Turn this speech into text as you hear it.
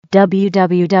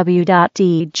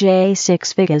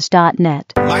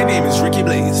www.dj6figures.net. My name is Ricky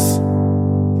Blaze.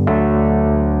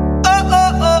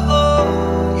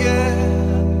 Yeah.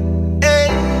 Hey,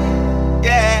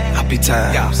 yeah. Happy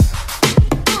times. Yeah.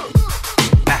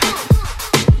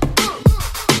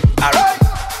 Alright.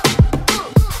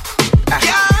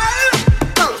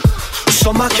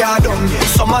 Summer car done,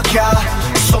 summer car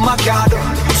done, summer car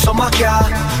done, summer car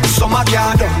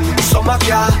done, summer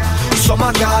car done, summer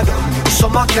car done,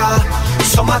 summer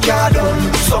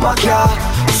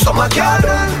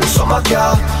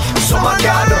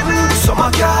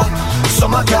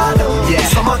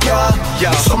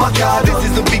car. This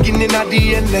is the beginning of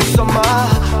the endless summer.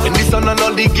 When the sun and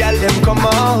all the gal them come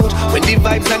out, when the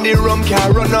vibes and the rum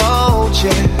can run out,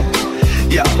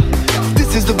 yeah.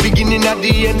 This is the beginning of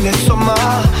the endless summer.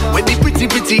 When the pretty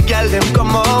gal them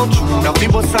come out, now the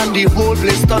bus and the whole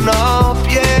place turn up,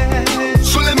 yeah.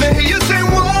 So let me hear you say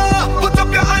whoa. Put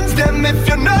up your hands them if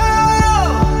you know.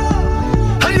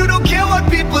 And you don't care what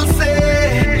people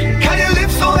say. Can you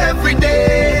live so every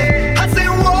day? I say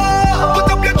whoa. Put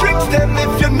up your drinks them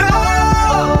if you know.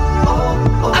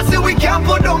 I say we can't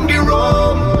put down the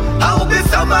rum. I hope this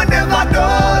summer never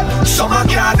done. Summer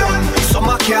car done,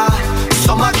 summer car.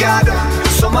 Summer garden,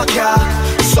 summer car,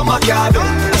 summer garden,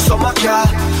 summer car,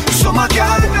 summer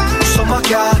garden, summer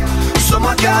car,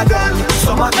 summer garden,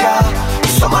 summer car,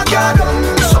 summer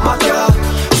garden, summer car,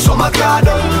 summer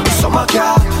garden, summer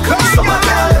car, summer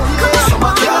garden,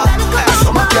 summer car,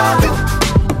 summer garden.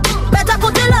 Better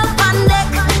put the love on deck.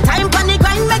 Time on the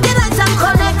grind, make the lights and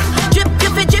connect. Drip,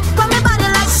 drippy, drip from my body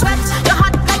like sweat. You're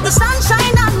hot like the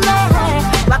sunshine on me.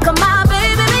 Rock on my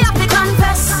baby, me have to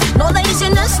confess. No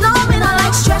laziness, no me no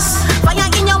like stress. Fire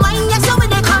in your mind, yes, you with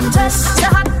the contest. You're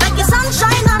hot like the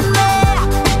sunshine on me.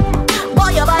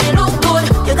 Boy, your body look good.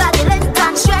 You got the length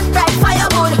and strength like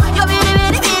firewood. You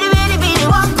really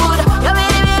walk good. You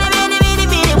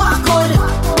really walk good.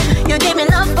 You give me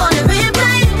love on the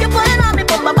replay. You putting on me,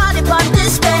 put my body on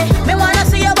display. Me wanna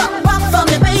see you rock for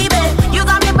me, baby. You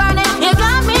got me burning, you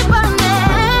got me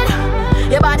burning.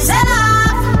 Your body set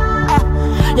off,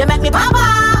 you make me pop off.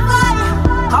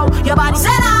 Oh, your body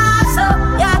set off, so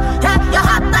yeah, you're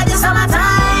hot like the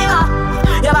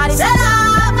summertime. Your body set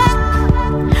off,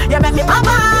 you make me pop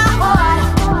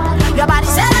off. Your body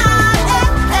set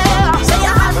off, so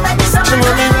you're hot like the She want me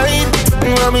summertime. ride,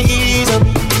 want me ease up.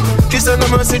 Kiss her no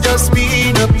mercy, just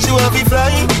speed up. She want me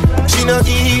fly, she not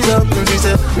ease up. She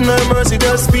said, no mercy,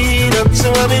 just speed up. She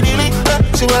want me dilly,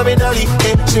 she want me dolly,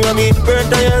 she want me burn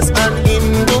tires and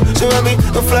Hindu. She want me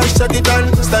flash shot it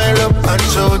and style up and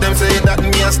show them say that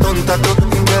me a stunt tattoo.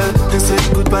 Girl, they said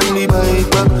good on the bike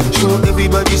back. Show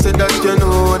everybody said that you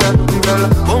know that. Girl,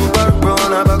 bumper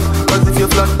round her back. Cause if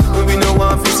you flat, we no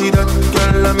want to see that.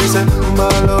 Girl, let me say,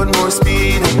 ball out more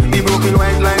speed. The broken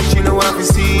white line, she no want to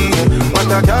see it. What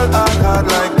a girl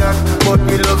hard like that. But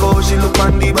me love how she look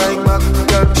on the bike back.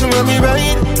 Girl, she want me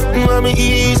ride, want me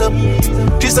ease up.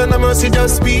 Kiss her no mercy,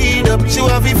 just speed up. She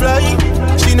want me fly,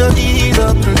 she no ease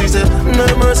up. She said, no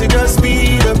mercy, just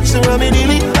speed up. She want me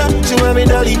dilly, she want me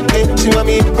dolly, she want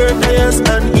me burn tires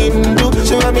and Hindu.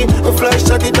 She want me flash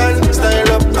shot it and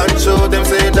style up and show them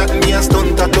say that me a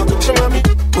stunt tattoo. She want me.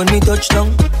 When me touch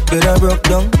down, girl I broke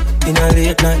down. In a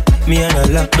late night, me and her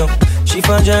locked up. She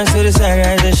found John to the side,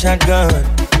 ride a shotgun.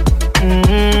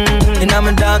 In a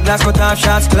my dark glass, cut off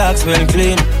shots, clocks well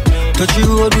clean. Touch the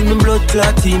road with the blood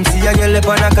clot team. See a girl up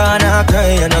on a corner, I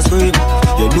cry and I scream.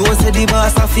 You know say the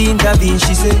boss a fiend intervene.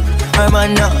 She say, I'm a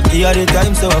now, give her the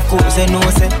time. So of course I know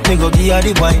say, me go give her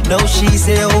the wine. Now she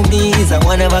say, oh me is a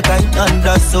one of a kind. And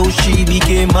that's how she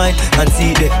became mine. And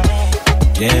see that,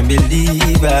 can't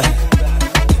believe I,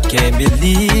 can't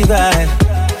believe I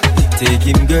take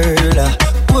him girl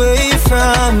away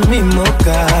from me, my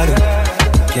God.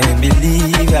 Can't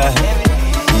believe I,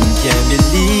 can't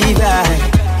believe I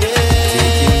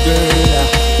take him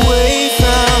girl away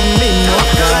from me, my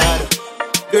God.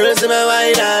 Girls in my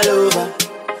wine all over.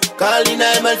 Calling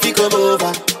them and fi come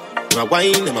over. My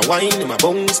wine, my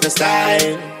bones, the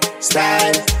style.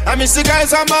 I miss the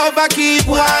girls I'm over, keep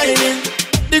whining.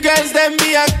 The girls them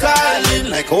me a calling.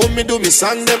 Like how me do me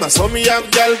song them, I saw me have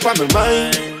girl for my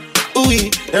mind. Ooh,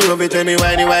 them love it when me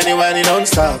whiny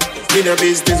non-stop. Me no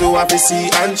business who have to see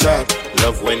and chop.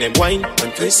 Love when them whine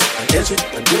and twist and edge it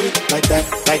and do it like that.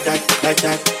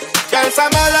 Girls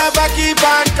I'm all over, keep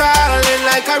on calling.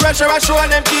 Like a rush or a show and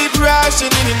them keep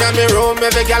rushing in my room.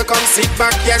 Every girl come sit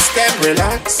back, yes, them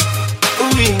relax.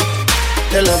 Ooh,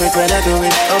 they love it when I do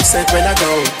it, upset when I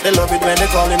go. They love it when they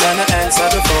call me and I answer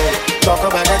the phone. Talk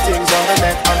about the things on the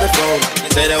net, on the phone.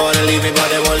 They say they wanna leave me, but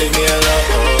they won't leave me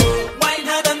alone. Wine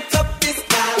hard and top this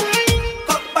guy.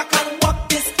 Come back and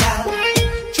walk this guy.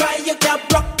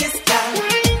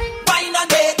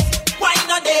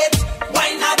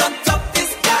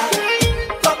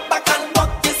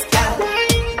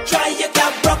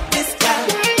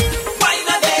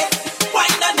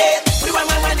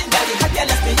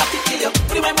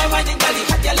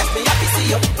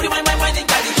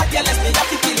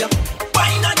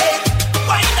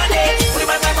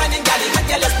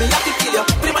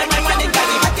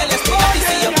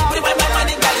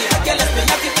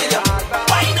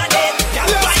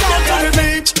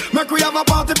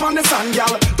 on the sun,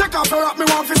 girl. Take off your rock, me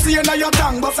want to see you now your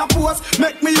tongue. But suppose,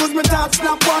 make me use me touch,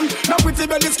 snap one. Now pretty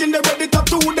belly skin, they ready to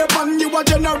do the pan. You a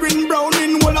generating brown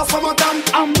in whole of summertime.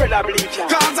 Umbrella bleacher.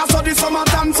 Cause I saw the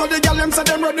summertime, so the girl them say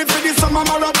them ready for the summer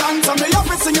marathon. So me have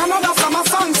to sing another summer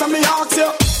song, so me ask you,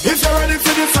 if you're ready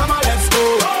for the summer, let's go.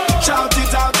 Shout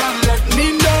it out and let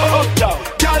me know.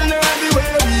 Girl, know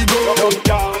everywhere we go.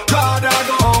 God, I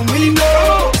go home, we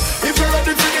know. If you're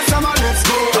ready for the summer, let's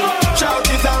go. Shout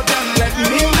it out and let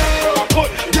me know.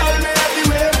 Girl, know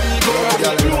everywhere we go.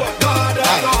 God,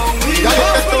 I go home, we know.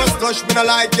 Girl, if you slush, me no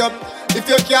like you. If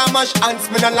you can't mash hands,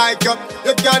 me no like you.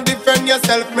 You can't defend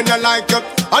yourself, me no like you.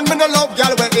 And me no love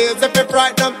girl with ears if you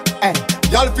frighten them.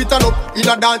 Y'all fit on up in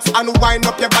a dance and wind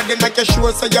up your body like a show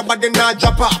so your body not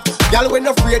drop off. Y'all when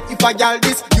afraid if I y'all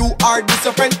this, you are this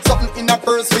your friend. Something in a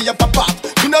purse for your pop off.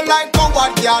 Me no like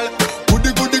coward y'all.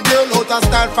 Goody girl out of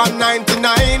style from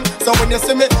 99. So when you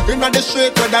see me in the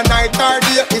street with the night or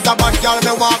day, it's a bad y'all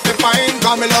me want to find.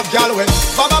 Cause me love y'all with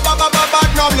ba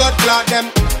no blood clot them.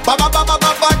 Ba no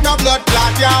blood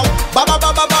clot y'all. Ba no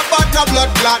blood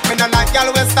clot. Me no like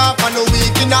y'all with stuff and no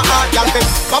weak in the heart y'all fit.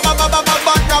 Ba no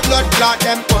blood clot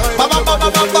them. Ba no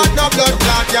blood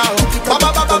clot y'all. Ba no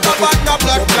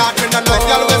blood clot. Me no like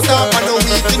y'all with stuff and no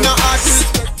weak in the heart.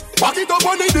 Back it up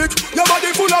on the dick, your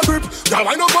body full of grip. Y'all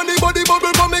wind up on the body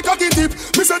bubble for me cocky tip.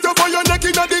 Me set you for your neck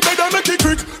in the bed and make it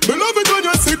quick. Me love it when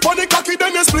you sit on the cocky then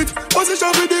you split.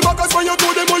 Position with the back as when you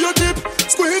throw them on your tip.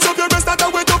 Squeeze up your breast that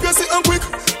wet up your sit and quick.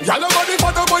 Y'all your body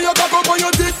fat up on your cock up on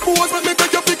your dick. Pose when me make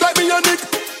you flick like me and Nick.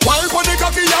 Wind on the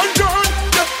cocky and turn.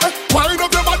 Wind up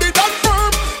your body that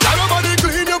firm. Y'all your body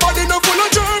clean, your body no full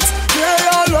of germs.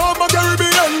 Yeah, I love my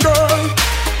Caribbean girl.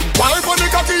 Wind on the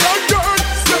cocky and turn.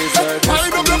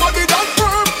 Wind up your body that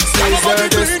firm. Y'all your body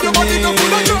clean, your body no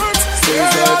full of germs. Yeah,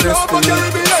 I love my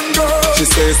Caribbean girl. She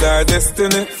says our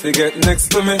destiny, she get next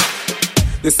to me.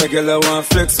 This a girl I want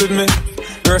flex with me,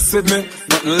 rest with me,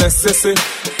 nothing less sissy.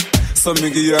 So me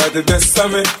give her the best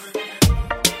of me.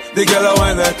 The girl I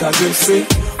want like a gypsy.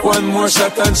 One more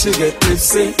shot and she get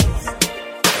tipsy.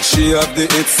 She have the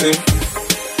itsy,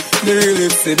 the real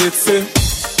itsy.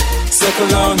 Settle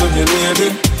down on me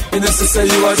lady. You know she say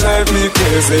you a drive me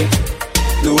crazy.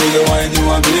 The way you whine you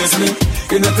amaze me.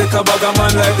 You know take a bag of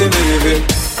man like the Navy.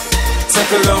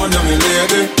 Settle down on me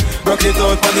lady. Rock it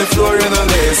out on the floor you know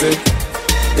lazy.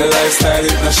 Your lifestyle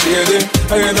is not shady.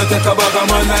 And you know take a bag of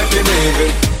man like the Navy.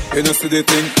 You know see the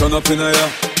thing turn up in a ya.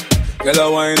 Girl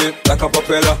a whine it like a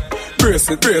propeller. Brace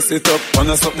it up,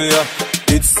 wanna stop me ya.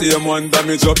 It's same one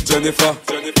damage up Jennifer.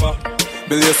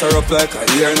 Blaze her up like a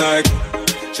ear Nike.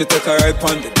 She take a ride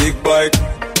on the big bike.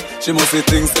 She must see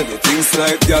things till the things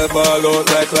like. Girl ball out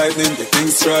like lightning, the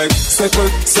things strike.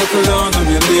 Settle down on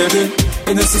me lady.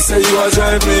 You know she say you a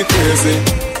drive me crazy.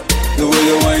 The way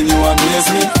you whine you amaze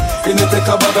me. You know take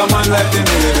a bag of man like the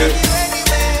Navy.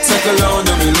 Settle down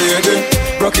on me lady.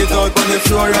 Rock it out on the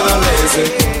floor and a lazy.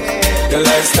 Your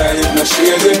lifestyle is not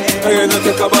shady. And you know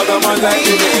take a bag of man like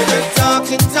the Navy.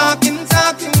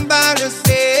 Talking about us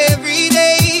every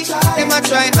day. They might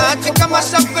try hard to come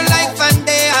mash up for life and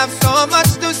they have so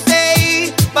much to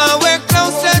say. But we're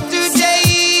closer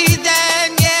today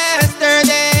than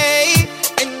yesterday.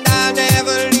 And I'll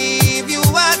never leave you,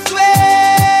 I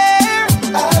swear.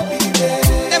 I'll be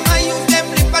there. Them I use them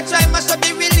lip, I try mash up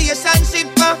the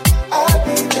relationship. I'll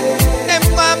be there. Them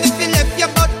want me to left you,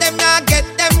 but them not get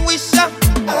them wish. I'll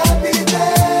be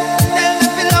there. Tell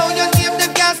them below your name,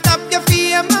 them can't stop your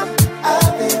fame.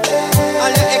 I'll be there. All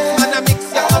your ex-man a mix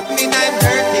you up, me I'm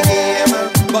dirty game.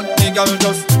 But me girl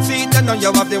just see them now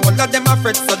you have the one of them a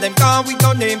fret. So them can't with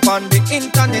your name on the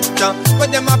internet. Where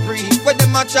them a breathe, where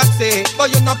them a chat say.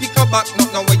 But you not pick up back,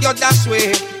 not know where you dash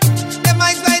way. Them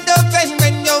eyes wide open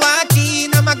when you walk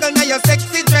in. I'm a girl now your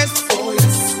sexy dress. Oh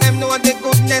yes. Them know the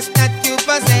goodness that you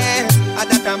possess. And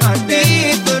that I'm a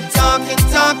people talking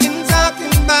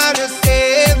about us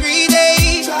every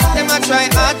day. Them a try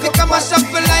hard to come mash up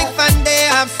for life and they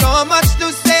have so much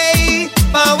to say.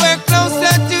 But we're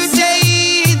closer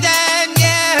today than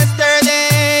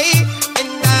yesterday. And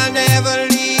I'll never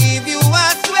leave you,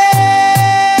 I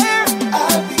swear.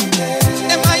 I'll be there.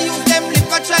 Them I use them lip,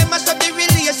 I try mash up the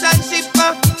relationship.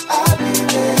 I'll be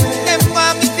there. Them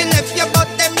want me to left you, but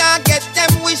them not get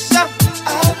them wish.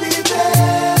 I'll be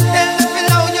there. Tell them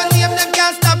below your name, them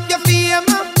can't stop your fame.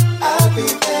 I'll be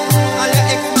there. All your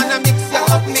ex-man a mix you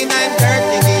up, me I'm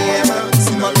dirty game.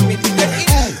 Small me to the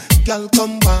hey, girl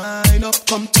come wine up,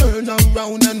 come turn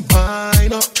around and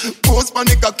wine up. Pose on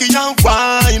the cocky and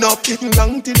wine up.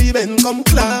 Long till the bend come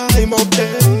climb up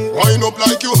there. Wine up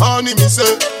like you honey, me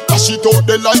say. Dash it out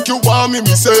there like you want me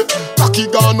say. Cocky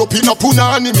gone up in a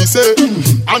punani, me say.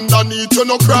 Underneath you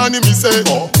no cranny, me say.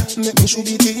 Make me should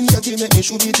be teen, catty, make me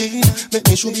should be teen. Make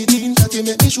me should be teen, catty,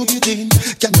 make me should be teen.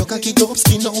 Can you cock it up,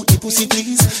 skin out the pussy,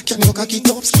 please? Can you cock it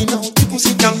up, skin out the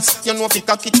pussy, please? You know if you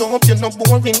cock it up, you're not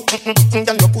boring.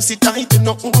 Girl, your pussy tight, you're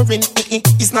not boring.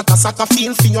 It's not a soccer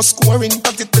field for your scoring.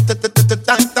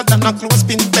 Tighter than a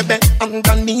clothespin, baby.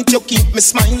 Underneath you keep me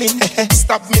smiling.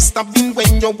 Stop me stopping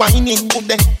when you're whining. Good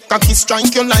day, cocky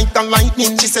strike you like the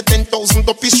lightning. She said 10,000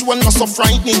 up is one not so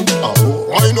frightening.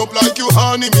 Wind up like you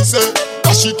honey, me say.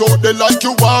 Dash it out there like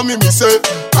you want me say.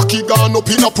 Cocky gone up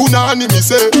in a punani, me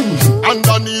say.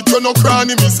 Underneath you no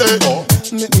cranny, me say.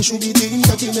 Make me should be teen,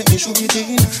 catty, make me should be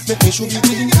teen. Make me should be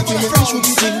teen, catty, make me should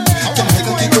be teen. Can I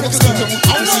cock it up, skin out,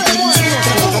 pussy, please?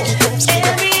 Can I cock it up, skin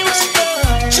out?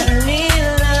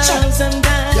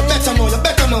 You better know, you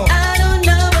better know. I don't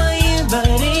know about you, but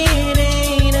it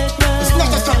ain't a crime. It's not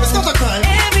a crime, it's not a crime.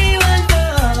 Everyone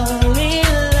fall in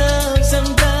love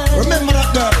sometimes. Remember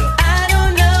that girl. I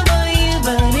don't know about you,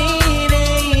 but it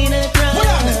ain't a crime. Hold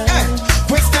on, hey,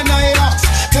 question I ask.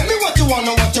 Tell me what you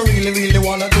wanna, what you really, really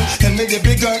wanna do. Tell me,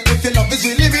 baby girl, if your love is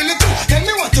really, really true. Tell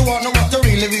me what you wanna, what you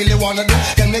really, really wanna do.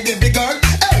 Tell me, baby girl,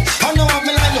 hey, I know what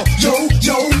me like, yo,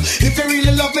 yo. If you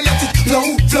really love me, let it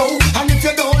flow, flow. And if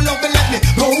you don't love me, let me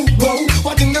go, go.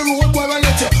 What in the road, boy, I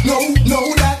let you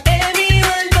know that.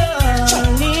 Everyone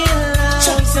fall in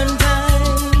love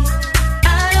sometimes.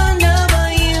 I don't know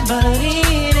about you, but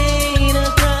it ain't a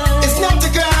crime. It's not a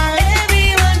crime.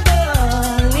 Everyone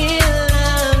fall in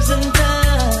love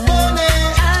sometimes.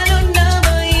 I don't know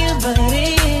about you, but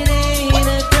it ain't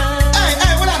a crime.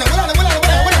 Hey, hold on.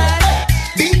 Hey,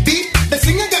 beep, beep. The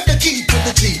singer got the key to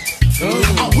the Jeep.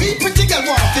 And we pretty girl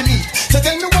want to meet. So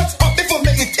tell me what's up before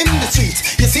me it in the streets.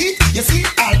 You see,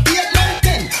 I'll be at 9,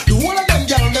 10. The whole of them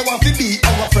girl they want to be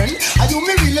our friend. Are you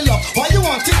me really love? Why you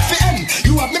want it to end?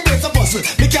 You have me brace a puzzle,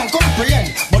 me can't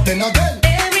comprehend. But then again,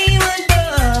 Everyone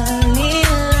fall in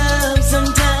love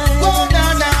sometimes. oh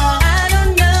nah. I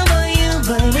don't know about you,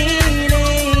 but it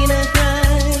ain't a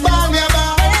crime. Ball me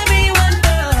about. Everyone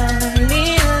fall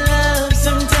in love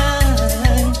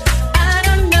sometimes. I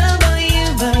don't know about you,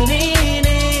 but it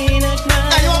ain't a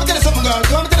crime. Hey, you want me to tell you something, girl?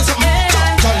 You want me to tell you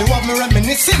something? Girl, you want me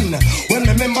reminiscing when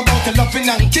remember about the loving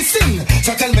and kissing.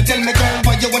 So tell me, girl,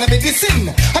 why you wanna be dissing?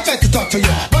 I try to talk to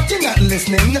you, but you're not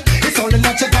listening. It's only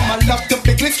natural, I love to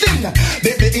be glistening.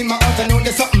 Baby, in my heart, I know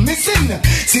there's something missing.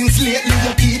 Since lately,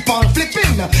 you keep on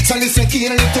flipping. So listen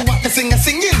keenly to what the singer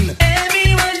singing.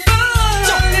 Everyone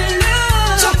fall in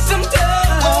love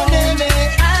sometimes. Oh, baby.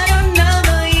 I don't know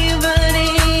about you, but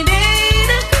it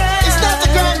ain't a crime. It's not a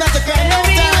crime, not a crime, no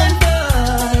time. Everyone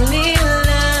fall in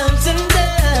love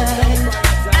sometimes.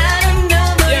 I don't know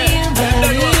about you, but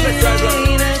it ain't a crime.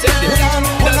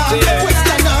 Hold on,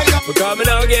 question now, you. Because me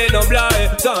now get no blind.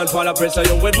 Don't fall a pressure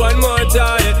you with one more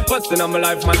time. Busting on my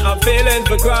life, man, I'm feeling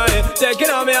for crying. Taking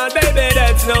on me on, baby,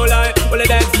 that's no lie. Well,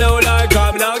 that's no lie,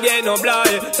 cause me now get no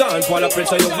blind. Don't fall a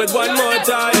pressure you with one more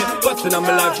time. Busting on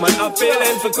my life, man, I'm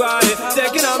feeling for crying.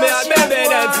 Taking on me on, baby,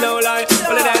 that's no lie.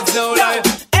 Well, that's no lie.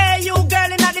 Hey, you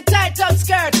girl in the tight up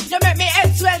skirt. You make me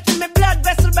head swell till my blood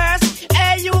vessel burst.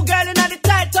 Hey, you girl in the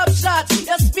tight up shorts.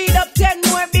 You speed up 10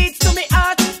 more beats to me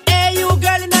heart. Hey, you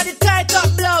girl in the tight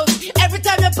up blouse. Every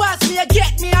time you pass me, you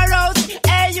get me aroused.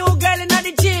 Hey, you girl in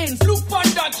the jeans. Look on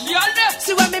that, y'all.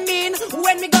 See what me mean?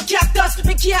 When me go cactus,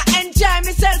 me can't enjoy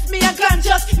myself, me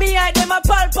unconscious. Me hide them a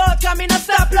pulp out, come in a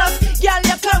stop loss. Girl,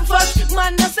 you come first,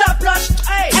 man, no stop rush.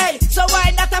 Hey, so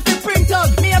why that I fi print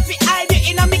out? Me have to hide you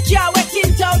in a me car wet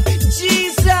tint out.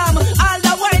 Jeez, all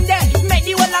the wine there, make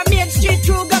the whole of Main Street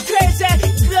crew go crazy.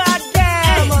 God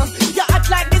damn, you act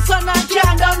like the sun and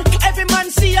can down. Every man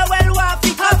see you well,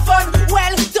 waffy, have fun.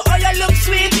 Well, to all you look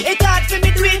sweet, it hard for me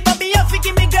to eat, but me have to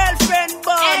give me girlfriend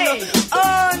bun. Hey.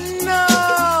 Oh no.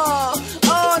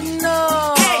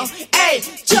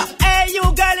 Hey, you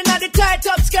girl in the tight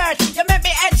up skirt. You make me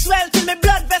head swell till me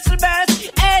blood vessel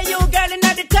burst. Hey, you girl in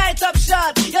the tight up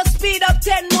short. You speed up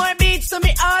 10 more beats to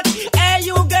me heart. Hey,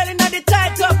 you girl in the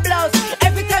tight up blouse.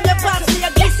 Every time you pass me,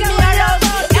 you kiss me around.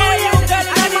 Hey, you girl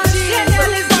in the jeans.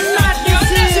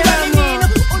 See what I mean?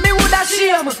 Me woulda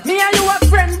shame. Me and you a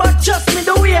friend, but trust me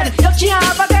the way. You can't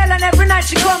have a girl and every night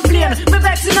she complain. Me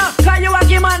vexing up, cause you a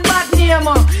give man bad name.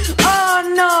 Oh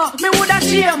no, me woulda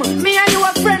shame. Me and you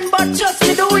a friend, but trust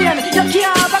me the way. You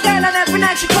can't have a girl and every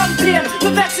night she complain. Me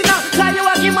vexing up, cause you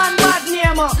a give man bad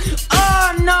name.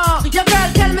 Oh no, your girl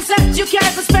tell me say you can't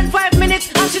even spend 5 minutes.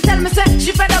 And she tell me say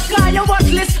she fed up cause you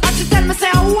worthless. And she tell me say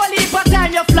a whole heap of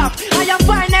time you flop. And you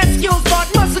find excuse but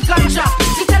muscle contract.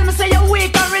 She tell me say you're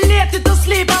weak and related to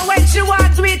sleep. And when she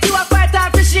wants to eat you a fight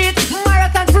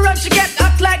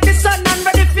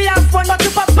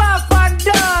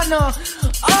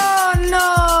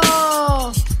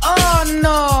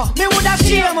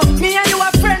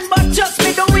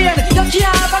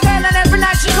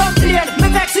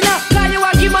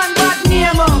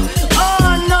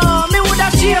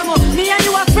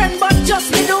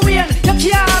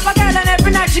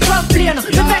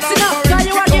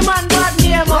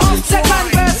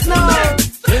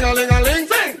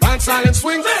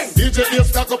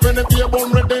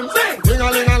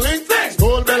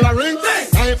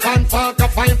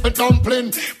dumpling.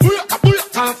 Booyaka,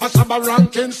 booyaka, for Shabba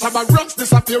ranking. Shabba ranks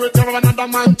disappear with another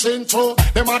man change. So,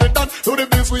 them are the done to the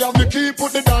biz, we have the key,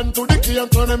 put the down to the key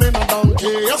and turn them in a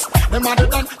donkey. Yes, them are the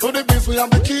done to the biz, we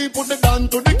have the key, put the down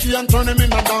to the key and turn them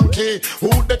in a donkey. Who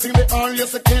they think they are?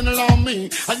 Yes, they can't allow me.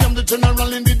 I am the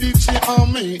general in the DJ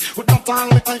army. With that all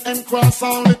the I and cross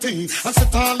all the T. I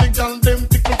set all the gal, them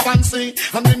tickle fancy.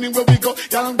 And anywhere we go,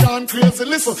 y'all gone crazy.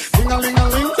 Listen,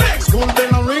 ding-a-ling-a-ling, school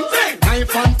bell a ring,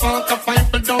 knife and fork, a pipe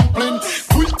for dumpling.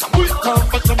 Quick,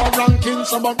 but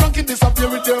Shabba ranking disappear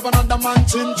with you, another man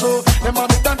chin. So, them are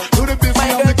the done to the biz, we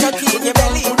have the key, put the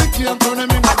down to the key and turn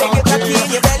them in a donkey.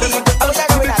 Them are the done to the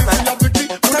biz, we have the key,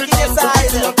 put the down to the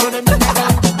key and turn them in a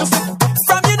donkey.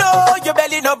 From you know your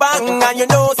belly no bang and you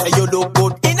know say you look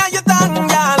good in a your tongue,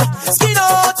 y'all. Skin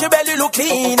out your belly look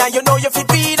clean and you know you fit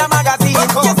feed a magazine.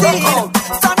 You see,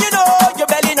 from you know your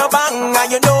belly no bang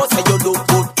and you know say you look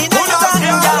good in a your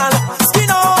tongue, y'all. Skin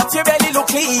out your belly look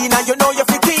clean and you know you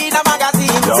fit feed a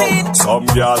magazine. Yo, some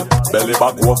girl belly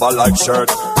back over like shirt.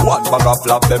 One bag of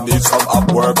flap them need some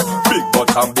up work. Big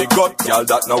butt and big gut, girl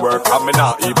that no work. And me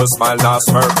not even smile, not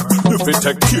smirk. If you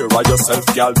take care of yourself,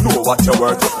 girl, know what you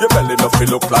worth. Your belly no feel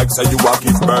look like say you a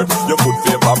give birth. Your good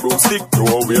favor broomstick,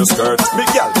 throw away your skirt. Me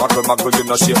girl, muggle, you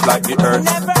no shape like the earth.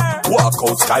 Walk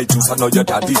out sky juice, I know your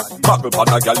daddy. Muggle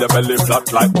pan a girl, your belly flat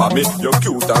like mommy. You're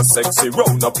cute and sexy,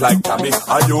 round up like Tammy.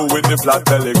 And you with the flat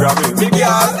belly Grammy. Me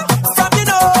girl, from you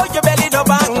know your belly no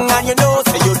bang and you know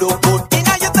say you look good in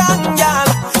a your tongue, y'all.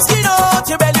 Skin out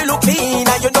your belly look clean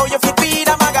and you know you fit feed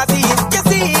a magazine. You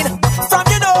seen, from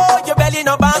you know your belly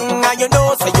no bang and you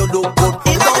know say you look good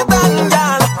in a your tongue,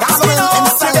 y'all. Skin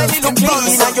out your belly look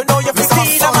clean and you know you fit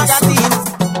feed a magazine.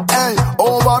 Hey,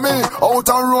 over me, out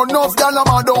and road enough gal a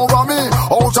mad over me.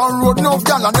 Out and road enough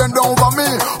gal and then over me.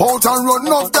 Out and road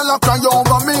enough gal a cry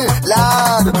over me.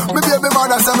 Lad, me baby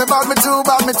mother say me bad, me too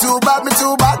bad, me too bad, me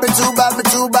too bad, me too bad, me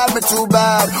too bad, me too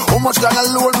bad. How much gal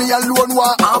alone me alone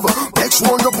want have? Make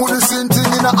sure you put the same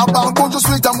thing in a bank. Put you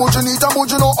sweet and put you neat and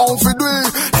put you know how to do it.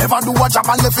 Never do a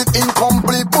job and left it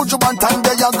incomplete. Put you one time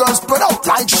there your girl spread out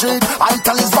like shit.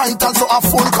 Vital is vital so a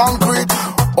full concrete.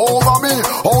 Over me,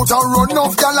 out and run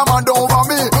enough gal a mad over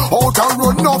me. Out and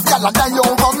run enough gal a die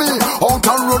over me. Out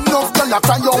and run enough gal a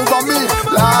cry over me.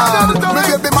 Lad, me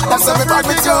baby mother say me bad,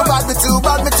 me too bad, me too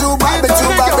bad, me too bad, me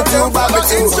too bad, me too bad, me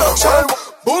too bad.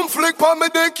 Boom flick pa me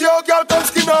dick, yo girl come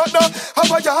skin out now.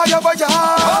 Have a high.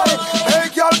 Hey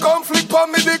girl come flick pa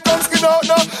me dick, come skin out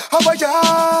now. Have a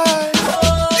high.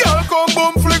 Girl come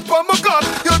boom flick pa me cock.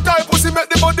 Your type pussy make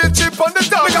the body chip on the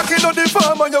top. Make a kid on the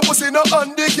farm and your pussy no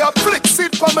handy. Girl flick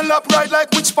sit pa me lap right like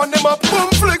which pan them up.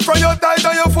 Boom flick from your tight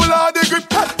and you full of the grip.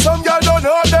 Some girl don't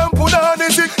know them put on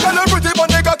the sick. Girl you pretty but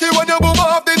they cocky when you boom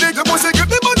off the dick. Your pussy grip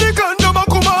the body condom and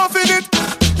come off in it.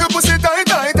 Your pussy tight.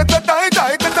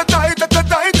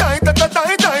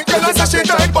 Girl I say she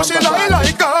tight but she lie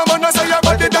like calm. And I say your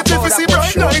body that she see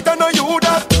bright light. I know you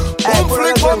that. Boom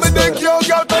flick from me dick, yo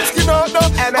girl come skin out now.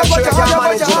 Hey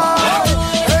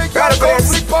girl come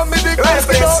flick from me dick, come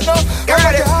skin out now.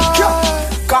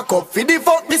 Cock up for the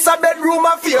fuck, this a bedroom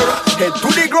affair. Head to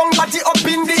the ground, body up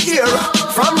in the air.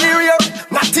 From the rear,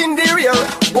 not in the rear.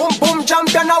 Boom boom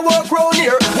champion I walk round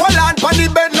here. Hold on pon the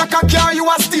bed like a car you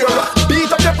a steer. Beat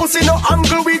up your pussy no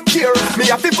angle with care. Me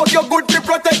have to fuck your good to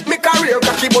protect me career.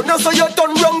 Cocky but no so you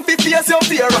turn round to face your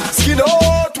fear. Skin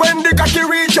out when the cocky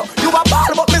reach you. You a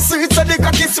ball but me sweet so the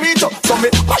cocky sweet you. So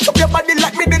me mash up your body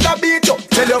like me did a beat you.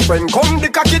 Tell your friend come the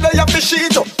cocky they have to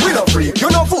sheet you. We no freak, you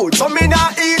no food so me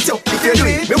not eat you. If you do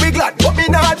it me we glad, but me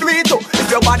not do it too.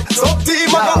 If you're bad, so team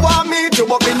I don't want me to.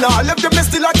 But me not left you, me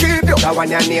still a keep you. That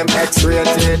one your name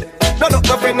X-rated. No look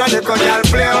up in a little girl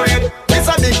play with. It's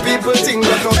a big people thing,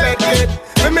 but no bed kid.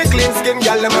 When me clean skin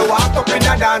girl, let me walk up in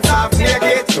a dance half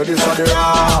naked. So this is the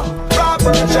raw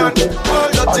version.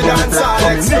 All up to dance all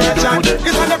excursion.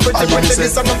 This one a pretty,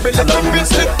 this one a feel like a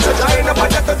biscuit. So try no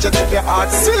bother touch it if your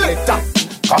heart selector.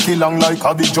 Cocky long like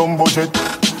a big jumbo jet.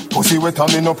 Pussy wet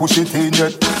and me no push it in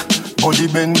yet. Body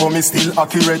bend but me still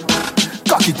accurate.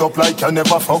 Cock it up like you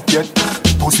never fuck yet.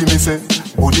 Pussy me say,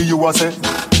 body you a say.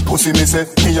 Pussy me say,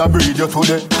 me a breed you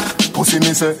today. Pussy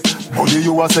me say, body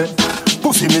you a say.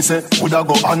 Pussy me say, woulda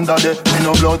go under there. Me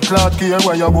no blood clot care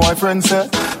where your boyfriend say.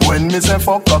 When me say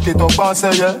fuck, cock it up and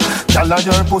say yeah. Tell her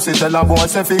your pussy, tell her boy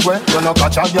say figure. You no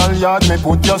catch a girl yard, me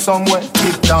put you somewhere.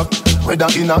 Tick tock, whether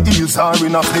in a heels or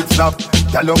in a flip flop.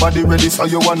 Tell your body ready so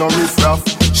you wanna riff raff.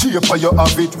 Shape for you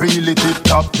have it really tip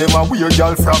top. Them a weird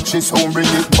girl frack, she soon bring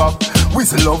it back.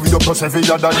 Whistle love you plus every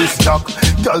other this stock.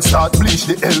 Girl start bleach,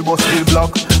 the elbow still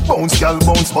block. Bounce girl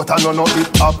bounce, but I know not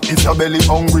it up. If your belly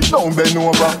hungry, don't bend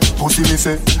over. Pussy me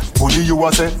say, body you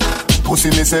a say. Pussy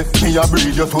me say, me a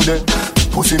breed you today.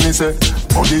 Pussy me say,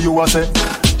 body you a say.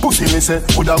 Pussy me say,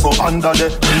 woulda go under there.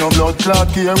 Me no blood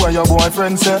clot here where your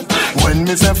boyfriend say. When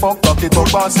me say fuck, cock it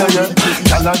up and say yeah.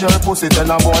 Gyal a your pussy, tell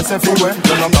a boy say fi where.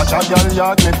 You no catch a gyal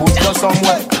yard, me put you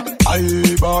somewhere.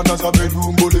 I born as a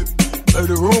bedroom bully.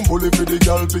 Bedroom bully for the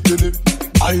gyal bikini.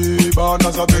 I born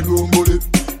as a bedroom bully.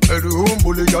 Bedroom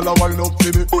bully, gyal a wine up to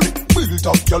me. Bully, built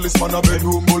up gyal is man a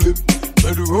bedroom bully.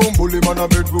 Bedroom bully, man a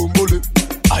bedroom bully.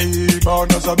 I born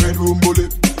as a bedroom bully.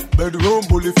 Bedroom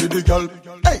bully for the gyal.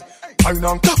 Hey. Wine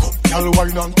and cock up, y'all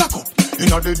wine and cock up.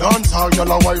 Inna the dance hall,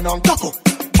 y'all wine and cock up.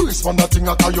 Brace from that thing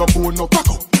at your bone no crack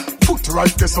up. Foot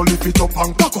right there, so lift it up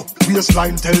and cock up.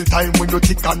 Waistline tell time when you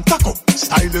tick and tack up.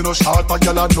 Style in a short, but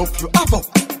y'all enough you have up.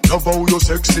 Love how you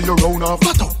sexy, you round and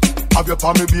flat up. Have your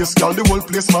palmy base, y'all the whole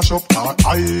place mash up.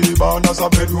 I born as a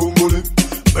bedroom bully.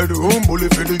 Bedroom bully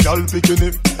for the y'all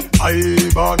bikini. I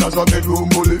born as a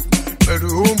bedroom bully.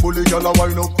 Bedroom bully, y'all a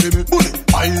wine up to me. Bully.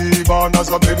 I born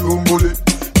as a bedroom bully.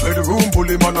 Bedroom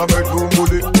bully, man a bedroom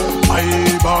bully.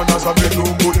 I born as a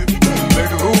bedroom bully.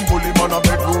 Bedroom bully, man a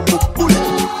bedroom bully.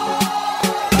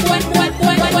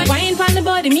 Wine pon the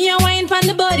body, me a wine pon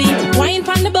the body. Wine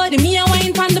pon the body, me a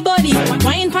wine pon the body.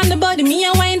 Wine pon the body, me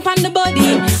a wine pon the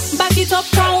body. Back it up,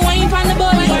 come wine pon the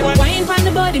body. Wine pon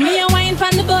the body, me a wine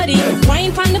pon the body.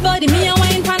 Wine pon the body, me a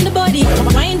wine pon the body.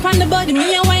 Wine pon the body,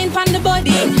 me a wine pon the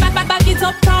body. Back it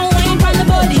up, come wine pon the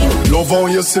body. Love how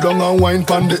you sit down and wine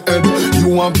pon the head.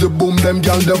 You have the boom, them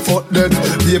gyal them fuck dead.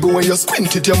 Baby when you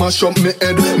squint it, you mash up me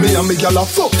head. Me and me gyal a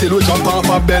fuck till we jump off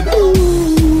a bed.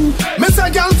 Ooh. Me say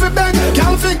gyal fi beg,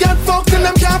 gyal fi get fucked till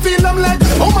them can't feel them leg.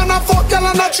 Woman a fuck gyal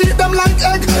and a treat them like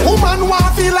egg. Woman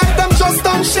want feel like them just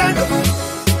don't shake.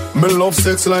 Me love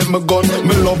sex like my gun.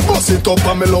 Me love bust it up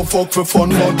and me love fuck for fun.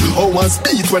 But how one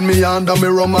speed when me under me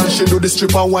rum and she do the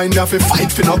stripper wine. You fi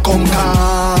fight fi no conquer.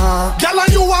 Girl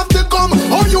and you have the gum.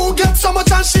 How you get so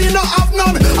much and she no have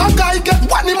none. A guy get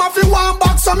one him off fi one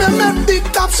box. So me make big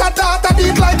top shot out a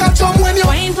beat like a drum when you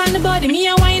wine pon the body, me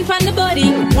a wine pon the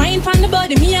body. Wine pon the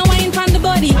body, me a wine pon the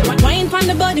body. Wine pon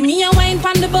the body, me a wine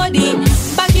pon the body.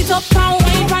 Back it up, come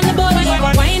wine pon the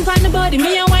body. Wine pon the body,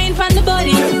 me a wine pon the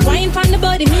body. Wine pon the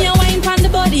body, me a wine pon the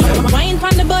body. Wine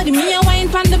pon the body, me a wine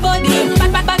pon the body.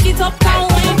 Back it up, come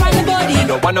wine pon the body. You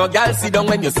don't want no girl sit down.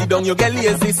 When you sit down you get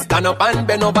lazy. Stand up and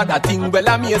bend over. That thing well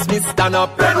amaze me. Stand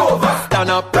up, bend over. Stand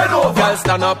up, bend over. Girl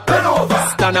stand up, bend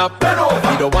over. Stand up, bend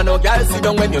over. You don't want no girl sit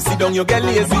down. When you sit down you get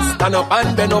lazy. Stand up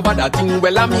and bend over. That thing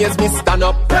well amaze me. Stand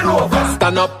up, bend over.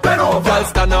 Stand up, bend over. Girl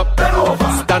stand up, bend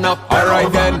over. Stand up.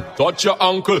 Alright then. Touch your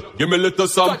ankle, give me a little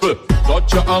sample.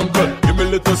 Touch your ankle, give me a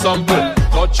little sample.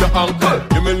 Touch your ankle,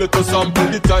 give me a little sample.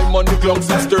 The time on the clock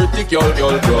 6:30, girl.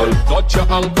 Touch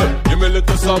your ankle, give me a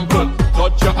little sample.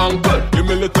 Touch your ankle, give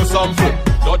me a little sample.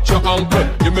 Touch your ankle,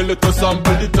 give me a little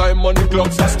sample. The time on the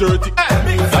clock 6:30.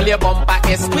 Girl, your bumper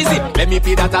exquisite. Let me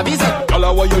pay that a visit. Girl,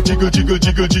 how you jiggle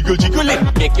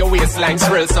it? Make your waistline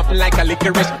swirl something like a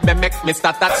licorice. Me make me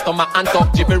start that stomach and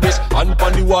talk gibberish. And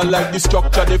on the wall like the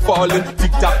structure they falling.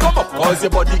 Tick tock, come up, cause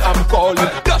your body I'm calling.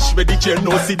 Dash with the chair,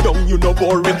 no sit down, you no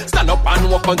boring. Stand up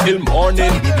and walk until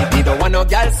morning. You don't want no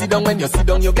girl sit down. When you sit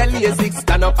down you get lazy.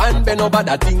 Stand up and bend over.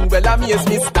 That thing well amaze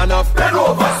me. Stand up, bend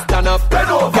over. Stand up, bend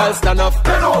over. Girl stand up,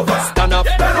 bend over. Stand up,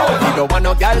 bend over. You don't want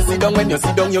no girl sit down. When you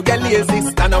sit down you get lazy.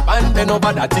 Stand up and bend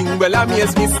over. That thing well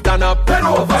amaze me. Stand up, bend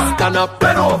over. Stand up,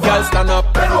 bend over. Girl stand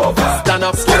up, bend over. Stand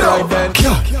up, right then.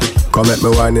 Come make me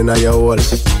wine in a your hole.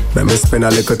 Make me spend a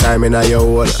little time in a your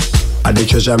hole. I the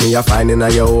treasure me a find in a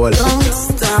your hole.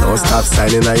 Don't stop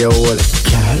signing a your hole.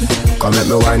 Come make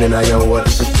me wine in a your hole.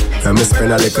 Make me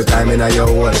spend a little time in a your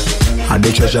hole. I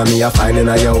the treasure me a find in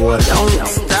a your hole.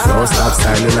 Don't stop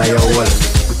signing a your hole.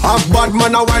 Have bad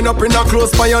man a wind up in a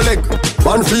close by your leg.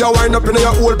 One for your wind up in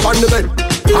your hole pan the bed.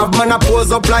 Have man a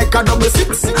pose up like a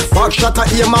 6. Back shot a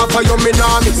aim off for your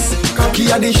minamis. Cocky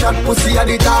a the shot, pussy a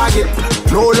the target.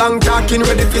 No long talking,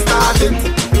 ready to start it.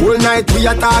 Whole night we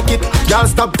attack it. Can't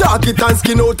stop talk it and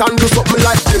skin out and do something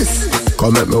like this.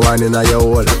 Come make me wine in a your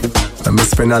hole. Let me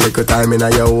spend a little time in a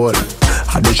your hole.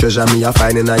 I the treasure me a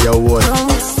find in a your hole.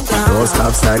 Don't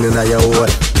stop signing a your hole.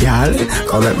 Y'all,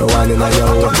 come make me wine in a your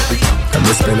hole. Let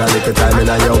me spend a little time in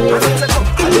a your hole.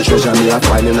 I the treasure me a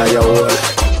find in a your hole.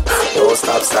 Don't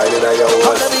stop signing a your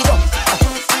hole.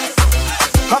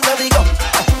 Come there we go.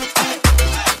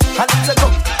 I need to go.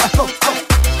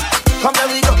 Come there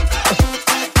we go.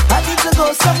 I need to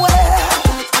go somewhere.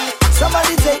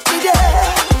 Somebody take me there.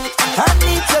 I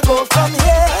need to go from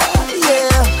here.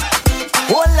 Yeah.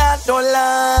 Oh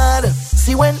Lord.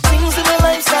 See when things in my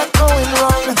life start going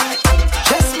wrong,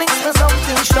 just mix me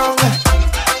something strong,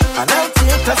 and I'll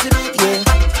take a sip, yeah,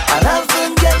 and I'll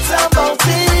forget about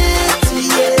it,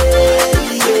 yeah.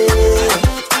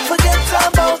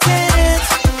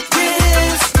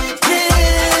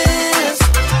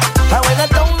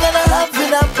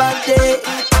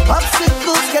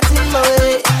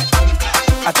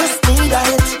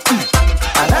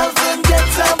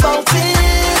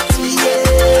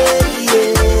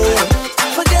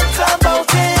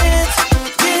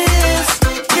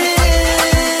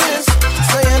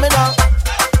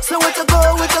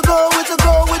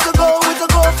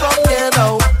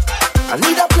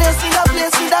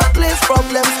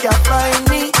 problems can't find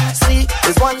me. See,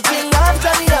 there's one thing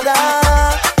after the other.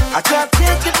 I can't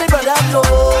take it, my brother, no,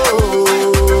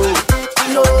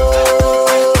 no.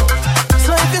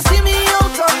 So if you see me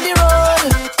out on the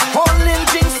road, holding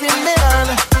drinks in my hand,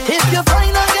 if you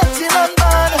find I'm getting on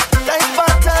bad, that's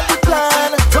part of the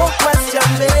plan. Don't question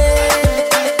me.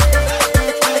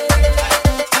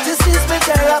 This is my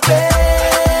therapy.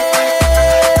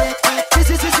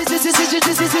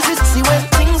 See when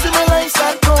things in my life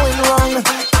start going wrong,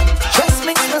 just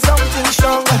mix me something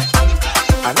strong,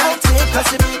 and I'll take a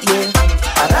sip, yeah,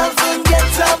 and I'll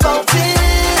forget about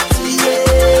it,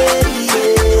 yeah,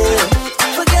 yeah.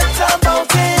 Forget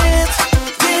about it,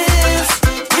 yes,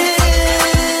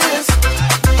 yes.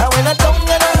 And when I don't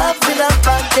gonna have been a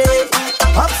bad day,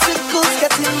 obstacles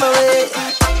get in my way,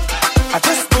 I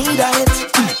just need a hit,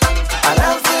 and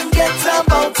I'll forget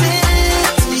about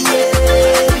it, yeah,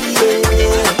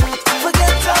 yeah.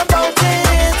 Forget about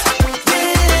it,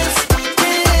 yes,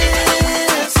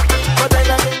 yes. But then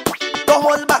again, go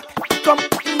hold back, come,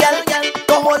 gal, gal,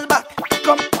 go hold back,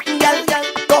 come, gal, gal,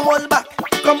 go hold back,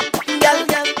 come, gal,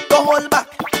 gal, go hold back,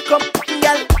 come,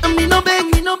 gal. Me no beg,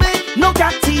 no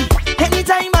catty.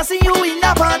 Anytime I see you in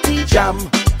a party, jam,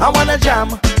 I wanna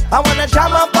jam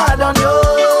up hard on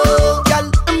you, gal.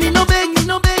 Me no beg,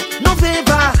 no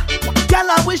favor, gal.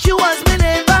 I wish you was me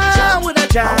neighbor. With a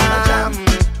jam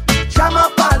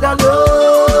up hard on you.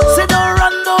 Say don't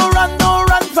run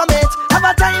from it. Have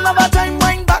a time,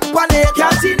 wind back on it.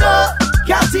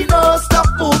 Casino, stop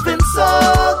moving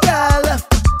so, gal.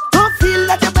 Don't feel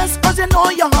like your best 'cause you know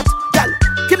you're hot, gal.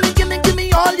 Give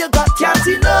me all you got.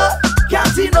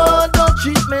 Casino, don't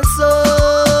treat me so.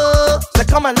 So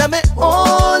come on, let me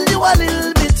hold you a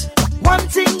little bit. One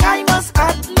thing I must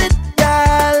admit,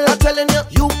 gal, I'm telling you,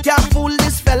 you can't fool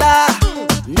this fella.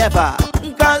 Never.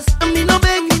 'Cause me no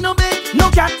beg, no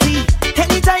catty.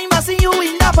 Anytime I see you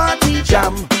in a party,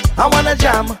 jam, I wanna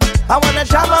jam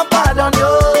up hard on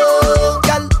you,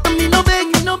 gal. Me no beg,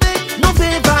 no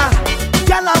favor,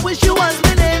 gal. I wish you was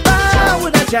me neighbor.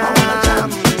 With a jam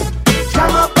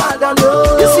up hard on you.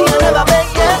 You see, I never beg,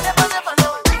 yeah.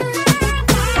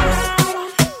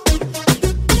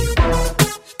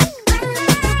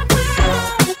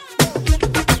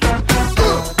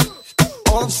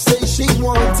 All she say she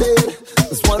wanted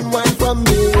was one wine from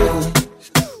me.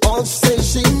 All she say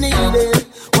she needed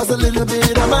was a little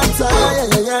bit of my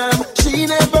time. She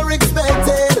never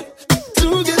expected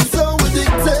to get so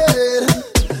addicted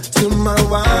to my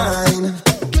wine.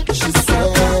 She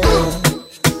said,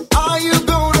 are you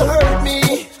gonna hurt me?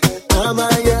 Am I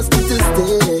a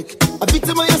statistic? A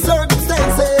victim of your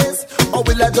circumstances? Or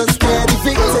will I just get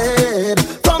evicted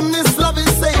from this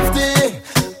loving safety?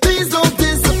 Please don't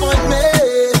disappoint me.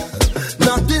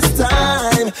 Not this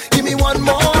time. Give me one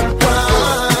more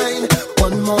wine.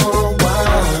 One more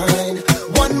wine.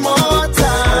 One more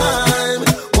time.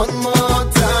 One more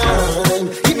time.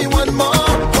 Give me one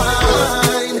more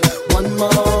wine. One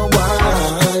more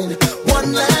wine. One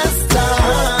last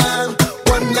time.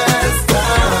 One last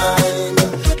time.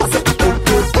 I said, oh,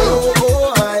 oh, oh,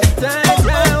 oh, I.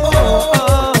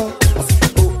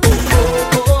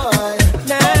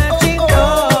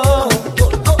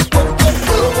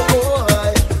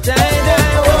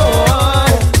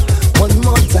 One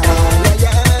more time,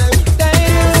 yeah.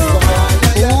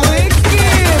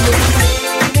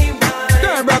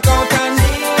 Girl, broke out and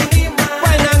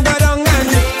wine and go down and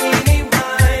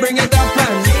bring it up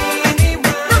and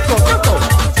rock out.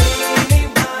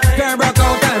 Girl, broke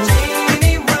out and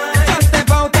just step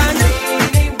out and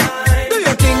do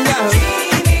your thing, girl.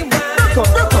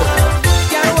 Rock out.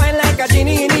 Girl, wine like a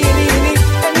genie.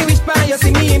 Any which part you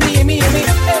see me.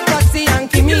 Hey, Patsy and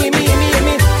Kimmy.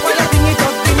 When you sing it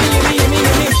up, me.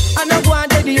 I know go and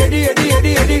daddy.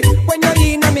 When you're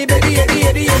in on me, baby,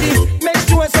 make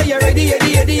sure say you're ready.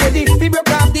 We broke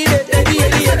off the dead,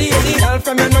 Girl,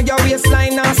 from you know your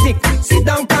waistline now stick. Sit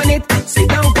down on it.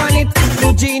 Do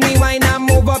genie wine and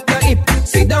move up your hip.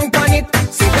 Sit down on it.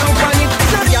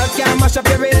 No girl can mash up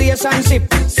your relationship.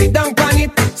 Sit down on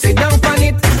it.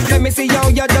 Let me see how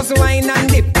you just wine and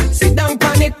dip. Sit down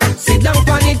on it.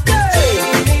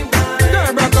 Hey.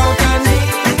 Girl, broke out and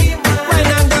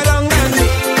wine and go down and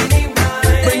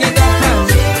bring it up and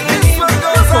this one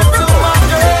goes up to my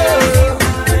girl.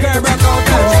 Girl, broke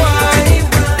out and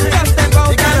just step out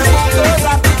and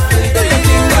do your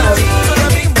thing, girl.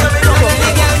 The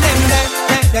girl them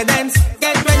there, dance.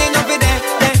 Get ready now for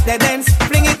there, dance.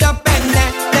 Bring it up and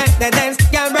there, dance.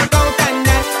 Girl, broke out and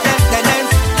there.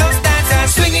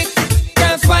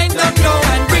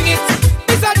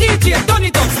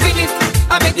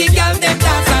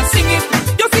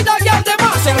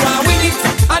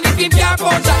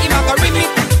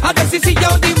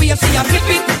 way she a flip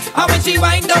it, and when she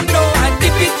wind down low and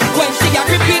dip it, when she a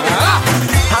grip it.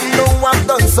 I know I've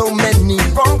done so many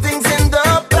wrong things in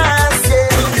the past,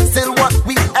 yeah. Still what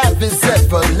we have is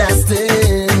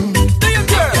everlasting. Do you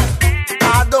care?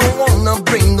 I don't wanna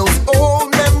bring those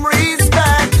old memories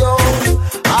back, yo.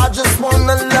 I just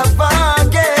wanna love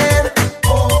again.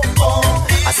 Oh, oh.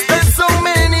 I spent so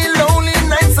many lonely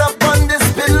nights up on this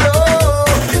pillow,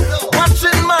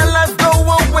 watching my life go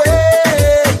away.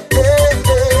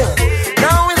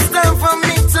 Now it's time for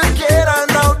me to get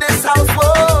out of this house,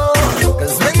 whoa.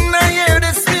 'Cause when I hear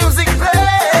this music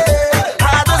play,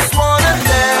 I just wanna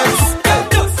dance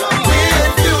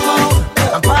with you.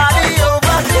 I'm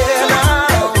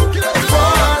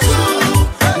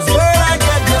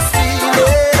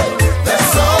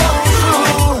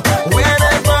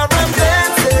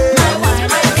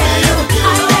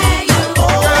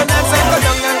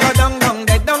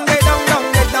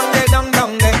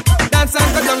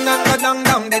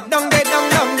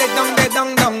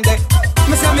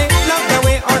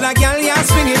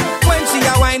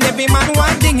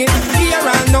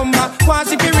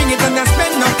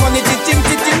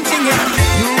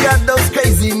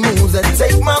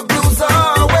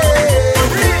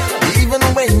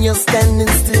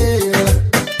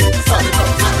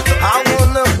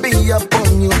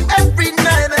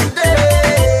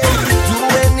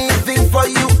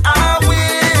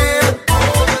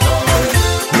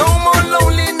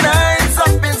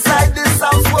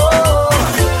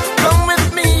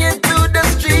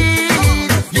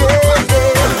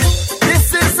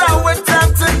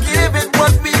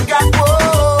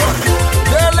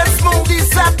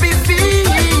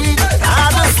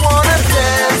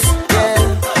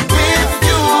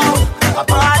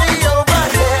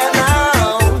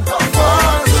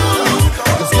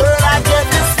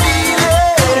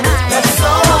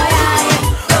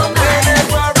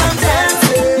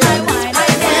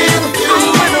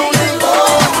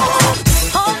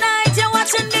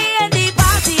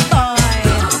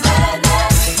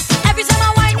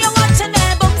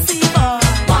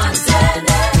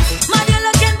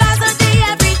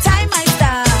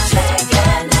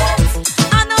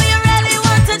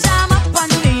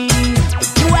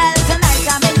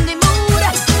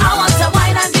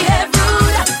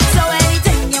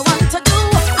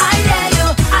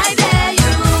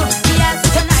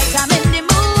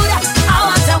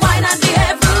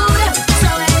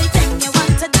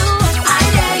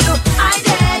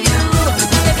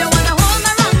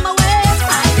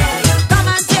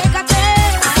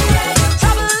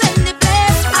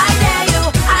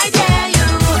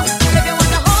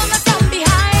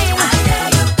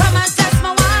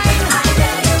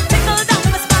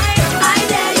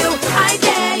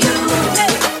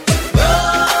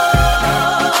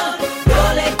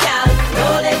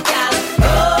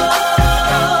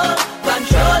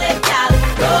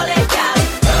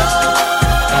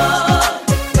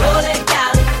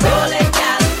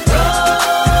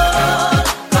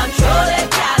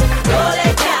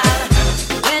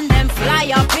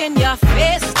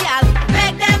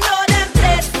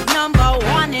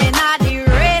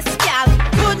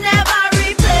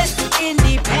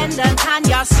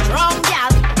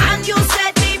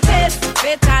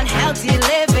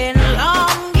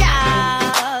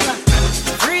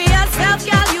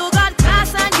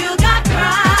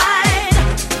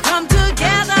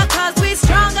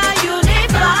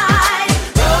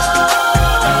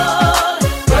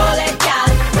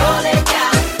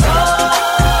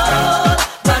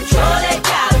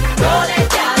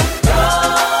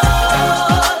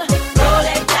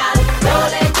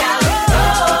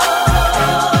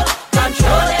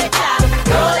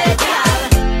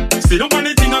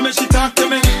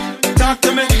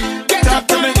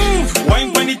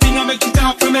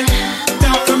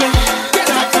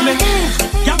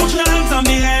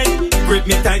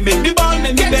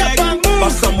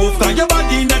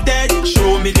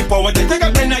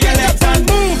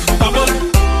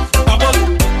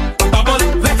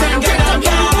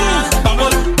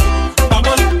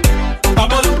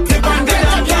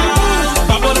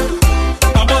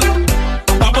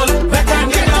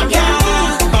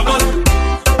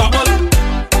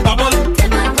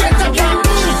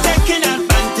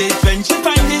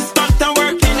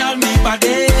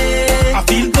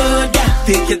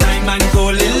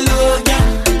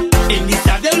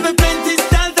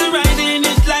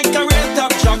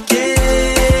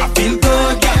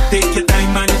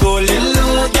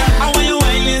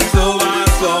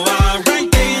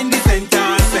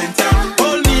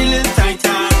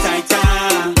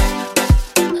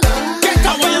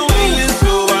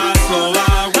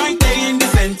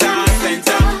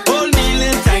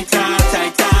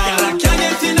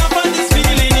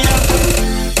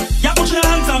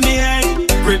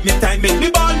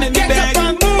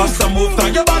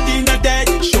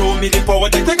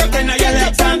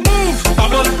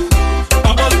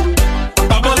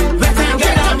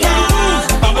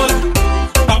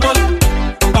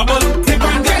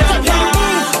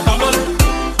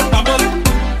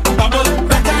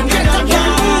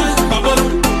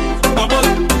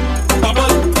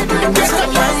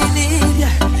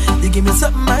give me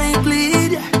something I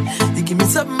plead. You give me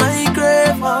something I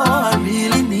crave. Oh, I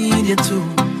really need you too.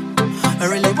 I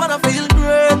really wanna feel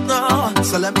great now.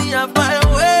 So let me have my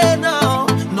way now.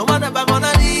 No one ever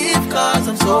gonna leave, cause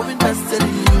I'm so invested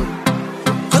in you.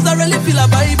 Cause I really feel a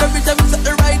vibe every time you set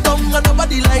the right tongue. And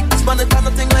nobody like this, man, the kind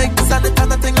of thing like this, and the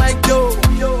kind of thing like you.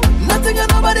 Nothing and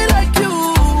nobody like you.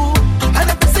 And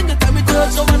every single time we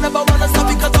touch, no one ever wanna stop,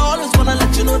 because I always wanna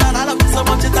let you know that I love you so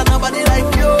much, it's and nobody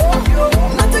like you.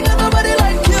 Nothing and nobody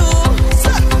like you. So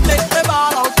make me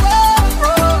ball out.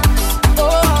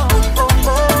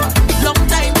 Long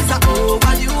time is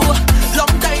overdue.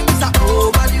 Long time is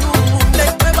overdue.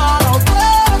 Make me ball out.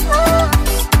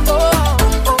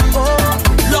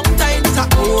 Long time is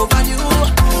overdue.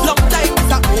 Long time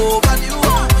is overdue.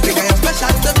 Because you're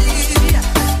special to me.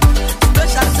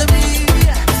 Special to me.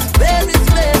 Very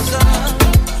special.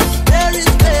 Very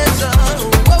special.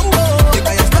 Whoa, whoa.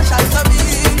 Because you're special to me.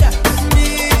 Me.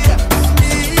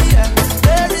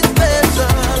 Very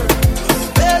special.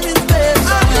 Very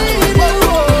special.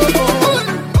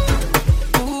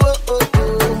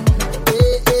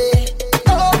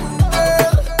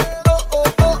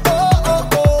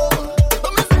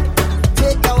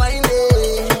 Take a wine,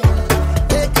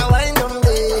 take a wine on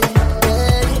me.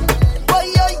 Oh,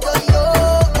 yo, yo, yo.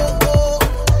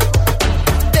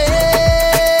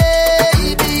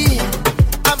 Baby,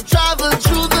 I've traveled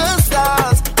through the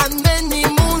stars and many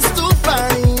moons to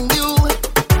find you.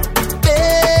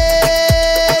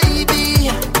 Baby,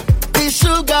 the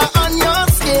sugar on your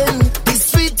skin, the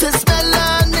sweetest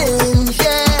melanin,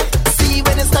 yeah. See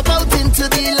when you step out into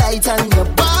the light and your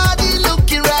body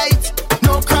looking right.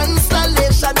 No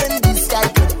constellation in the sky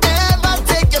could ever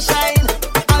take your shine.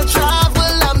 I'll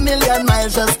travel a million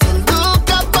miles just to look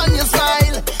up on your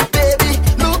smile. Baby,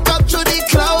 look up to the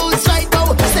clouds right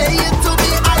now. Say it to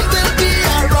me, I will be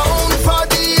around for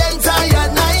the entire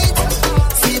night.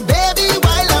 See, baby,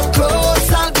 while I'm close,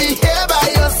 I'll be here by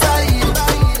your side.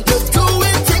 You're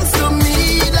doing things to me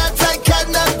that I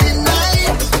cannot deny.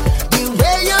 The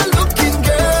way you're looking,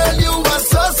 girl, you are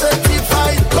so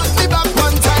certified. Cut me back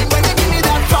one time when you give me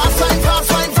that fast wine, fast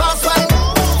wine, fast wine.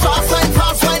 Fast wine,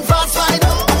 fast wine, fast wine.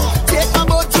 Take my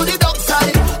boat to the dock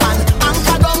side and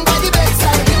anchor down by the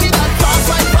bedside. Give me that fast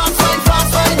wine, fast wine,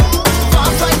 fast wine.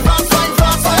 Fast wine, fast wine,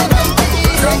 fast wine.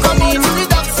 Don't come in to the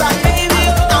dock side, baby.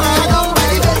 Anchor down by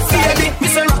the bedside. Baby, me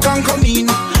say rock and come in.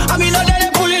 I mean, no, they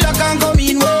pull it lock and come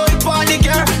in. Whoa, if party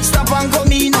car, stop and come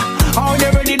in. How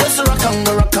they ready to rock and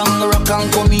go, rock and go, rock and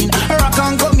come in. Rock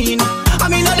and come in. I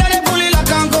mean, no, they pull it lock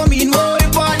and come in. Whoa,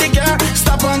 if party car,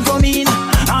 stop and come in.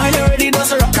 How they ready to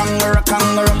rock and go, rock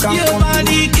and go, rock and come in. Your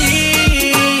body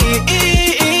clean,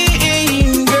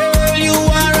 girl, you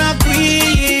are a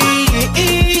queen.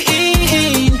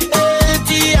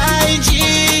 L-T-I-G,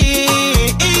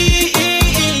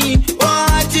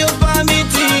 want you for me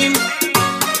team.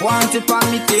 Want it for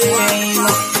me team.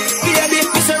 Baby,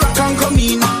 me say rock and come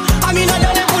in. I mean, I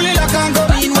don't pull it lock and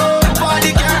come in. Oh,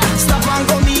 body can stop and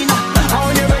come in. How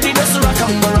you ready to rock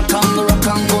and go, rock and go, rock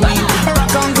and come in.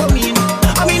 Rock and come in.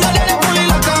 I mean, I don't pull it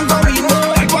lock and come in.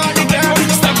 Oh, body can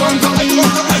stop and come in.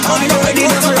 How you ready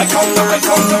to rock and go, rock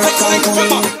and go, rock and come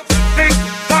in. Tick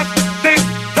tock, tick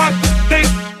tock, tick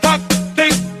tock,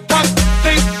 tick tock,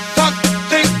 tick tock,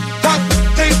 tick tock,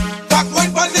 tick tock.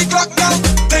 Wine on the clock now.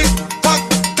 Tick tock,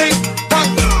 tick tock,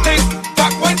 tick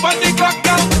tock. Wine on the clock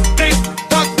now. Tick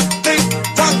tock, tick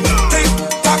tock, tick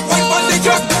tock. Wine on the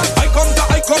clock. I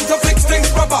come to fix things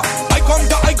proper. I come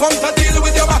to deal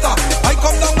with your matter. I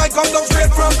come down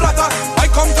straight from platter. I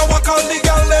come to walk on the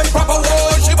girl them proper.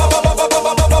 Oh, she bubble. I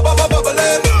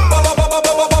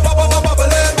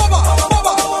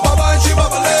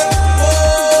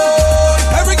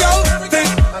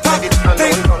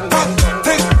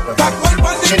can't live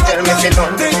alone. She tell me we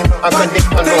done. I can't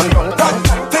live alone. I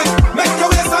can't live alone.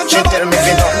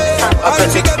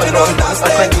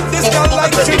 I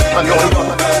can't live alone.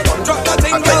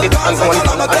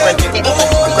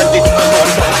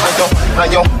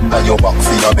 Ayo back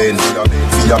for your ben, ayo back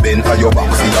for your ben, ayo back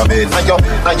for your ben,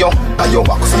 ayo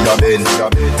back for your ben, ayo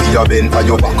back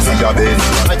for your ben,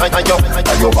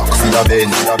 ayo back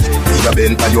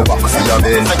for your ben,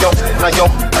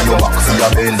 ayo back for your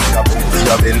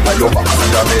ben, ayo back for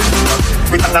your ben.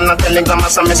 With a telegram,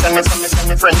 some send me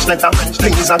French letter.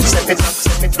 Please accept it.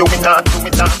 Do it not.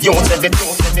 You said it.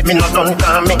 Me not done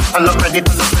call me. I'm not ready.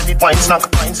 Wine snack.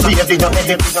 Baby, you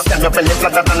edit. Can you belly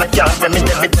flatter than a cat when me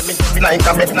debit? Like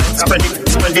a bed. Spread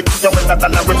it. You better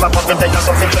than a river. But with the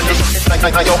something ready.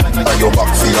 Ayo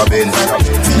back for your ben. Ayo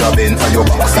back for your ben. Ayo back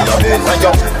for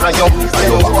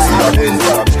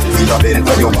your ben.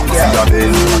 Ayo back for your ben.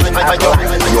 Ayo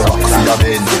back for your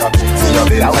ben. Ayo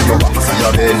back for your ben.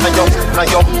 a bend. And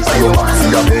your back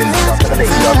see a bend.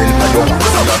 See a bend and your back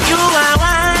see a bend. You are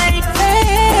white,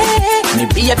 me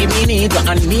baby, me need you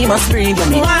and me must breathe you.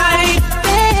 Me white,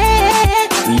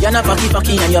 you're not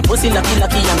fucky and your pussy lucky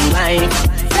and me wife.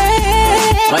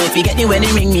 Why if you get the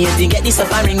wedding ring, me if you get the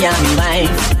suffering, yeah, me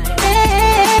wife.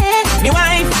 Me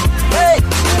wife, hey.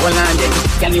 Well, on then,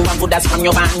 girl, you want good as from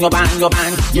your band.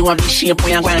 You want the shape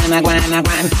where you gwan.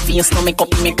 Face to make up,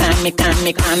 me can.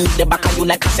 The back of you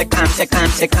like a second.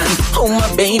 Oh,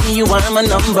 my baby, you are my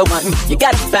number one. You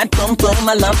got a fat pump,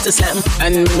 I love to slam.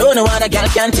 And no other girl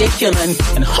can take your man.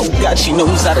 And oh, God, she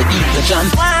knows how to eat the jam.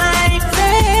 Wife,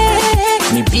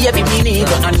 me baby, me need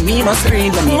you and me must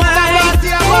breathe me.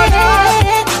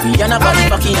 You're not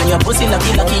fucky and your pussy lucky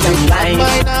and me life.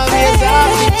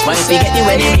 Why if you get the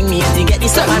wedding ring, me if you get the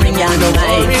suffering, yeah, me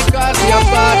life.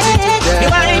 Me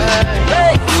wife,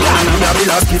 hey. Me a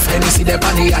bill of spliff, Hennessy dem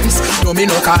on the ice. No me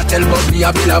no cartel, but me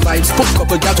a bill of vibes. Put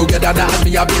couple girl together, that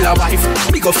me a bill of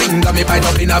wife. Me go finger me pipe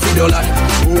up in a video line.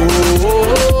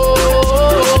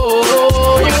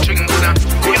 You drink now.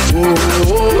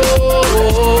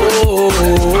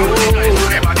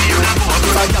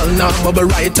 Girl now bubble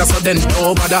right so then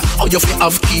no bother. How you feel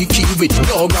have key with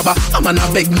no grabber. I'm gonna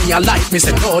beg me a light. Me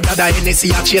say no dada Hennessy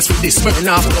a chase with this burn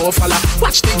off no fella.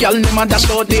 Watch the girl them a dash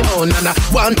out the own and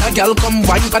want a girl come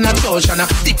wine pan a ocean.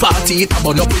 The party it a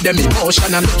burn up with them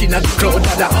emotion and looking at the crowd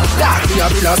dada. Dark me a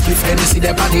bill of spliff Hennessy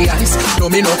dem on the ice. No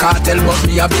me no cartel but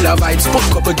me a bill of vibes. Put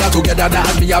couple girl together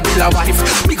that me a bill of wife.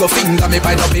 Me go finger me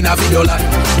pipe up in a video line.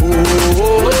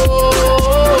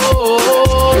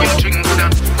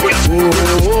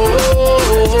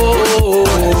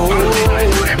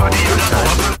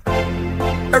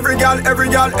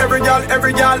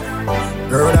 Every girl.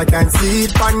 Girl, I can see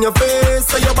it on your face.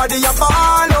 So your body a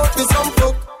ball out with some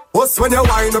fuck. What's when you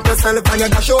wind up yourself and you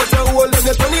dash out your hole and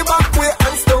you turn it back way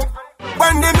and stuff.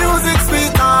 When the music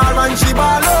sweet her and she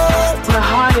ball out. My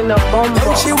heart in a bumble.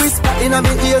 Then she whisper in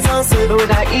my ears and say,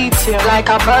 would I eat you like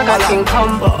a Burger King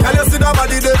combo? Girl, you see that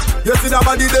body there. You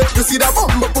see that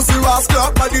bumble pussy rascal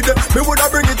body there. Me woulda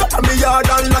bring it up on me yard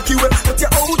and lock you up. Get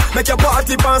you out, make your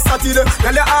party on Saturday.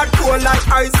 Girl, your heart cold like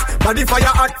ice. Body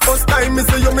fire hot. First time me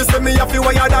see you, me say me have to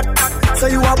wire that. Say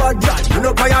you a bad girl, you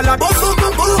know fire lot.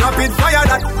 Rapid fire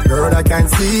that. Girl, I can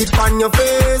see it on your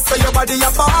face. So your body a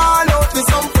ball out with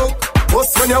some fuck.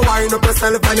 What's when you wind up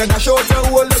yourself and you dash out your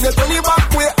hole and you turn it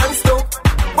back way and stuff.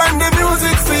 When the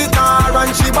music sweet her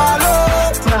and she ball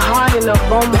out. My heart in a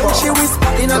bumble. Then she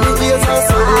whisper in my ears and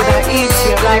say, would I eat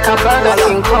you like a Burger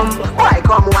King combo? Why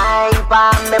come wine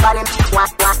pa me body?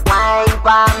 Wine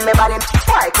pa me body.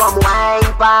 Why come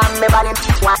wine pa me body?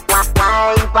 Wine pa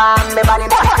me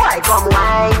body. Why come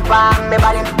wine pa me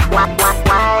body? Wine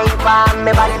pa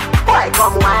me body. Why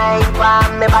come wine pa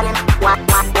me body? Wine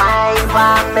pa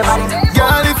me body.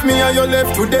 Girl, if me and you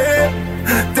left today,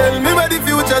 tell me what the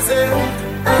future say.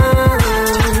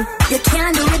 You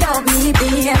can't do without me,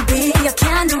 baby. You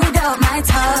can't do without my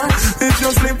touch. If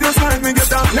you slip, just like me, get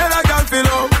down. Let a girl feel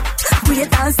up. Wait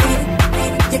and see.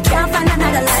 You can't find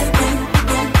another like me.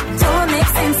 Don't make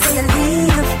sense till you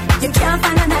leave. You can't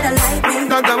find another like me.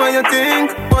 That's what you think.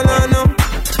 Well, I know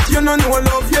you don't know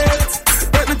love yet.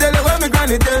 Let me tell you what my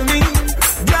granny tell me.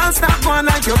 Girl, stop going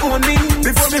like you own me.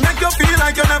 Before me make you feel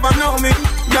like you never know me.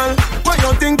 Girl, what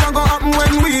you think gonna happen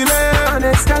when we live? And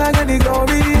it's gonna get the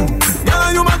glory. Girl,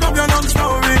 you must up your long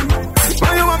story.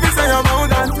 What you want to say about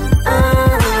that?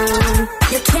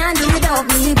 You can't do without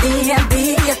me, baby.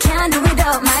 You can't do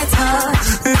without my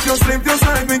touch. If you slip, just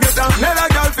like me, get down. Let a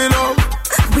girl feel up.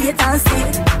 Wait and see.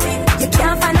 You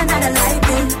can't find another like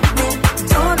me.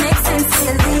 Don't make sense till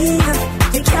you leave.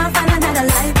 You can't find another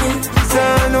like me.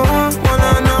 Say no,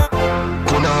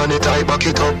 Punani tie back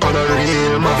it up on a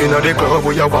real man. Inna the club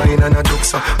we a wine and a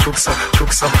juksa.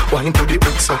 Wine to the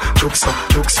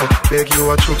juksa. Beg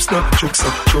you a juksa.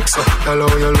 Tell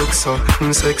how you look so,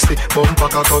 sexy. Bumper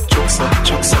cock up juksa.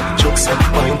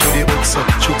 Wine to the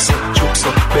juksa.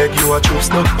 Beg you a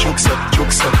juksa.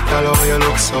 Tell how you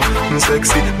look so,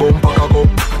 sexy. Bumper cock up.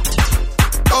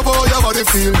 Love how your body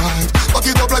feel right. Back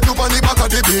it up like you on the back of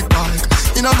the big bike.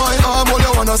 Inna my arm, all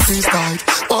you wanna see is tight.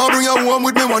 I'll bring you home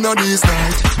with me one of these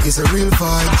nights. It's a real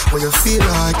vibe, what you feel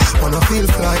like. Wanna feel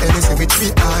fly, anything with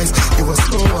 3 eyes. You a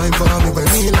slow wine for me when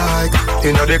me like.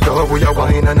 Inna the club we a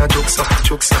wine and a juksa.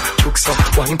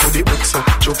 Wine to the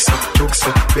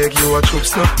juksa. Beg you a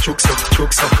juksa.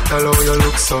 Tell how you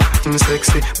look so,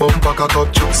 sexy. Bumper cock up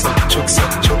juksa.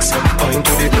 Wine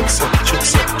to the juksa.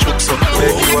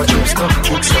 Beg you a juksa.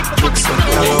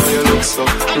 Tell how you look so,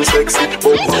 sexy.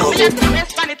 Bumper cock up.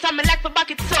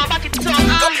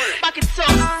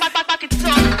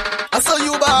 I saw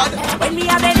you bad. When me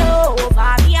a bend over,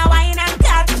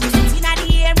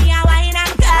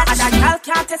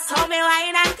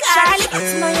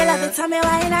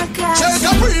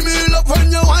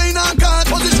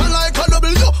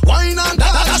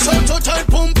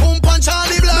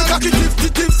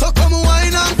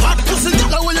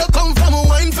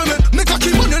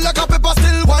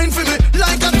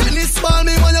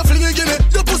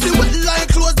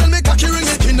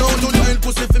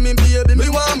 me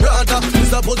want brata.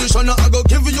 This a position I go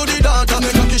give you the data.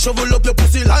 Make a shovel up your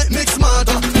pussy like mix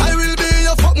smarter. I will be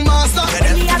your fuck master.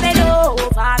 Me a bend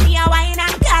over, me a wine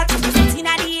and cut.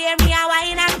 Inna the air, me a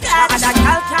wine and cut. And a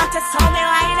girl can't test how me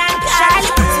wine and cut.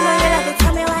 Charlie, you love it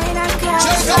how me wine and cut.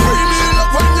 Just a free me up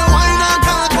when you wine and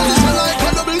cut. Position like a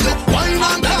double dip, wine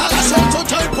and cut. Shout to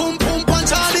tight, pum pum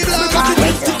punch all the blood.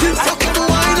 Fuck you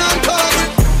wine and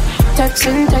cut.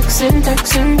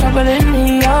 Texting, juggling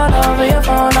me all over your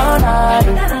phone all night.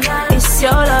 It's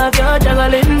your love, you're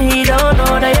juggling me, don't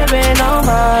know that you've been on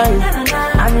mine.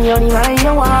 I'm the only man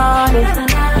you want it.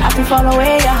 I can follow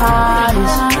where your heart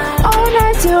is. All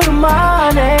night till the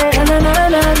morning.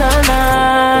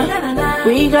 Na.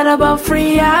 We got about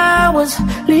 3 hours.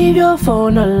 Leave your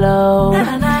phone alone.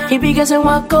 He be guessing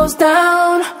what goes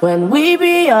down when we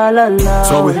be all alone.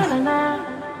 So we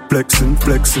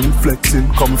flexing,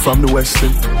 coming from the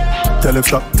western. Tell him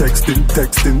stop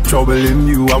texting, troubling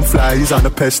you, I'm flies on the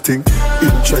pesting.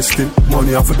 Interesting,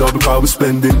 money off a double car we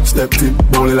spending. Stepped in,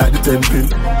 bowling like the 10 pin.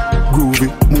 Groovy,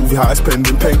 movie high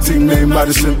spending. Painting name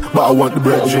Madison, but I want the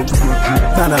bread.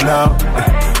 Nah.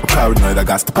 I'm paranoid, I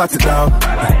got to pat it down.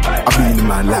 I be the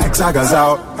man like Zaga's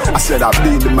out. I said I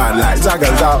be the man like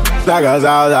Zaga's out.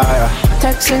 Yeah.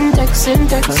 Texting,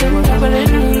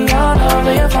 juggling me all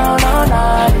over your phone all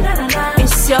night.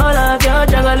 It's your love, you're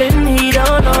juggling me,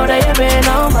 don't know that you've been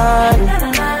on mine.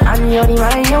 I'm the only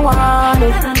man you want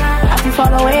it. I can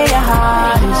follow where your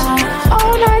heart is.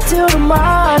 All night till the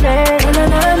morning.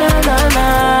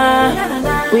 Na.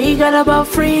 We got about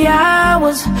 3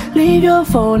 hours. Leave your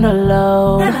phone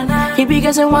alone. He be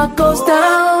guessing what goes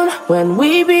down when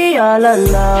we be all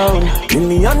alone. In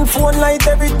me on phone light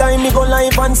every time me go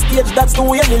live on stage, that's the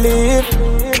way me live.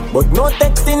 But no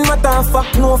texting matter,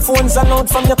 fuck no phones allowed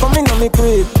from you coming on me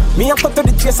crib. Me a cut to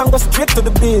the chase and go straight to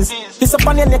the biz. Kiss up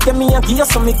on your neck and me a give you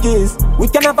some kiss. We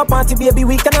can have a party baby,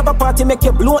 we can have a party. Make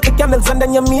you blow the candles and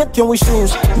then you make your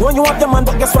wishes. Know you have the man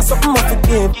but guess what, something must be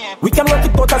give. We can work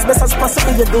it out as best as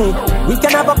possible you do. We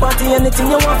can have a party, anything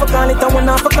you want for call it. And when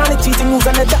I for call it, cheating news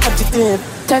and the adjective.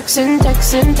 Texting,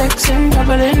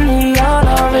 juggling me all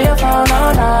over your phone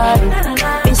all night.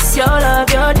 It's your love,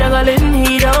 you're juggling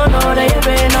me, don't know that you've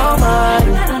been on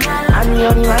mine. I'm the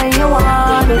only man you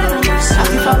want it. I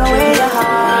can follow where your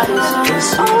heart is.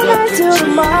 All night till the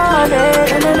morning.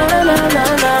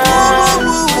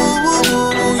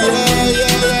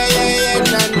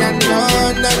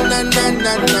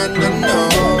 No.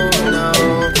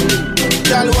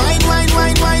 Girl, wine,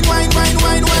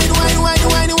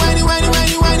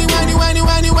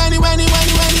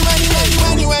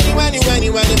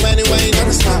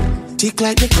 never stop. Tick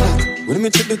like the clock. When me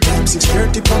check the time,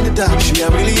 6:30 on the dot. She a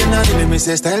millionaire, let me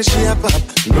say style she a pop.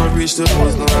 No reach the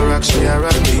post, no rock, she a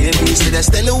rock. Me and me say that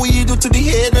style what you do to the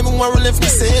head. Me want to left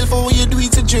myself, or what you do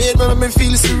it to dread. But me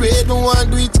feel so red, me want to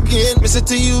do it again. Me say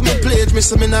to you, me pledge, me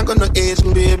say me not gonna age.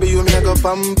 Me baby, you me a go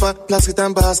pamper. Plastic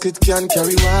and basket can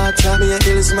carry water. Me a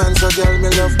hills man, so girl me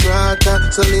love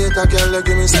brata. So later, girl,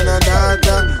 give me some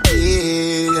data.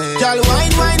 Yeah. Girl,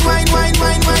 wine.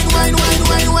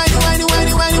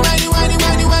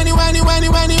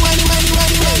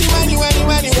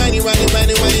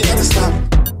 Never stop.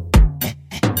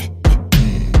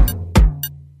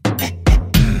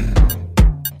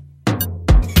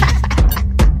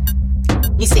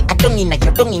 Me say I don't inna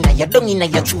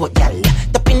your throat, gal.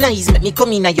 Tapping eyes make me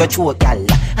come inna your throat, gal.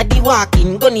 I di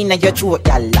walking gun inna your throat,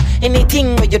 gal.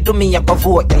 Anything where you do me, I go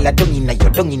vote, gal. I don't inna your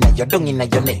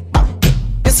neck.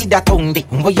 You see that tongue,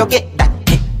 where you get that?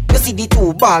 You see the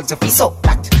 2 balls of his up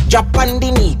that. Drop on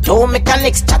the knee, don't make a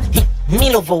next chat. Me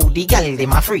love how the gal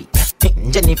dem a free.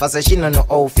 Jennifer says she no know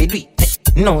how to do it.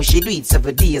 No, she do it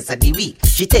 7 days of the week.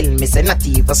 She tell me say not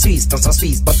even Swiss, not so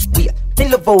Swiss, but weird. Me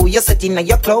love how you set in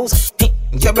your clothes.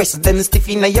 Your breasts them stiff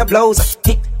in your blouse.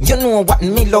 You know what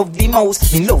me love the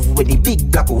most. Me love when the big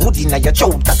black hood in your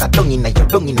throat. That a dung in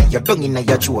your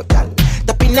throat, gal.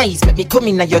 Tapping nice, make me come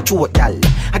in your throat, gal.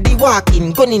 I di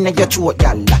walking gun in your throat,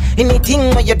 gal.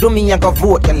 Anything where you do me, I go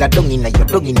vote, gal. Dung in your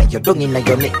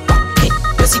neck.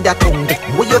 You see that tongue,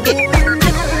 where you get that?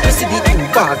 You see the 2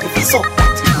 balls if it's up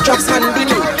that. Drops on the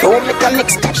knee, don't make a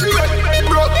next touch. She let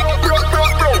broke.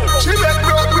 She let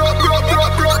broke.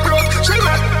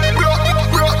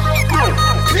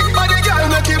 Kick body girl,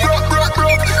 make it broke.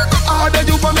 Harder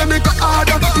you for me go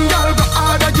harder. Girl go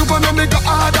harder, you for me go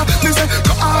harder. Me say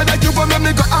go harder, you for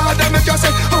me go harder. Make you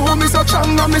say, oh me so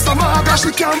strong, me so maga.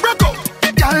 She can't break up.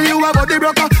 Girl Girl, you a body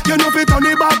broker. You know fi turn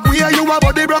it back way. You a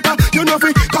body broker. You know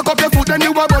fi cock up your foot and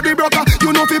you a body broker.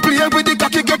 You know fi play with the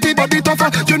cocky, get the body tougher.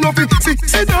 You know fi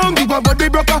sit down, you a body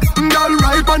broker. Girl,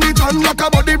 right on the chan like a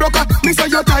body broker. Me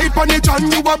say you tight on the chan,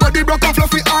 you a body broker.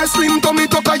 Fluffy or slim tummy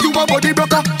tucker, you a body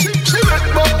broker. She make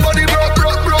body broke.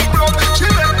 She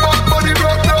make body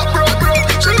broke.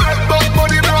 She make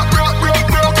body broke.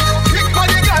 Kick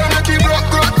body girl, make it broke.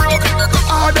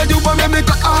 Harder, you wanna make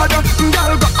it harder.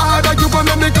 Girl, go harder, you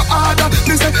wanna make it harder.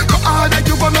 Me say go harder,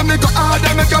 you wanna make it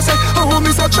harder. Make you say, oh,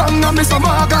 me so strong and me so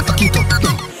maga. Keep up.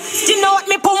 You know what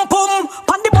me pum pum.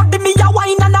 Pon the body me a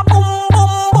wine and a boom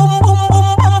boom boom boom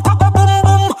boom boom. Cock a boom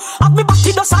boom. Have me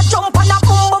body does a jump and a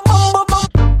boom boom boom boom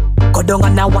boom. Go down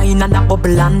and a wine and a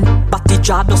bubble and body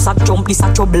jaw does a jump, this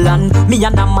a trouble and me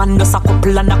and a man does a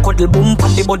couple and a cuddle boom.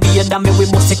 Pon the body head and me we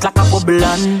bust it like a bubble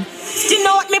and you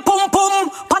know what me pum pum.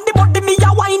 Pon the body me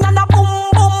a wine and a boom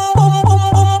boom boom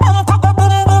boom boom boom. Cock a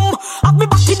boom boom. Have me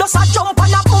body does a jump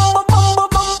and a boom boom boom boom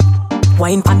boom.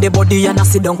 Wine pon the body and a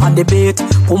sit down pon the bait.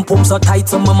 Pum pum so tight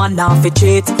so my man now fi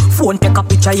cheat. Phone take a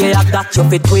picture yeah that you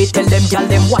fi tweet. Tell them gyal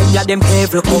them wine ya them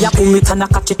every come. Me a pull it and a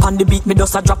catch it pon the beat. Me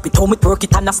just a drop it. How me twerk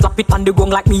it and a slap it pon the gong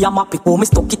like me a map it. How me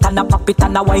stuck it and a pop it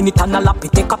and a wine it and a lap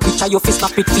it. Take a picture you fi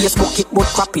snap it. Facebook it but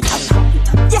crap it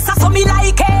and yes I saw me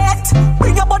like it.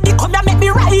 Bring your body come and make me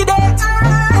ride it.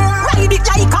 Ride it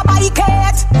like a bike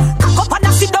it. Cock up and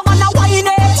a sit down and a wine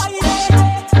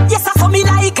it. Yes I saw me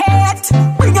like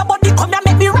it. Bring your body come and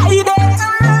make me ride it.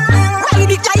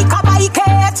 Ride it like a bike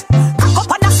it. Cock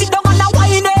up and a sit down and a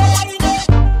wine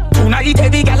it. Tonight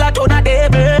every gal a turn a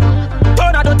devil.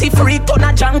 Turn a dirty freak, turn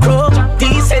a jankro.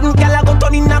 Decent gal a go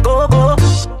turn in a go-go.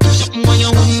 Something when you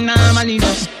wouldn't normally do.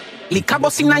 Lick a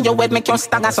bus inna your head, make you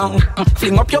stagger song.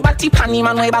 Fling up your body, panty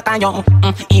man way back on you.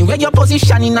 In where your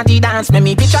position inna the dance, make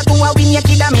me picture to a win your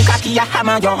kid and make a key a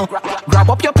hammer you. Grab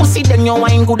up your pussy, then you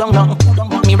wine good on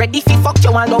you. Me ready fi fuck you,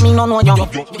 although me no know you.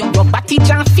 Your body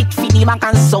jam fit fi the back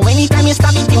and so anytime you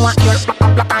stab it, you want your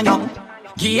plack on you.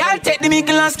 Girl, take the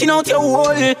mickle and skin out your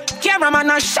hole. Cameraman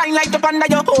a shine like up under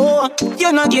your hole.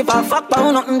 You no give a fuck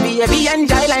about nothing, baby.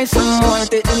 Enjoy like some more.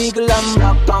 Take the mickle and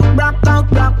rock out, rock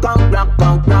out, rock out, rock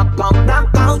out, rock out,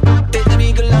 rock out. Take the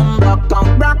mickle and rock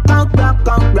out, rock out, rock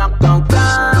out, rock out,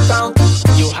 rock out.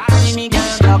 You hardly me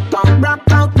girl, rock out, rock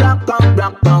out, rock out,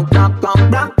 rock out, rock out,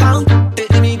 rock out. Take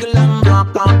the mickle and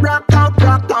rock out, rock out,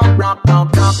 rock out, rock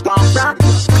out, rock out, rock out.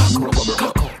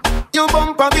 You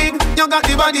bumper big, you got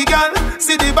the body, girl.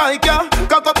 See the bike, girl.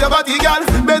 Cock up your body, girl.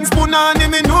 Ben spoon on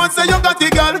him, me know say you got the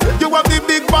girl. You have the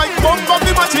big bike, bump up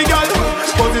the matchy, girl.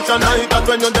 Position like that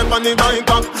when you're deep on the bike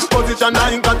back. Position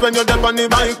like that when you're deep on the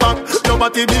bike back. Your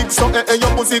body big, so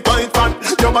your pussy quite fat.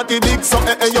 Your body big, so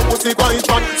your pussy quite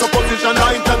fat. So position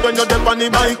like that when you're deep on the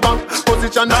bike back.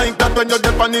 Position like that when you're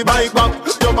deep on the bike back.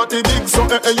 Your body big, so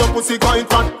your pussy quite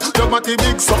fat. Your body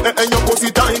big, so your pussy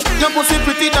tight. Your pussy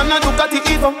pretty than a Ducati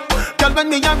Evo. Girl, when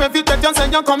me a rev it, you say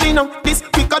you coming up. This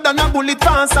quicker than a bullet,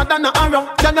 faster than a arrow.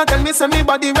 Girl, you tell me say me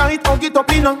body right, hug it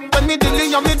up in up. When me dilly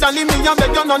you, me dolly, me a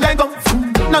beg you no leg up.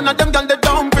 None of them girl they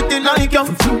down pretty like you.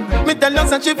 Me tell you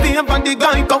say she feel for the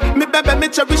guy go. Me baby, me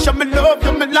cherish you, me love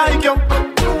you, me like you.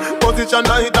 Position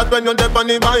like that when you're deep on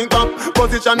the bike back.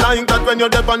 Position like that when you're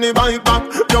deep on the bike back.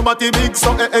 Your body big,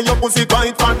 so your pussy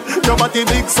quite fat. Your body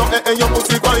big, so your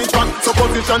pussy quite fat. So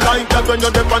position like that when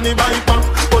you're deep on the bike back.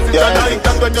 Position like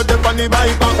that when you're deep on the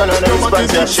bike back. Your body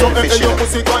big, so your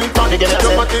pussy quite fat.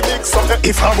 Your body big, so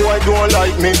if a boy don't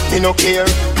like me no care.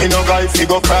 Me no guy fi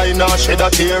go cry nor shed a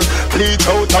tear. Bleach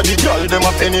out of the girl, them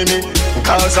a penny me.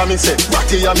 Cause I me say,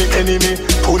 Ratty a me enemy.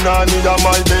 Punani a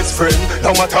my best friend.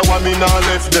 No matter what me nah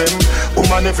left them.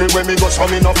 Woman everywhere me go so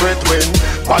me no fret when.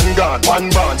 One gun, one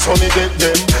band, so me get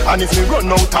them. And if me run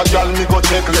out a girl, me go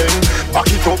check them. Back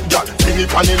it up girl, bring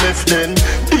it on the left then.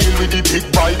 Deal with the big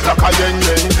bike like a yen.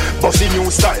 Bossy new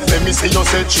style, let me see you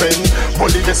set trend.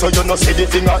 Bully this so you no see the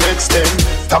thing a extend.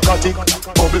 Takatik,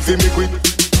 bubble fi me quick.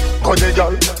 Cause the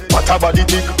girl, what a body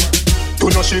tick. Do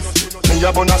no shift, me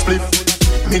a bun a spliff.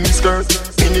 Mini skirt,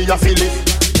 mini a feel it.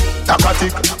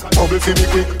 Takatik, bubble fi me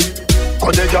quick.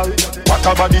 Cause the girl, what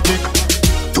a body tick.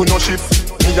 Do no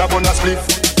shift, me a bun a spliff.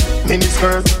 Mini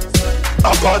skirt.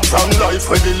 Apart from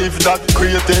life where we live that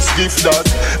greatest gift that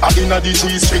I inna the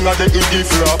G-string of the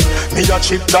gift rap. Me a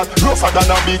chip that rougher than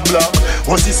a big block.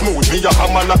 Was it smooth, me a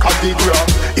hammer like a big rock.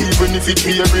 Even if it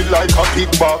hairy like a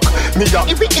kickback. Me a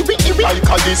like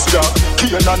a disc jack.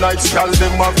 Kill a night gal,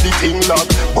 them have the thing lock.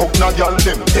 Buck na gal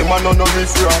them a no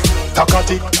riff rap.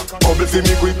 Takatik, bubble fi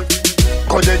me quick.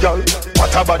 Cause the gal,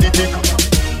 what a body tick.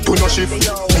 Do no shift,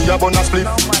 me a bun a split.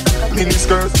 Mini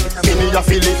skirt, mini a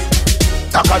feel it.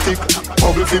 Takatik,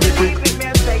 bubble fi me quick.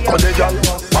 Cause the gal,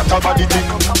 Fat a body thick.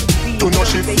 Do no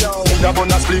shift. Grab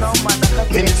on a split.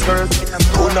 Mini skirt.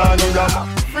 Punani rap.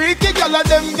 Freaky girl of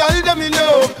them, girl them in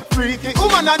love. Freaky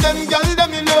woman of them, girl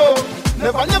them in love.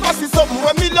 Never see something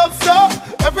when me love so.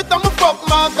 Every time I fuck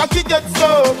my cocky get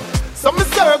so. So me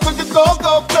circle the go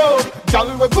club.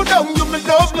 Girl we go down you me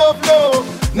love.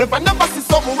 Never see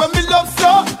something when me love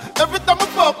so. Every time I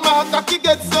fuck my cocky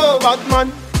get so. Bad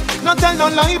man, no tell no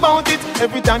lie about it.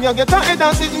 Every time you get her head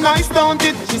and sit nice, don't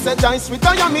it? She said die sweet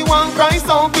and me one cry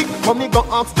so quick. When me go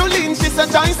ask to lean, she said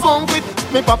die smoke it.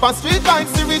 Me papa street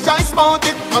vibes, she rejoice about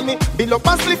it. And me bill up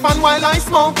a spliff and while I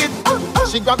smoke it.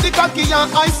 She grab the cocky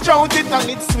and I strout it. And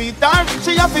it's sweeter,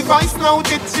 she have to vice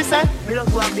note it. She said me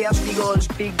love to have the big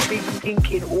old, big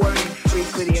thinking orange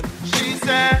freak with him. She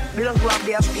said me love to have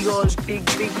the big old, big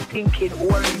thinking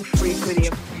orange freak with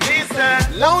him. She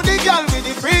said lousy girl with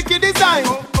the freaky design.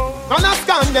 None of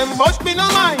scan them, but me no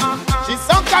mind. She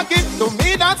so cocky, to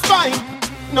me that's fine.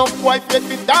 No wife let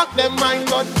me talk them mind,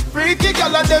 but freaky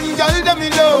girl of them, girl them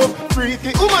in love.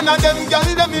 Freaky woman of them, girl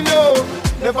them in love.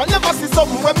 Never see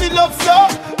something when me love so.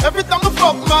 Every time I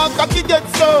fuck my cocky get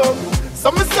so.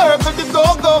 So me circle the go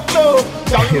club.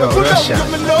 Girl me love,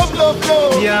 me love.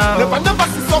 Never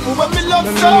see something when me love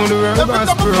so. Every time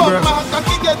I fuck my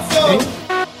cocky get so.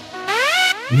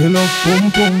 Me love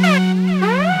pum pum.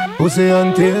 Pussy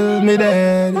until me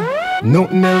dead.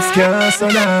 Nothing else can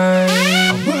survive.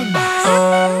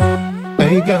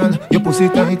 Hey girl, your pussy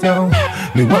tight down.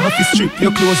 Me want to strip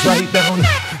your clothes right down.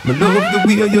 Me love the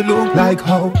way you look like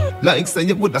how. Like say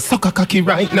you woulda suck a cocky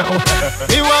right now.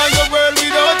 Me want your world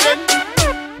without end.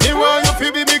 Me want you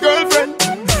to be my girlfriend.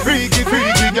 Freaky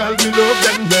girl, me love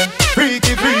them, yeah.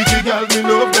 Freaky girl, me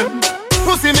love them.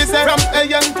 Pussy me say from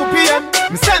AM to PM.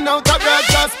 Me send out a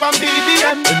broadcast from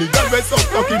BBM. Any girl we so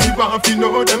cocky, me want to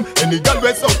know them. Any girl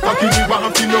we so cocky, me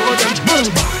want to know them.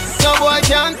 No boy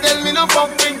can't tell me no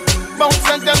fucking. Bounce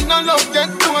and them no love get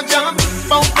no jam.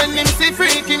 Bounce when him see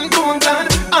freak him too glad.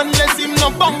 Unless him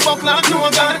no bump up like no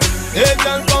god. Hey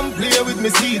girl come play with me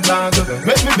seed bag.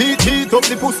 Make me beat up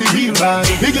the pussy real bad.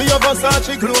 Biggie your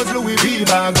Versace clothes Louis V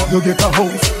bag. You get a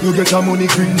house, you get a money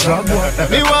green job.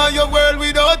 Me want your world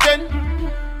without end.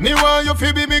 Me want you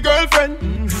to be me girlfriend.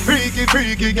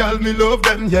 Freaky girl, me love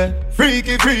them, yeah.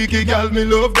 Freaky girl, me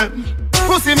love them.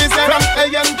 Pussy me say from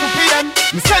AM to PM.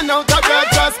 Me send out a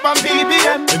broadcast from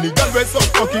BBM. Any girl we so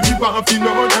cocky, me want to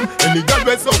know them. Any girl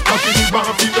we so cocky, me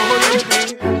want to know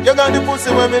them. You got the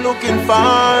pussy where me looking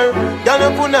for. Girl,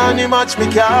 you punani match me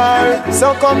car.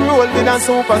 So come roll with a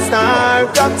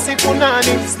superstar. Taxi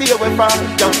punani, stay away far.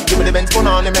 Give me the Benz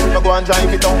punani, make me go and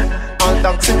drive it down. All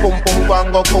taxi pum go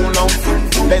and go cool now.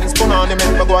 Benz punani,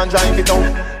 make me go and drive it down.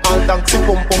 All taxi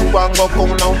pum go and go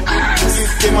cool now.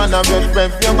 50 man a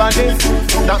rev your body.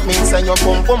 That means that you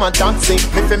pum a taxi.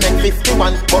 If you make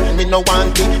 51, but me no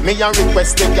want it. Me a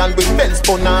request the girl with Benz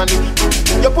punani.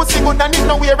 Your pussy good and it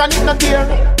no wear and it no tear.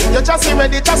 Your chassis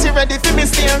ready for me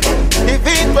steer. The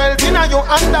V12 in a your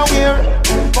underwear.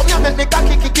 Come here make me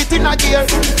cocky kick it in a gear.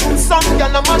 Some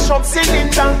girl a mash up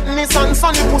cylinder. Nissan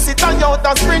Sunny pussy tie out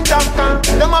a sprinter.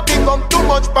 Them a pick up too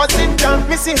much passenger.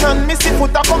 Missy hand, missy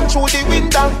foot a come through the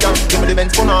window. Give me the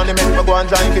Benz punani, make me go and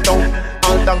drive it down.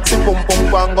 All taxi pum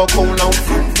go and go cool now.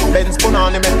 Benz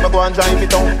punani, make me go and drive it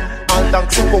down. All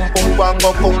taxi pum go and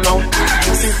go cool now.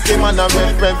 50 man a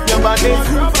rev your body.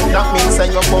 That means that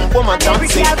you pump a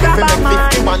taxi. If you make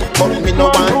 51, but me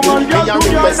no want it. Me a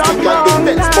request the girl with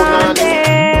Benz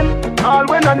punani. All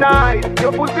when a night,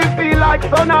 your pussy feel like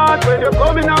sun hot when you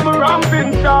coming on a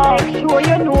ramping shot. Make sure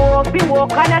you know, be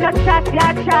walking and a chat.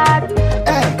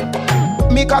 Hey.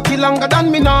 Me cocky longer than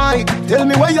me night. Tell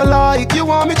me where you like. You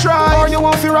want me try or you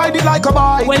want to ride it like a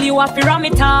bike? Well, you want to ram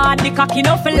it hard. The cocky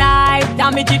no for life.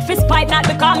 Damage it for spite, not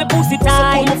because me pussy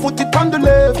tight. So put my foot it on the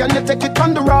left, can you take it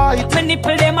on the right? My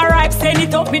nipple them a ripe, send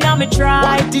it up in a me try.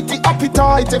 White titty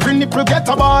appetite, every nipple get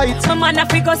a bite. My man a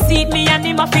figure seat me and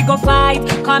him a figure fight.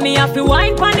 Call me a fi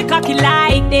wine pon the cocky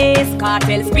like this.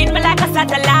 Cartel spin me like a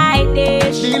satellite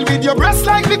dish. Deal with your breast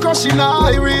like the crushing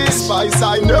iris. Spice,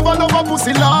 I never love a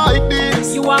pussy like this.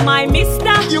 You are my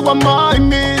mister. You are my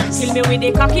miss. Kill me with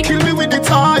the cocky. Kill me with the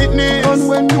tightness. And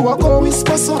when you are go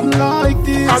whisper something like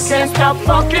this. I can't stop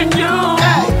fucking you.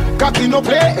 Hey, cocky no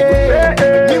play.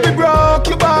 Me we broke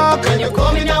your back. When you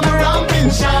coming on my ramping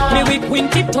shot. Me we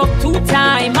quint it up 2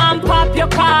 times and pop your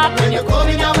cock. When you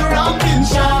coming on my ramping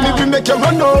shot. Me we make you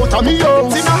run out of me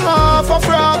house in a half a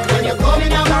frock. When you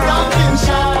coming on my ramping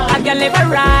shot. I can live a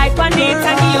ride on it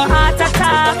and give you heart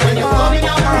attack. When you coming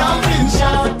on my ramping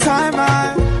shot. Time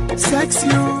I sex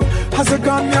you. Has a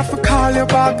gun, me have to call you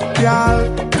back,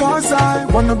 girl. Cause I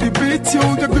wanna be with you.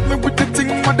 You grip me with the thing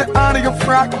with the hand of your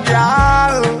frack,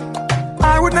 girl.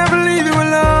 I would never leave you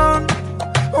alone.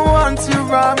 Want you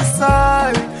by my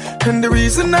side. And the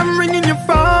reason I'm ringing your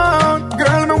phone,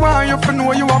 girl, me want you to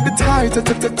know you have the tightest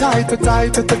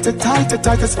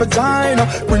vagina.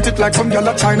 Print it like some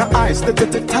yellow China eyes. The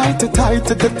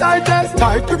tightest.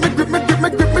 Tight, grip me, baby.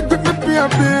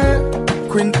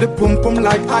 Quint the pum pum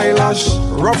like eyelash.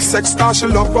 Rough sex star, she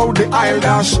love how the aisle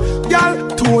dash. Girl,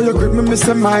 to you grip me, me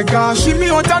say my gosh. She me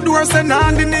out the door, say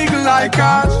nah, the nigga like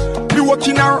cash. Be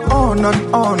walking her on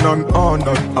and on.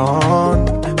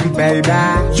 Baby,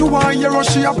 you want your rush,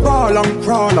 she a ball and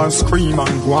crawl and scream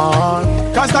and go on.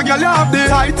 Cause the girl you have the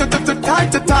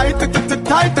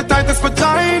tightest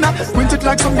vagina. Quint it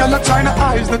like some yellow China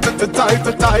eyes. The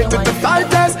tightest.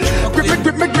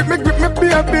 Grip me, baby.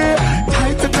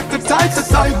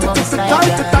 Tightest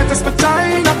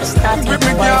vagina. Grip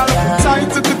me, girl. Tight.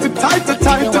 Grip me.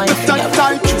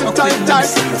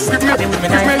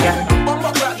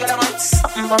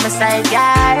 Something on my side,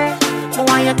 girl.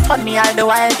 Why you turn me all the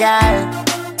while, girl?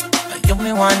 You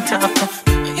me want to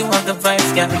you want the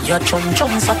vibes, girl. Your chum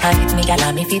so tight, me girl.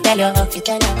 And if you tell you,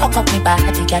 hook up me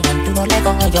body, girl, and do no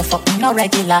lego. You fucking no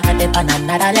regular, dip on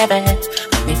another level. And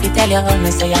if you tell you, me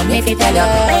say I'm if you tell you,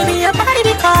 baby, your body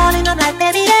be calling, I'm like,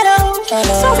 baby, hello.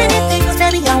 So many things,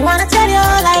 baby, I wanna tell you.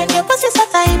 Like your pussy so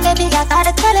tight, baby, I gotta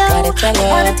tell you. I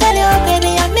wanna tell you,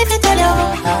 baby, I'm if you tell you.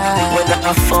 Whether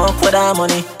I fuck with our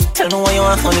money. Tell me what you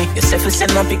want for me. You say if you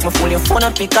send a pic, my phone, your phone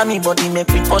and pick on me. Body make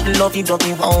me put the love you don't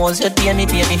me. How was your day, me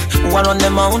baby? Who are on the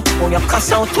mount? Who you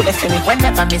cast out to the family?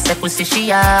 Whenever me say pussy,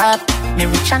 she up. Me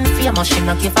rich and famous, she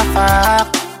not give a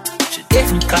fuck. She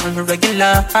didn't call me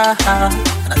regular.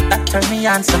 And that turn me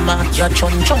on some more. Your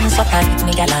chum so tight,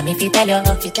 me gal, and if you tell you,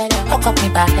 hook up me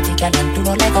body, gal, and do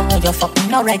no lego. You fucking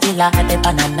no regular, dip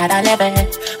on another level. And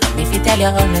if you tell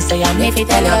you, me say I'm if you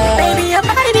tell you, baby, your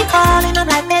body be calling, I'm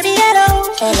like, baby, hello.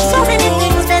 So many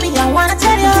things, baby, I wanna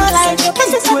tell you. Like your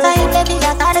pussy so tight, baby,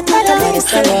 I gotta tell you. I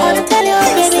wanna tell you,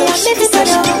 baby, I'm if you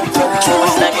tell you.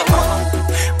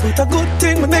 With a good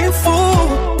thing, my name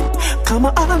fool. Come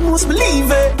on, I almost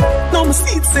believe it. No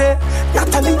mistake, say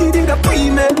Natalie did a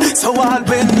pre-med. So I'll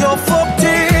when you're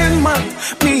 14, man,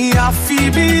 me I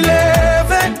feel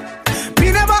believe it.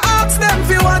 Me never ask them if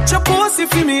you watch your pussy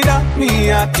for me that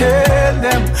me I tell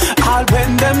them. I'll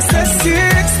when them say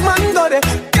 6 man got it.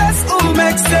 Guess who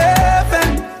makes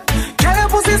 7? Can your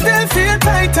pussy still feel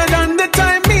tighter than the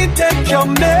time me take your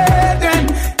maiden?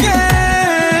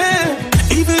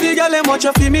 Them watch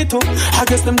you feel me too. I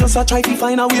guess them just a try to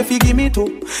find a way to give me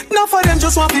too. Now for them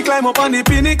just want to climb up on the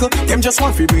pinnacle. Them just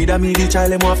want to breed a me the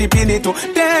child. Them want to pin it too.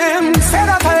 Them say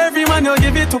that every man you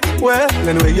give it to. Well,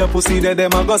 anyway your pussy there,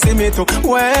 them a go see me too.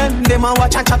 Well, them a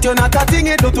watch and chat you not a thing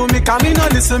it do to me. Cause me no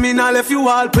listen, me no left you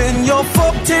all when you're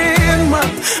 14 man.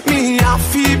 Me a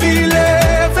feel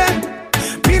believing.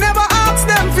 Me never ask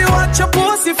them if you watch your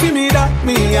pussy for me that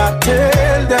me I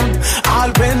tell them. All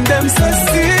when them say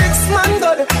 6 man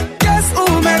got it. Guess who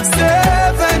makes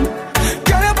 7?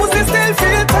 Girl your pussy still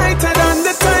feel tighter than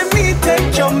the time me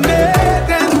take your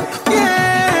maiden.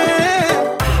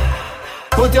 Yeah.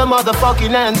 Put your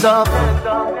motherfucking hands up.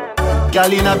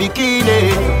 Girl in a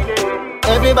bikini.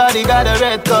 Everybody got a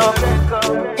red cup.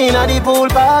 In a the pool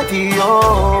party,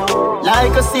 oh.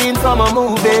 Like a scene from a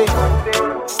movie.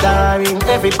 Starring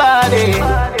everybody.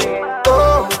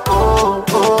 Oh, oh,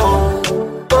 oh.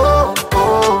 Oh,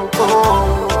 oh,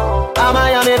 oh. A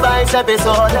Miami Vice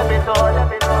episode.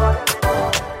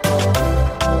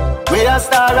 We a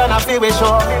star and a freeway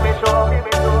show.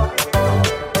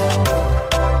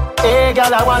 Hey,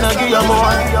 girl, I wanna give you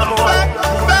more.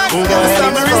 Girl,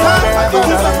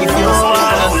 if you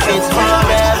wanna, it's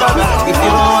forever. If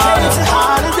you wanna, it's a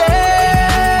holiday.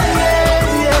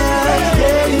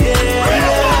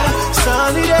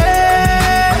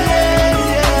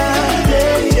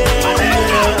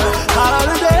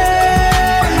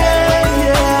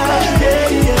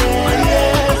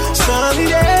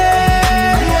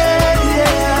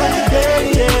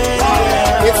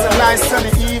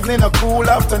 In a cool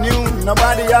afternoon,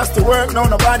 nobody has to work, no,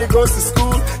 nobody goes to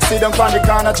school. Sit down on the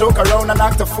corner, joke around and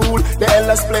act a fool. The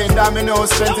elders playing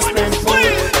dominoes, strength is playing pool.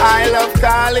 I love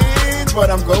college, but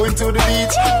I'm going to the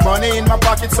beach. Money in my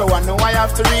pocket, so I know I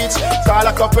have to reach. Call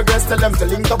a couple girls, tell them to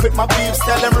link up with my peeps.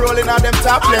 Tell them rolling on them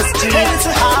topless jeans. It's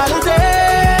a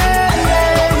holiday,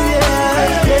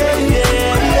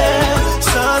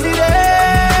 sunny day.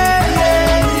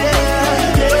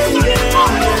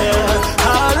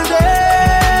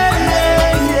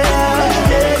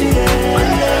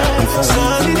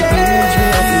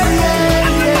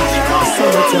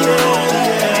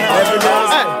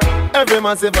 Every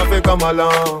man say if I come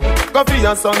along, go for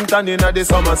your sun tan in the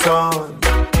summer sun.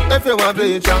 If you want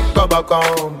bleach, go back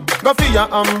home. Go for your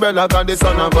umbrella, cause the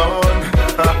sun a burn.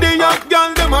 The young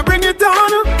girl, them a bring it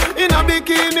on. In a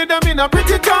bikini, them in a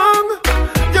pretty tongue.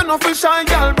 You know for shy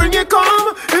girl, bring it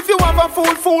come. If you have a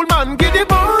fool man, get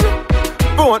it on.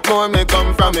 Both more may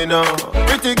come from me now.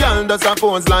 Pretty girl does a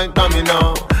pose like dummy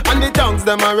now. And the tongues,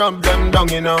 them a rub them down,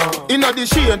 you know. In a the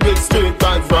shade with straight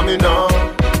vibes from me now.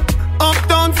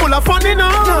 Uptown full of fun, you know.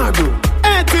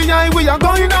 ATI, we are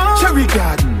going now. Cherry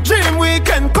Garden, Dream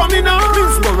Weekend coming now.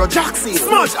 Middlesboro, Jackson,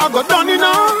 Smash, I got done, you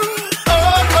know.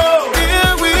 Oh,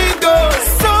 here we go.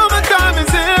 Summertime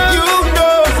is here, you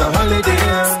know. It's a holiday.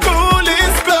 School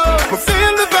is closed. We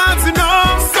feel the vibes, you know.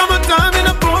 Summertime in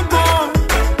a boom.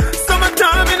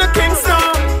 Summertime in a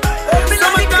Kingston.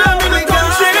 Summertime in a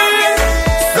country.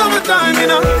 Summertime in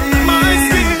a my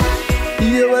city.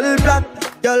 Yeah, well, black,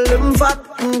 y'all them fat.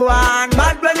 Go on,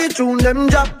 bad when you tune them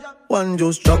drop. One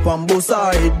just drop and bust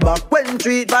her head back. When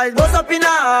treat vibes bust up in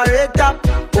her head top.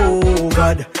 Oh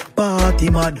God, party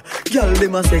mad. Girl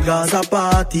dem a say Gaza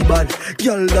party bad.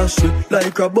 Girl dash it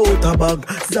like a butter bag.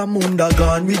 Zamunda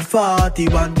gone with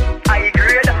 41. I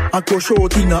grade. I go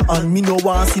short in a hand. Me no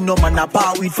want see no man a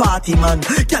part with 40 man.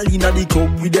 Girl inna the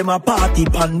club with them a party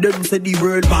pan. Them say the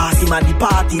world pass him a the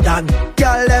party done.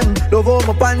 Girl them love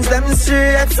how my pants them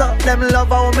straight up. Them love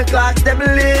how my clocks them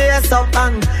lace up.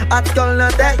 And at girl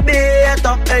not take me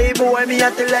up. Hey boy, me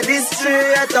a tell her this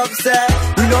straight up. Say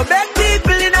we no beg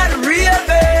people in a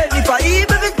raving. If I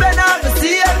even be spend on the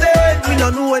saving, me no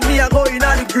know when me a go in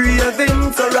a the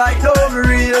craving. So right now me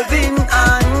raving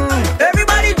and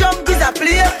everybody jump is a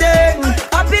plaything.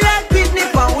 I feel like picnic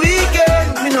for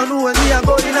weekend. Me no know when me a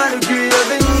go in a the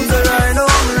craving. So right now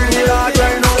me raving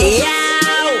right now.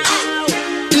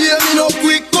 Yeah, me no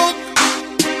quick cook.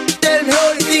 Tell me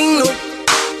how the thing look.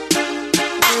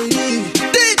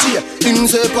 Him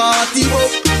say party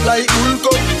up like Hulk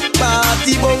up.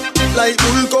 Party up like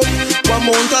Hulk up. One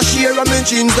month a share of me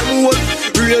jeans them work.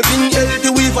 Raving healthy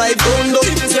we vibe down up.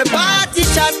 Him say party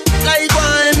shot like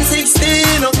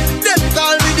 116. Them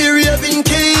call me the raving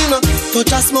king.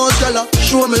 Touch a small girl,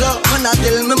 show me love. And I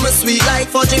tell me sweet like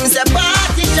fudge. Him say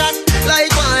party shot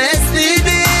like one STD.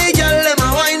 Girl them a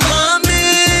wine for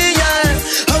me, yeah.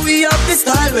 How we up the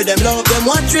style with them love them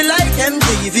watch we like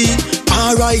MTV.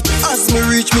 Alright, as me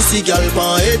reach me see gal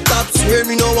pan head top. Swear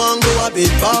me no want go a bit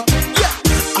back. Yeah,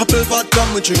 apple vodka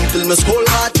me drink till me skull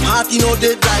hot. Party no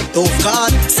dead like tough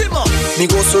card. Simmer, me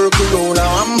go circle round a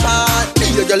rampart. Me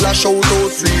a gal a shout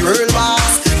out free real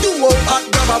boss. Do out hot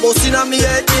grab a bus inna me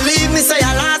head. Believe me say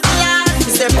a last. Me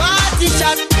say party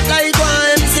shot like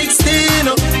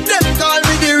 116. Them call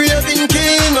me the raving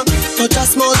king. Touch a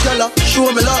small gal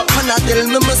show me love. And I tell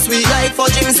me sweet like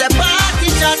fudge. Me say party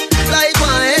shot like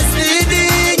one STD.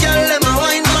 Girl, them a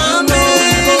wine for me,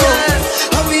 yeah.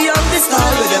 How we have this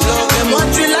style with them love them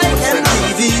watch we like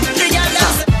MTV.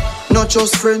 Not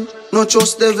just friend, not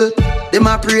just devil. Them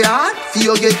a pray hard, for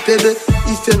you get pebble.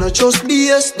 If you not just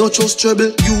BS, not just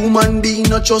trouble. Human being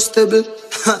not just stable.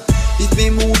 If me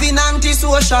moving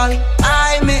anti-social,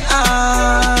 I may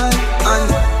I. And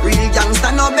real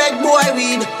gangsta no beg boy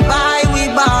weed. Buy we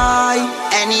buy.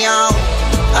 Anyhow,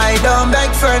 I don't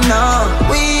beg for now.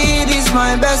 Weed is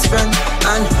my best friend.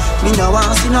 And me no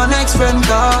want see no next friend.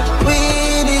 Cause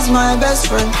weed is my best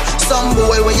friend. Some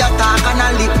boy where you talk and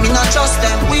I lip, me not trust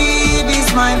them. Weed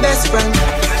is my best friend.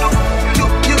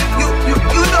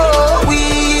 You know,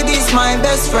 weed is my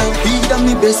best friend. Weed and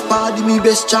me best party, me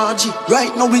best charge it.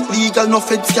 Right now it legal, no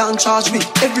feds can't charge me.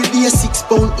 Every day 6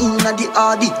 pound in at the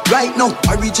RD. Right now,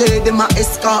 Harry J, them a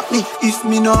escort me. If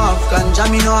me no have ganja,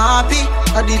 me no happy.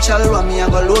 At the chalwa, me a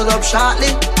go load up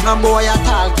shortly. No boy at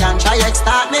all can try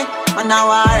extort me. Man now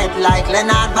I rap like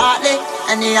Leonard Bartley.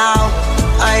 Anyhow,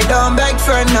 I don't beg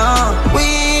for no.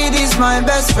 Weed is my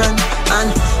best friend.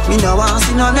 And me no want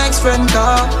see no next friend.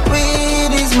 Cause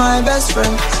weed is my best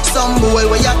friend. Some boy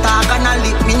where you talk and I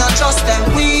lip, me not trust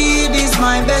them. Weed is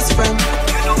my best friend.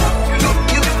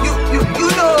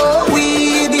 You know,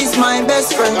 weed is my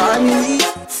best friend.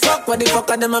 Fuck what the fuck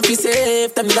are them a fi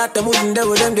safe. Them that them wouldn't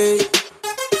do them day.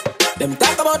 Them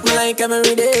talk about me like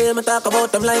every day. Me talk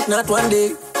about them like not one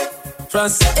day.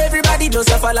 France, everybody just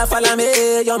a follow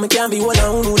me. Yo, me can't be one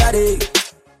on who that day.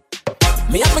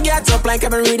 Me have me get up like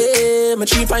every day. My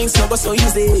 3 pints no go so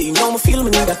easy. You know me feel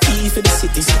me need a key for the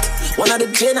city. One of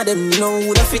the gen of them know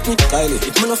who da fit me. Kylie,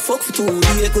 if me no fuck for 2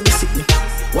 days, could be sick me.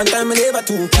 One time me never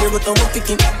too care, but I'm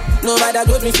picking. Nobody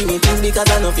got me feeling things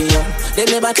because I know for you. They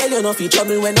never tell you nothing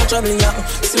trouble when I'm troubling you.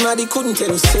 Somebody couldn't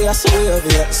tell you say I saw you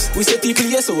obvious. We say people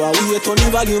yes, so I wait on the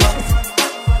volume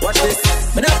up. Watch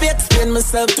this. Me not be explain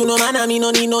myself to no man, I me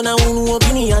no need no one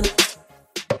opinion.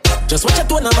 Just watch a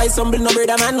tone and buy some bill, no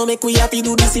brother man. No make we happy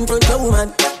do this in front of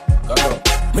woman.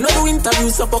 Me no do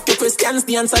interviews, so fuck your questions.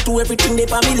 The answer to everything they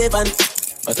for me relevant.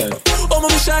 Oh,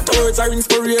 mommy, short words are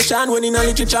inspiration. When in a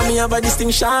literature, me have a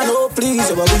distinction. Oh, please,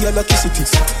 you are your lucky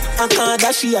cities. I can't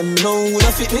dash you and no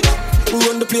one fit me. Who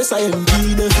run the place I am,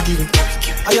 be there forgiving.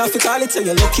 I have to call it, say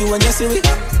you're lucky when you see me.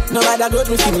 Nobody got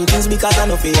me feeling things because I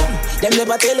know fear. Them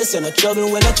never tell us you're not trouble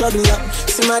when I trouble you.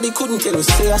 Somebody couldn't tell us,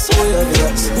 say I saw you.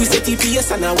 We say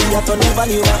TPS and now we have to no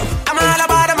value. I'm all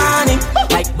about the money.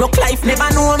 Like broke life never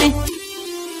know me.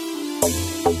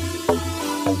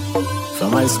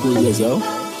 From high school years, yo.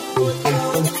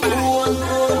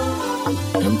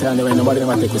 I'm telling you, nobody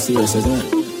never take you serious, isn't it?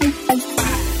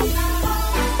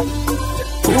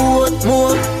 More.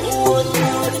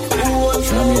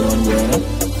 Show me one girl,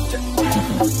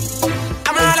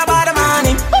 I'm all about the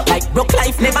money. Like broke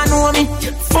life never know me.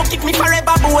 Fuck it me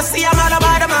forever, but see I'm all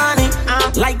about the money.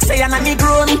 Like say I'm a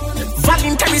Negro me.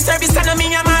 Voluntary service and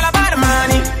me, I'm all about the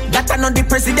money. That I know the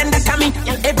president that me.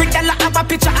 Every girl I have a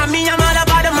picture of me, I'm all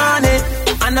about the money.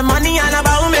 And the money all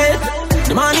about me.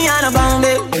 The money all about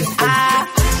me.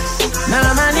 No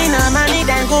money,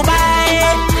 then go buy.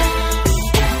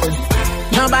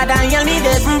 Nobody yell me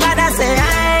this, but I say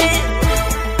aye.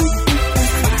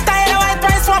 Tired of white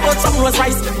price, what about some rose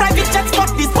rice? Private jets, fuck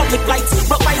these public lights.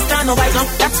 But why stand no right now?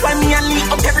 That's why me and Lee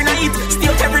up every night. Stay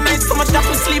up every night, so much that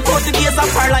we sleep out the days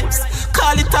of our lives.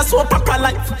 Call it a so proper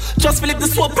life. Just live the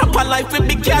so proper life with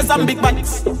big cars and big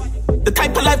bikes. The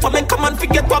type of life I make come and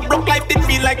forget what broke life did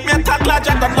feel like. Me and talk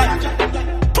larger than life.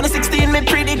 2016 me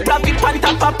predict profit,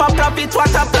 panta papa profit,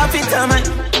 what a profit am I?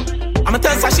 I'ma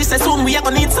tell her, she says soon we are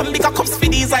gonna need some bigger cups for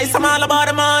these eyes. I'm all about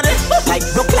the money. Like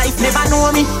broke life never know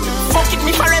me. Fuck it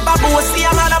me forever, but see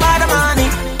I'm all about the money.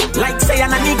 Like say I'm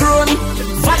a Negro me.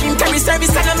 Voluntary service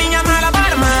and me, I'm all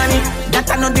about the money. That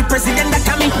I know the president that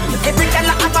come me. Every girl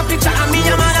I have a picture of me,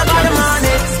 I'm all about the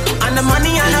money. And the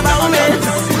money all about me.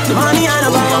 The money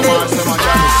all about me.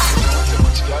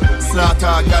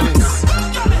 Slaughter galleys.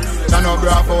 Chano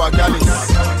Bravo a galleys.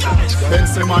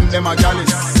 Pencil man them a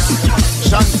galleys.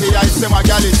 Shanty I say my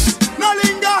galleys. No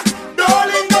linger, me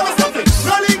stuff it.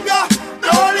 No linger,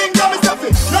 me stuff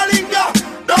it. No linger,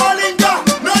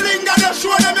 just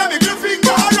show them your middle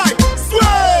finger. Alright,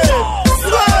 sway.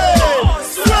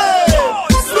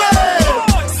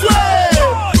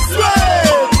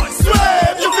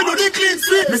 You can do the clean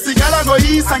sweep. Missy gala go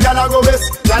east and gala go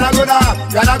west. Gala go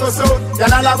north, gala go south,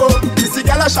 gala labo. Missy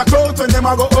gala shock out when them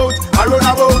a go out. I run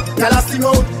about, gala sing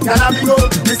out, gala big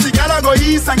out. Missy gala go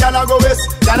east and gala go west.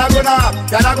 Gala go north,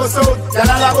 gala go south,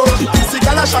 gala labo. Missy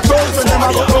gala shock out when them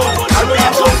a go out. I run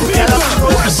about, gala sing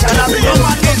out, gala big out.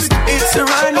 It's a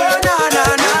run, na na na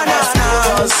na na.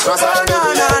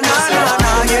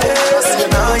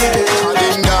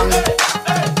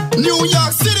 New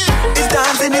York City. It's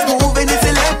dancing, it's moving, it's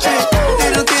electric.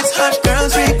 Little kids, hot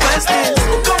girls request this.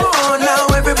 Come on now,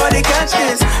 everybody catch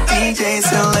this. DJ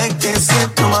select this,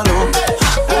 skip to my loop.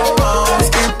 Oh,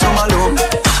 skip to my loop.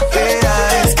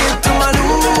 Yeah, skip to my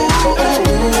loop.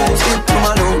 Skip to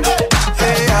my loop.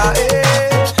 Yeah.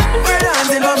 We're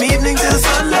dancing from evening till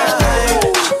sunlight.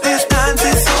 This dance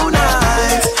is so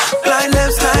nice. Blind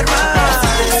left, slide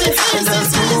right. And that's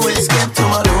do it, skip to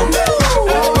my loop.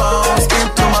 Oh,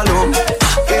 skip to my loop.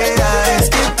 Yeah,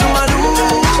 skip to my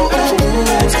loop.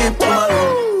 Skip to my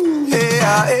loop.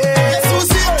 Yeah.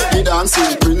 The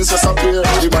dancing princess appear.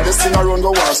 Everybody sing around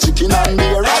go watch chicken and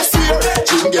beer. I fear.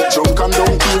 Jim get drunk and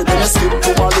don't care. Then you skip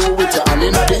to my loop with your hand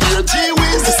in the ear. Gee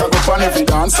whiz, this a go on every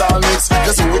dance all mix.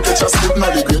 Guess who we catch a slip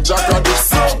now the great Jack Rabbit.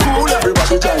 So cool,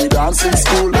 everybody join dancing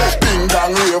school. Ding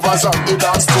dong ravers at the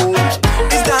dance stool.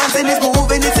 It's dancing, it's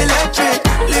moving, it's electric.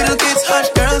 Little kids, hot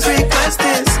girls request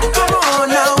this. Come on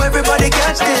now, everybody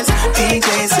catch this.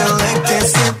 DJ select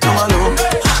this, skip to my loop.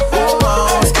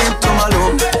 Oh, skip to my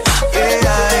loop.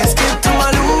 Yeah, skip to my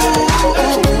loop.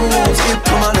 Skip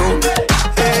to my loop.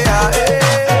 Yeah.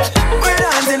 We're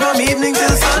dancing from evening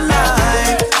till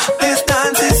sunlight. This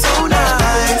dance is so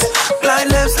nice. Blind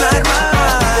left, slide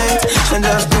right. And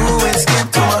just do it, skip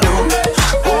to my loop.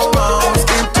 Oh,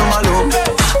 skip to my loop.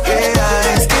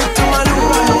 Yeah, skip to my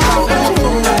loop.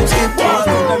 Skip to my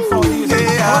loop.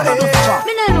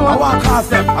 Yeah. I walk past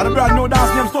them, and the brand new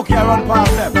dance name stuck here run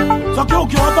past them. So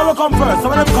QQ, how do we come first? So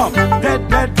when them come,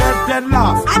 dead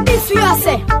last. And this we are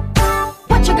say,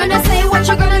 what you gonna say, what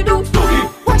you gonna do?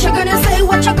 What you gonna say,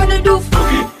 what you gonna do?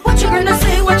 What you gonna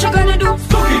say, what you gonna do?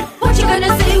 What you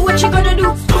gonna say, what you gonna do?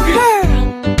 Girl,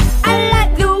 I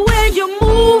like the way you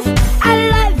move. I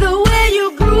like the way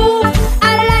you groove.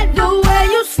 I like the way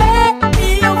you set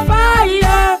me on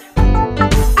fire.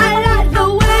 I like the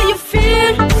way you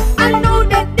feel. I know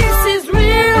that this is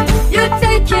real.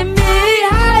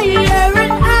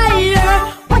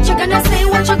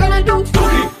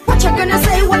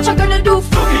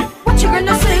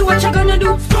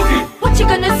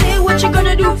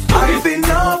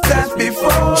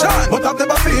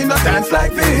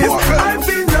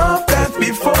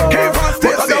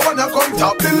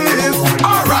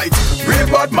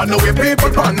 bad man, no we people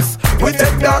pants. We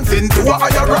take dancing to a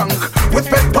higher rank. We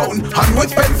spend pound and we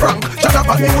spend franc.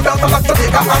 Jonathan New Dance like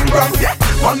Jamaica and Grand. Yeah,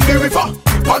 on the river,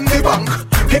 on the bank.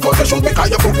 Kick out the shoes because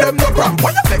you put them no cramp.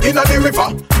 When you play in the river,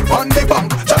 on the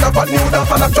bank. Jonathan New Dance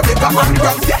like Jamaica and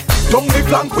Grand. Yeah, down the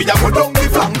flank, we a go down the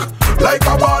flank. Like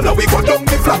a baller, we go down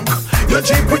the flank. You're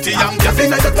cheap, pretty young, just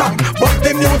in your tank. But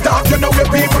the new dance, you know where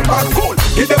people are cool.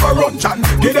 Give them a run, Chan,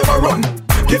 give them a run.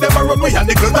 Give them a run, we and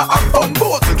the girls that have fun.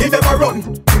 Both, give them a run,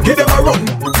 give them a run.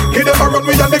 Give them a run,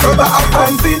 we and the girls that have fun.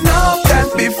 I've seen enough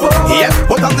dance before, yeah,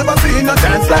 but I've never seen a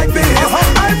dance like this.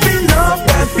 I've seen enough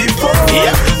dance before,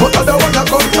 yeah, but I don't wanna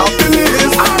come top the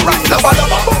list. Alright, lava,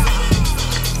 lava, boom.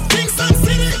 Kingston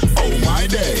City, oh my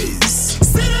days.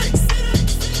 City,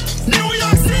 New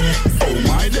York City, oh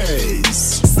my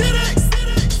days. City,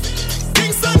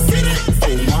 Kingston City,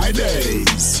 oh my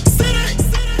days. City,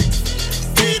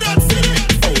 Kingston City,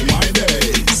 oh my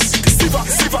days. Siva,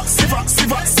 Siva, Siva,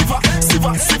 Siva, Siva,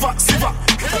 Siva, Siva, Siva.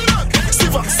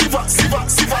 Siva, Siva, Siva,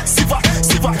 Siva, Siva,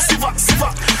 Siva, Siva, Siva.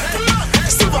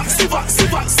 Siva, Siva,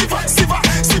 Siva, Siva, Siva,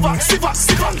 Siva, Siva,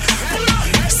 Siva.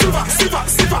 Siva, Siva,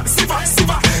 Siva, Siva,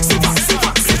 Siva, Siva,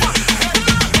 Siva, Siva.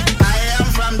 I am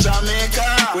from Jamaica,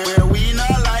 where we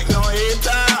not like no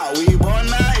hater. We born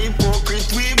a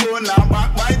hypocrite, we born a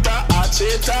backbiter, a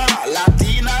traitor.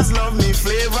 Latinas love me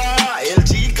flavor, El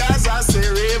Chicas a say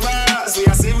ravers. We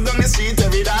a sieve down the street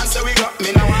every dance, so we got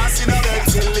me now want see no get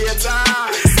till later.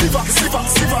 Siva, Siva,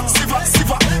 Siva, Siva,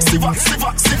 Siva, Siva, Siva,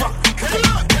 Siva.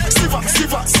 Siva,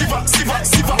 Siva, Siva, Siva, Siva,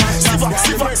 Siva,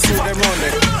 Siva, Siva.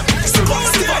 Siva,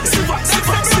 Siva, Siva,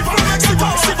 Siva, Siva, Siva,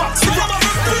 Siva, Siva.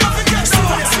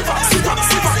 Siva, Siva, Siva,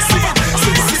 Siva,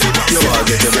 Siva. You want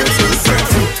to get your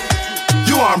breadfruit?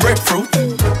 You want breadfruit?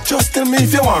 Just tell me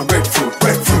if you want breadfruit.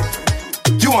 Breadfruit.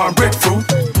 You want breadfruit?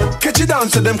 Catch you down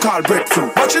to them called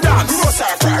breadfruit. Watch you dance. Roast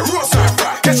or fry, roast or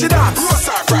fry. Catch you dance. Roast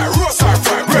or fry, roast or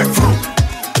fry. Breadfruit.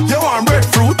 You want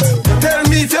breadfruit? Tell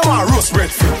me if you want roast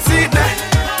breadfruit. See it there?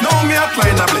 Now me a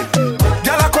climb a blink.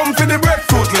 Girl a come for the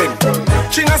breadfruit link.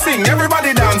 She a sing,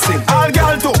 everybody dancing. All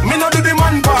girl too, me no do the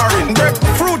man barring.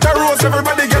 Breadfruit a roast,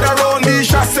 everybody get around.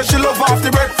 Nisha says she love off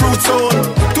the breadfruit zone.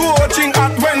 Too watching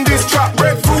at when this trap.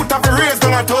 Breadfruit have a raised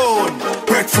on a tone.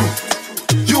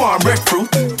 Breadfruit, you want breadfruit?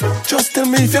 Just tell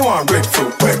me if you want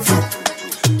breadfruit. Breadfruit,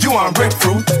 you want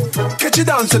breadfruit? Catch you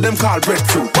dance to them called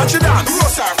breadfruit. Watch you dance.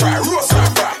 Roast or fry, roast or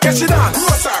fry. Catch you dance.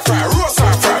 Roast or fry, roast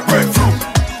or fry. Breadfruit,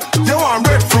 you want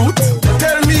breadfruit?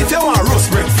 Tell me if you want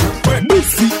roast breadfruit.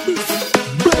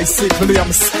 Basically,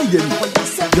 I'm saying you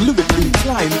lyrically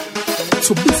inclined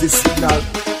to busy signal.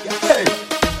 Hey,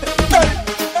 hey,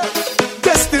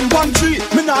 testing 1, 3.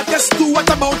 Me not test 2. What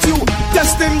about you?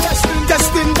 Testing, testing,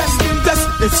 testing, testing, test.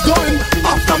 It's going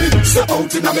after me. Step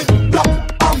out in a me black,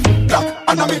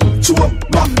 and a me chew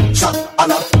man shot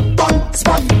and a bang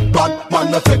span bad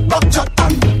man a take back chat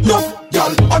and love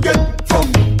y'all again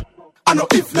from. I know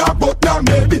if not, but now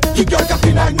maybe. He got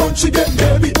a 9 months, she get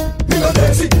baby. Me no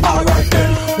lazy, alright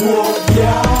then. Oh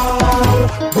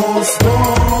yeah, go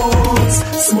sports,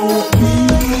 smoke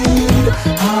weed,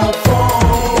 have fun.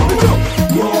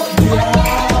 Oh yeah,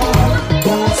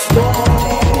 go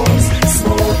sports,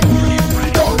 smoke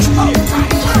weed, don't cheat.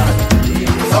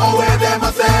 So where them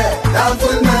a say, dance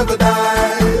will never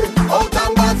die. Out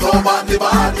and bad, so bad, the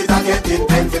bad is a get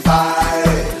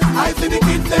intensified. I see the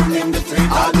kids them in the street,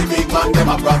 all the big man them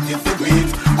a practice the greet.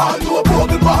 All do a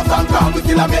bogle pass and crown, we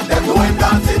still a make them know him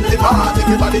dancing the part.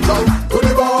 Everybody jump to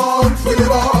the bounce, to the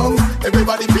bounce.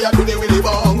 Everybody fear to the willy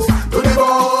bounce, to the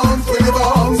bounce, to the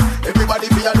bounce. Everybody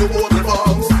fear to bogle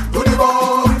bounce, to the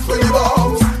bounce, to the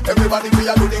bounce. Everybody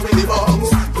fear to the willy bounce,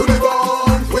 to the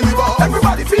bounce, willy bounce.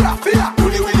 Everybody fear to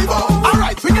the willy bounce.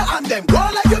 Alright, swing your hand them, go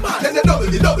like your man. Then the double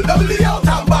the out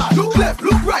and back. Look left,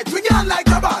 look right, swing your hand like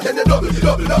your man. Then the double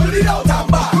the out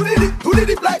and back. Do the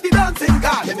dip like the dancing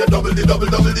god. Then the double the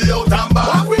out and back.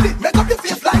 Walk with it, make up your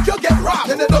face like you get robbed.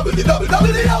 Then the double the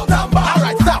out and back.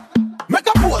 Alright, stop. Make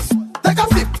a pose, take a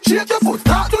sip, shake your foot,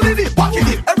 start to the dip, walking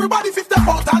it. Everybody 50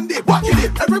 out and dip, walking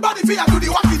it. Everybody fear to the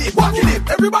walking it, walking it.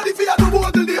 Everybody fear to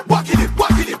board the dip, walking it,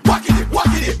 walking it, walking it,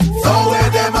 walking it. So where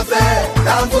them a say,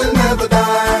 dance will never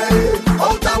die.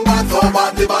 Out and bad, so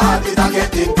bad, the bad is a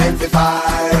get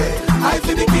intensified. I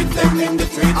see the kids them in the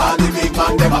street, all the big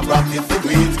man them a practice the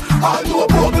greet. All do a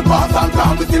bogle pass and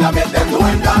crown, we still a make them know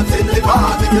him dancing the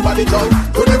part. Everybody jump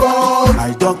to the bounce,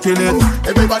 I ducking it.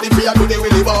 Everybody fear to the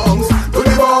willy bounce, to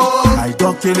the bounce, I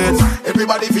ducking it.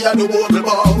 Everybody fear to bogle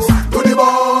bounce, to the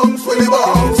bounce, willy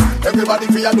bounce. Everybody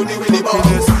fear to the willy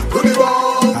bounce, to the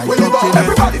bounce, willy bounce.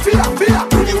 Everybody fear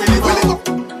to the willy bounce.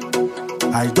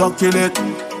 I ducking it.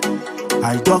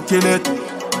 I ducking it.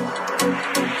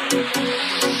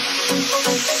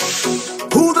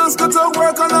 to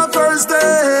work on a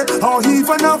Thursday or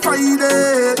even a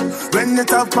Friday when it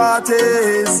have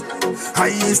parties. I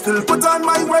still put on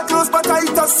my work clothes, but I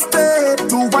just stay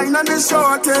to wine on the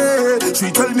shorty. She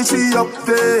tell me she up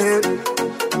there.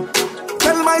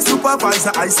 Tell my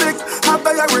supervisor I sick, have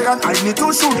diarrhea and I need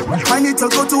to shoot. I need to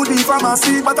go to the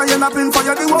pharmacy, but I end up in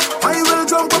fire the work. I will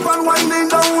jump up and winding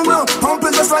down,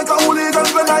 pumping just like a hooligan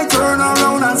when I turn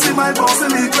around and see my boss in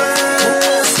the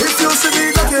place. If you see me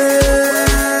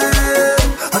again,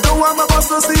 I don't want my boss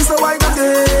to see, so I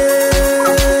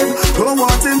again. Don't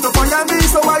want him to fire me,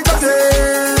 so I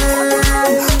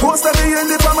again. Post me in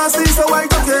the pharmacy, so I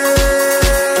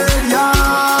again.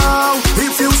 Yeah,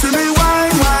 if you see me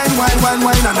wine,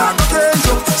 and I again,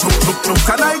 jump,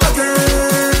 can I again?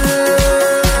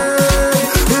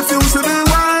 If you see me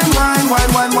wine,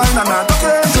 and I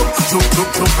again, jump,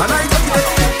 can I again?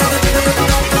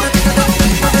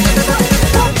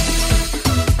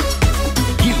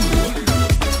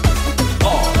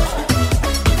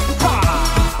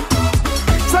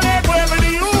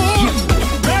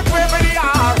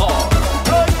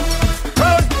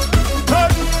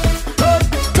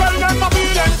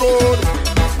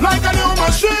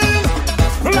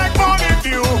 Like morning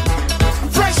dew,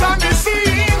 fresh on the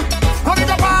scene, having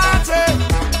a party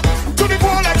to the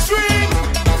full extreme.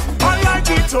 I like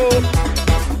it too.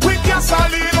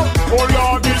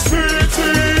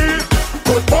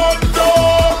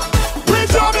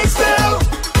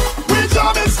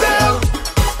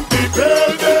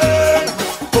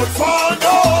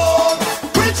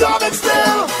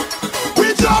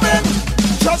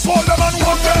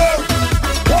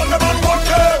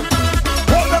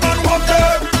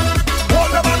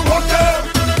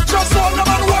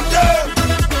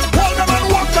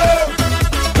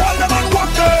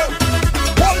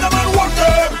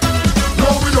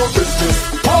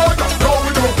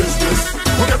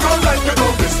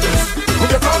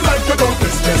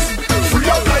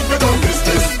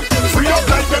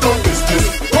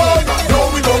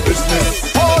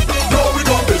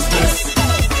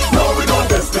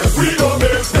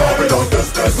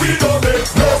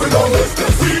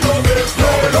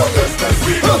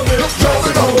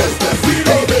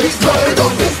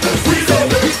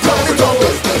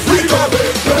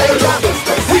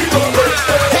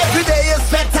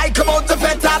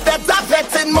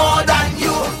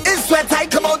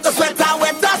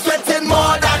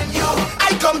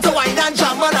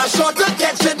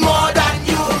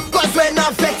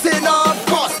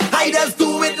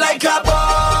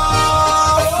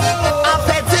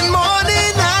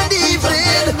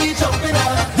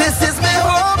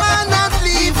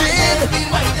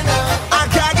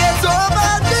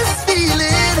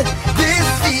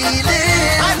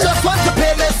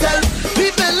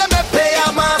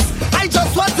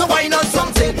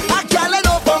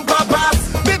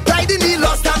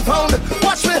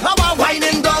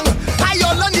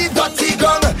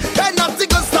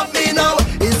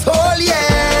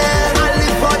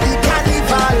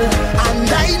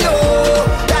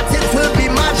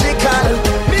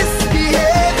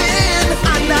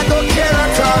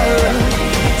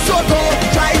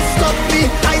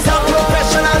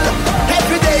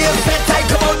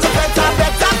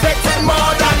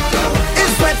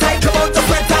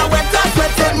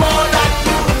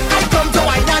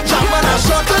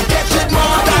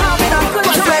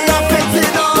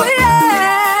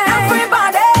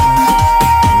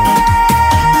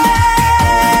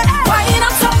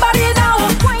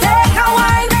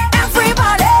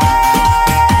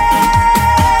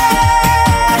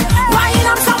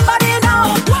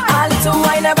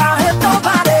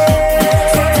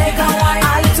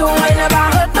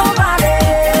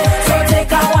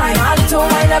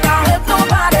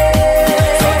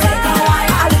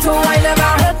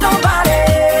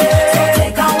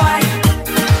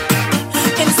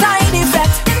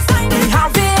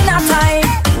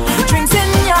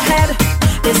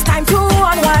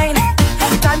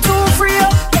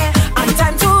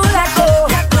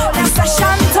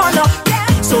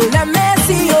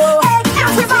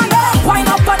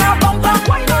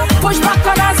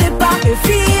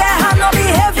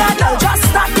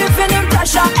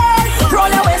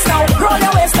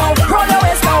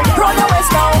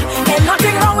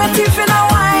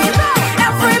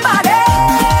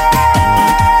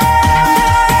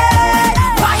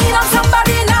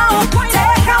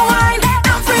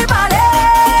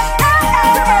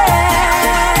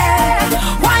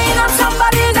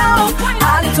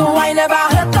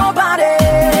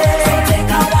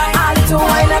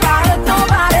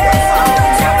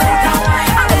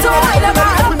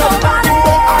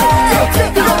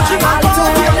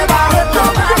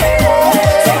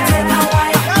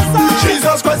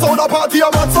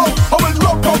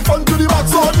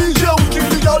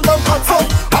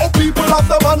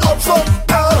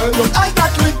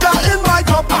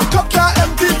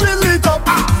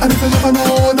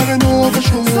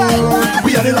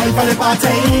 are the life of the party.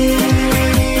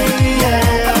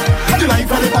 Yeah, the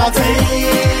life of the party.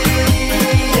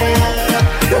 Yeah,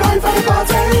 the life of the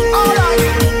party. Alright.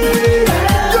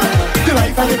 Yeah, the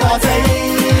life of the party.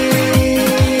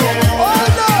 Yeah. Oh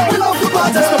no, we love the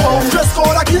party. It's the bomb dress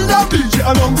code, I kill them. DJ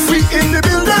along, sweet in the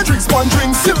building. Drinks one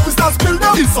drink, silver stars spill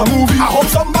them. It's a movie, I hope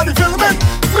somebody film it.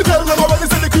 We tell them already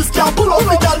say the Chris can't pull up.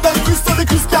 We tell them Chris so the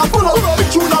Chris can't pull up. The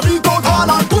tune a beat out all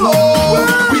and pull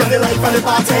up. We are the life of the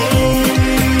party.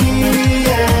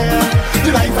 Yeah,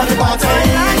 the life of the party.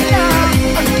 Yeah,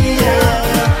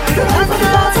 the life of the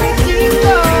party.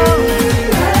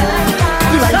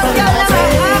 The life of the party.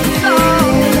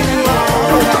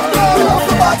 We love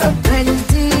the party.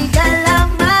 Plenty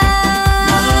galama,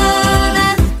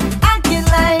 acting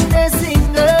like the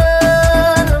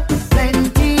single.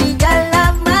 Plenty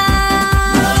galama,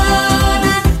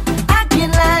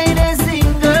 acting like the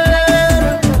single.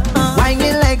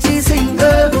 Whining like she's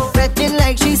single, betting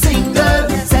like she's single,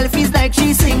 selfies like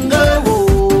she's single.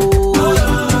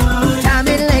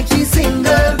 Charming like she's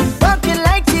single, walking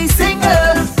like she's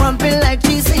single, pumping like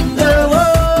she's single.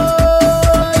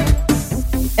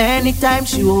 Anytime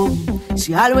she home,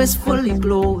 she always fully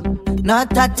clothed,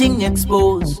 not a thing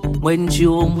exposed. When she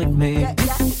home with me,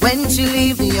 when she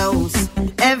leave the house,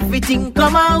 everything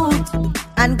come out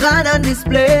and gone on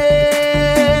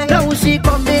display. Now she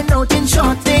coming out in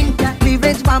short thing,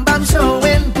 cleavage bam bam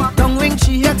showing, tongue ring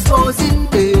she exposing.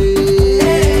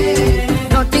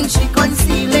 Nothing she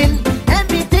concealing,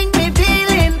 everything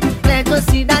revealing. Glad to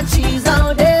see that she's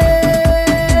out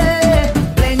there.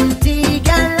 Plenty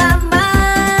galama,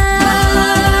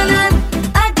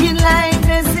 acting like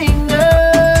the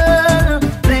single.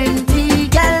 Plenty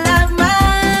galama,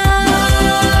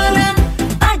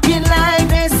 acting like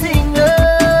the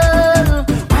single.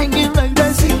 Whining like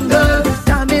the single,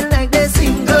 charming like the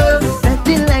single,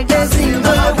 acting like the single.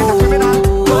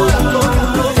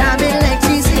 Charming like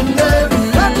she's single,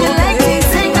 walking like she's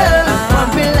single,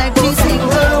 pumping like she's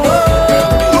single.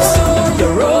 You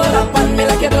roll up on me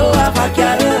like you don't have a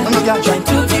girl. Trying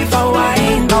to keep a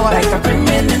wine like a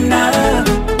criminal.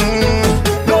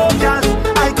 No girl,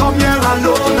 I come here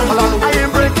alone. I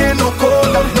ain't breaking no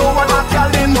code. No one a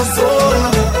girl in my soul.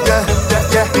 Yeah.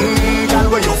 Girl,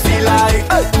 where you feel like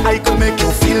I could make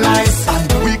you feel nice,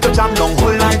 and we could jam down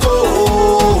whole night. Oh,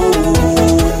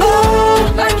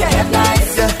 Like your head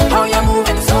nice, how you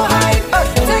moving so high.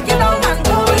 Take it down and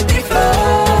go with the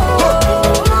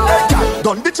flow. hey, girl,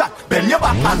 done the chat. Bend your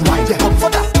back and wind your up for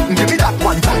that. Give me that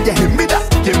one time. Yeah, give me that.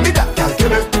 Girl,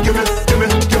 give me.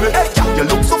 Hey, girl, you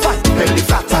look so fine. Belly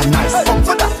flat and nice. Come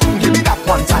for that. Give me that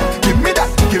one time. Give me that.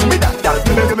 Girl, give me.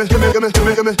 Girl,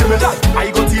 I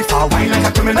go too far, wine like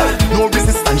a criminal. No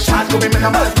resistance, shot to be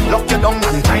minimal. Lock you down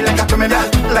and die like a criminal.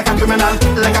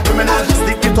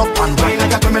 Stick it up and wine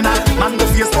like a criminal. Man, the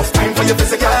face of time for your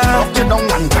physical. Lock you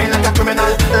down and wine like a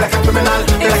criminal. If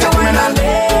you wanna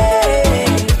lay,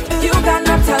 you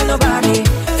cannot tell nobody.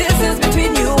 This is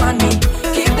between you and me.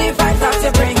 Keep the vibes that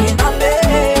you're bringing on me.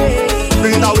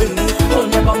 Bring it away. Hold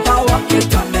your bumper, walk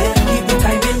it on me. Keep the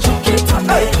timing, choke it on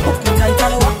me. Hook me tight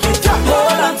and walk it on me.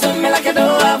 Hold on to me like you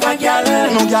don't have a girl.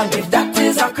 No girl. If that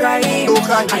is a crime, No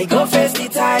crime. I go face the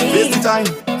time. Here's the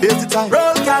time.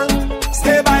 Roll, girl,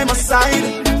 stay by my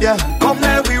side. Yeah, come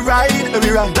let we ride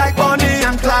like Bonnie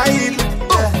and Clyde.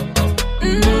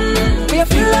 We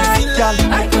feel like Girl,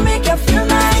 I can make you feel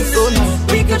nice. so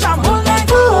nice. We could jam all night.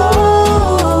 Oh,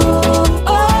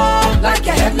 like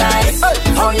your head nice.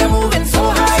 How you moving so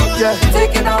high? Yeah.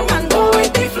 Take it down and go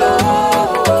with the flow.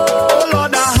 Oh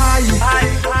Lord, a high.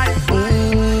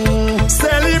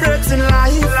 Celebrating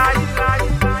life.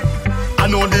 I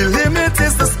know the limit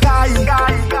is the sky.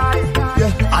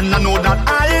 Yeah. And I know that I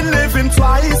ain't living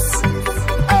twice.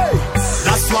 Hey.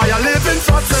 That's why I'm living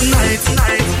for tonight.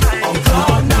 On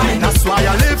cloud nine. That's why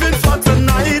I'm living for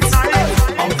tonight.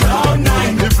 On cloud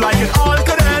nine. Live like it all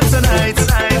could end tonight.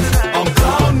 On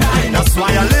cloud nine. That's why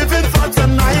I'm living for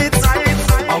tonight.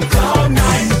 On cloud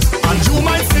nine. And you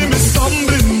might see me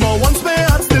stumbling, but once my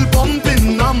heart's still pumping,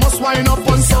 I must wind up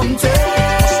on something.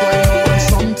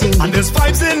 And there's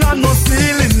vibes in and no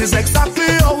ceiling. It's exactly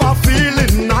how I'm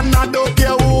feeling, and I don't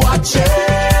care who watch it.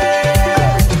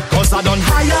 Cause I done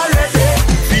high already.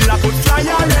 Feel I could fly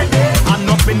already. I'm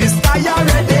up in the sky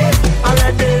already.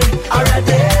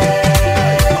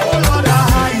 Oh Lord,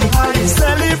 high.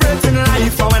 Celebrating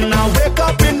life. And when I wake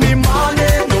up in the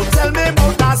morning, don't tell me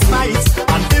about last night.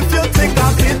 And if you take a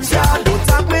picture, don't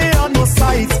tag me on no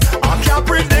site. I can't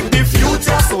predict the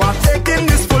future, so I'm taking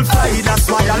this full flight. That's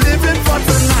why I'm living for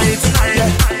tonight.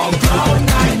 On cloud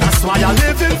nine. That's why I'm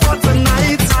living for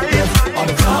tonight. On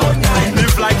cloud nine.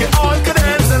 Live like it all could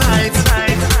end tonight.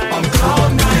 On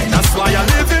cloud nine.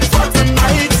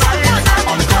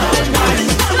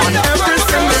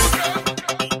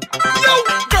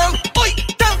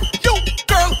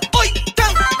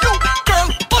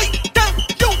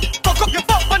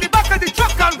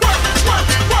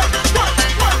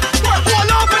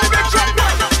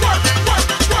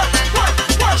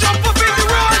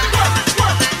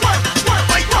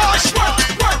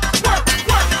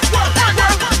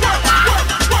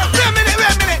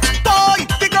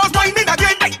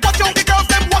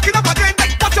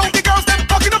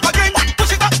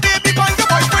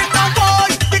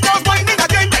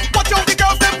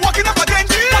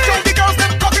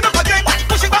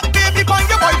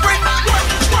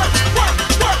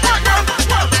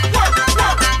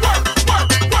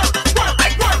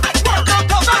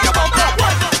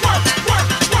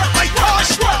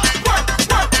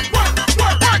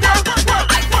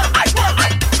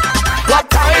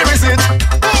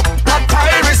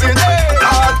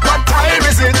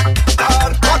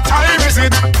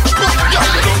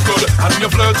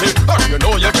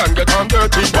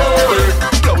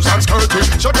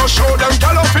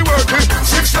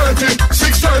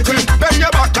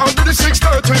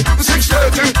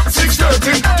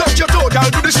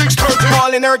 girl do the 630.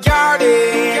 All in her garden.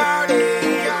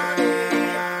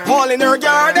 All in her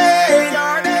garden.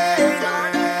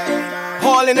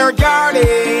 All in her garden.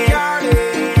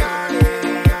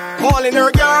 All in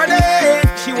her garden.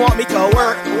 She want me to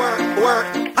work.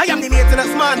 I am the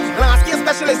maintenance man, landscape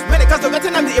specialist, medical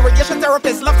veteran, and the irrigation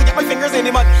therapist. Love to get my fingers in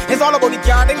the mud. It's all about the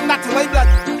garden, not my blood.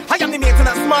 I am the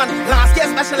maintenance man, landscape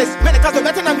specialist, medical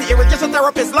veteran, and the irrigation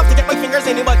therapist. Love to get my fingers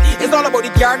in the mud. It's all about the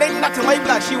garden, not my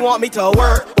blood. She want me to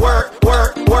work.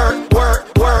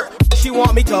 She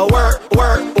want me to work.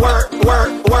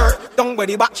 Don't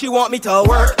worry back. She want me to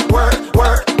work.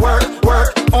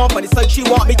 On for the side, she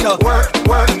want me to work.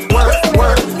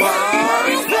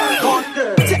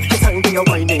 Take your time when you're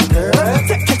whining, girl.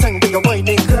 Take your time when you're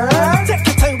whining, girl. Take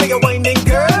your time when you're whining,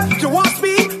 girl. You want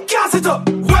speed? Gas it up.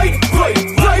 Right.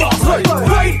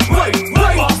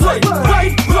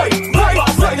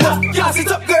 Gas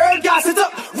it up, girl. Gas it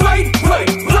up. Right.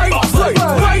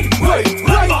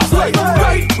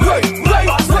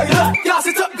 Gas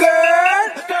it up, girl.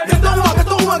 Get down,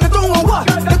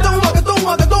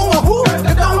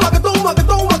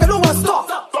 stop.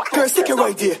 Girl, stick it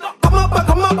right there. Come up, what?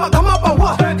 Come up,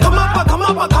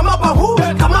 who?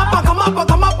 Come up,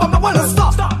 I wanna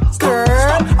stop. Girl,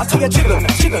 I tell you jiggle.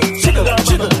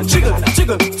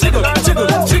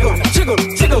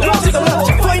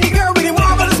 Find the girl with the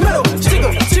marvelous metal.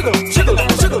 Jiggle.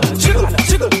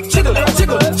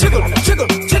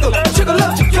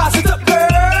 Gas it up, girl.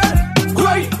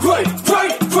 Right.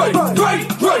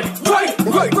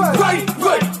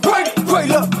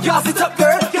 Look, gas it up,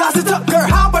 girl.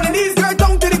 How about the knees, girl,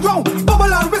 down to the ground.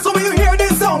 Bubble and whistle when you hear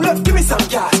this sound. Look, give me some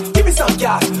gas.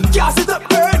 Gas it up,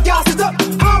 girl, gas it up.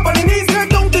 How about the knees, girl,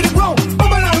 down to the ground.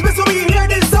 Bubble and whistle when you hear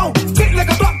this sound. Tick like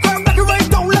a clock, girl, back it right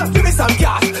down. Look, give me some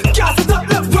gas. Gas it up,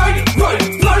 look, right.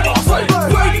 Gas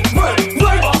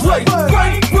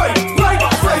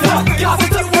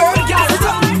it up, girl, gas it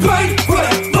up.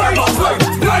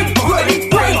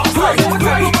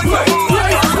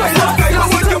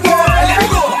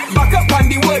 Back up on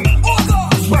the wood.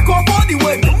 Back up on the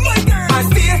wood. And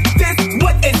say this,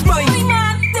 what is mine?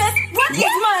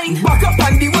 Back up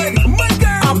on the wood.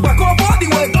 And back up on the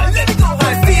wood. And say this,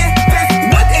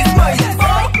 what is mine?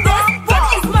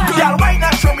 Girl, why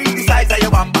not show me the size of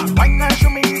your bamba?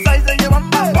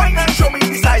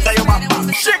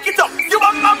 Shake it up, you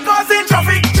bamba causing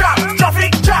traffic jam.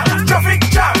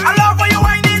 I love when you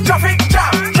whining. Traffic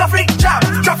jam.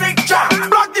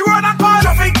 Block the road and call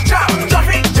traffic jam.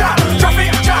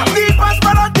 Deep and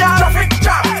spread out, girl.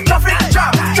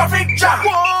 Traffic jam.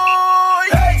 Whoa,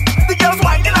 hey, the girls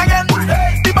whining again.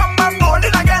 The bamba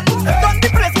rolling again. Done the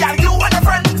place, girl, you and your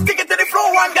friend. Take it to the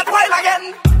floor and get wild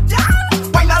again.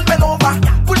 Wine and bend over.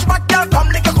 Push back, girl, come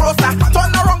lick it closer.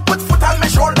 Turn around, put foot on my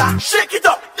shoulder. Shake it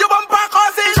up, you bumper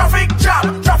causing traffic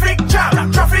jam.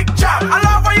 I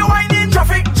love when you whining.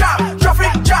 Traffic jam.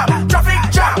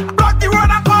 Block the road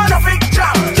and call traffic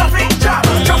jam.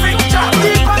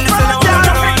 Deep and spread out, girl.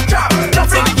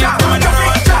 Traffic jam.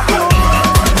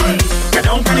 Get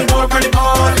down for the ball.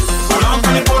 Hold on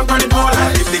for the ball.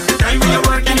 If the time when you're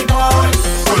working the ball.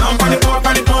 Hold on for the ball.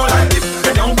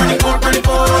 Get down for the ball.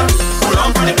 Hold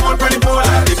on for the ball.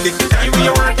 If the time when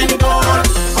you're working the ball.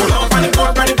 Hold on for the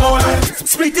ball.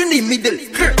 Split in the middle. Dip.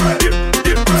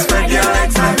 Spread your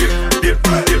legs and dip.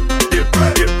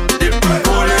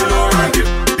 Hold it low and dip.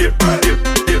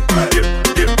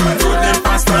 Throw them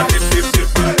faster. Dip.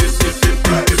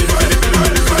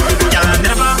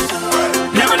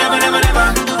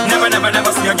 Girl,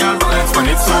 never see a girl balance when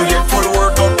it's so yet. Full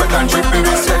workout, but can't trip in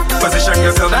this set. Position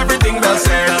yourself, everything well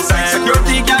said.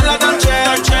 Security, girl, I don't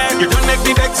check. You don't make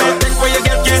me vex, so take where you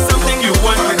get something you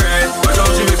want to regret. Watch out,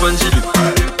 she whip and she dip.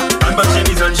 And back she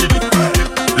knees and she dip.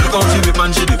 Look how she whip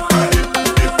and she dip.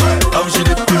 How she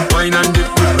dip, wine and dip,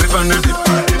 whip and dip.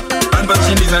 And back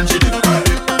she knees and she dip.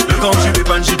 Look how she whip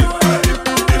and she dip.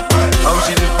 How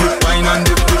she dip, wine and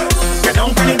dip. Get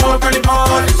down for the ball.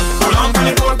 Hold on for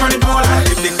the ball.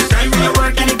 If the time when you're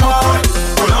working the ball.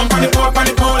 Hold on for the ball.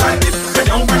 Get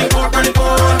down for the ball.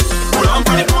 Hold on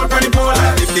for the ball.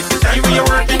 If the time when you're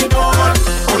working the ball.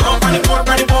 Hold on for the ball.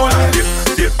 Dip.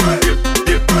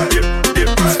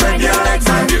 Spread your legs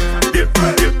and dip.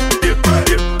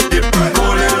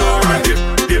 Hold it low and dip.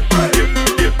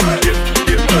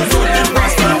 Throw them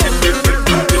faster.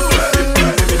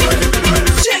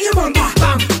 Shake your bumper.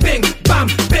 Bam, bing.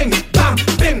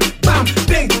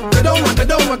 Go down, bim.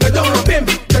 Go down, bim.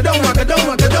 Bam, bing. Go down,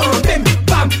 bim.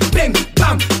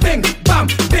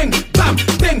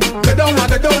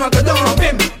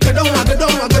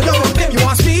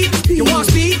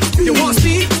 You want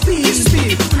speed? It's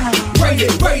speed.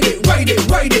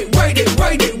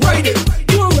 Ride it.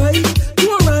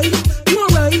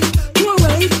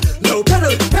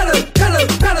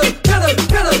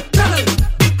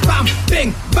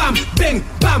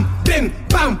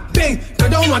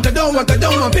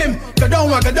 Go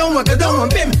down,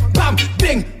 bim, bam,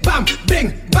 bing, bam,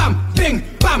 bing, bam, bing,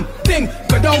 bam, bing.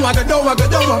 Go down,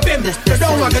 bim. Go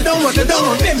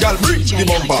down, bim. Girl, bring the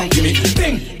bumper, gimme.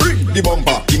 Bing, bring the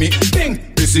bumper, gimme. Bing,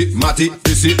 pissy, matty,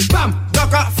 pissy, bam.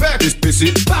 Duck a fair,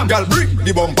 pissy, bam. Girl, bring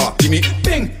the bumper, gimme.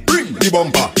 Bing, bring the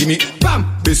bumper, gimme. Bam,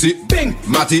 pissy, bing,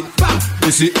 matty, bam,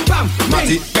 pissy, bam,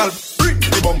 matty. Girl, bring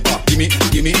the bumper, gimme,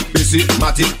 pissy,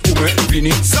 matty, ume,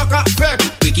 fini, sucker, fair,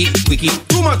 Quickie,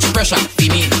 too much pressure,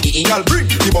 gimme, girl, bring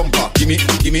the bumper, gimme,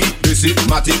 pissy,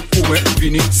 matty, ume,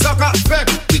 fini, sucker, fair,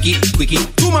 quickie,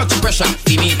 too much pressure,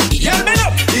 gimme, girl, bend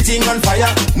up, the thing on fire.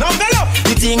 now bend up,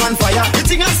 The thing on fire. the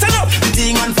thing and stand up, The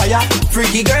thing on fire.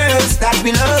 Freaky girls that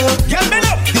we love. girl, bend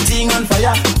up, The thing on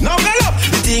fire. now bend up,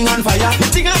 The thing on fire. the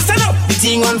thing and stand up, The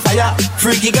thing on fire.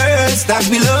 Freaky girls that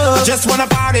we love. Just wanna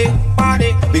party.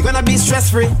 We're gonna be stress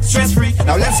free.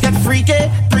 Now let's get freaky.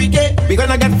 We're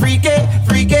gonna get freaky.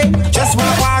 Just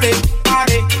wanna party.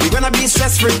 We're gonna be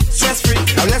stress free.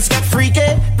 Now let's get freaky.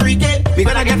 We're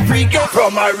gonna get freaky.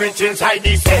 From my rich inside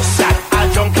the session, I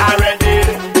jump already.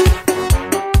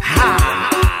 Ha!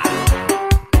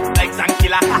 Legs and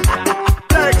killer.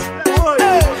 Legs.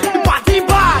 The party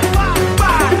bad.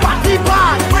 The party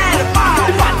bad.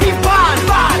 The party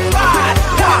bad.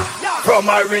 From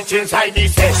my rich inside the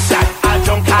session, I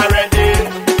jump already.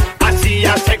 I see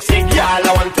a sexy girl,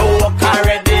 I want to walk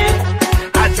already.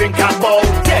 I drink about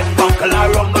 10 buckle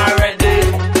of rum already.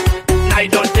 I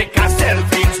don't take a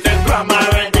selfie, Instagram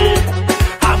already.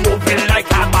 I'm moving like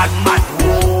a madman.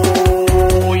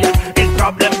 Whoa, yeah. It's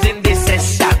problems in this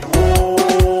session.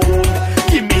 Whoa,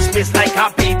 give me space like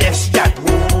a pedestrian.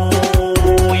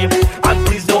 Whoa, yeah. And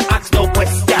please don't ask no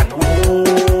question.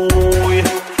 Whoa, yeah.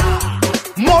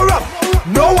 More up,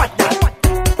 no water.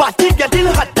 Party getting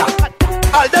hotter.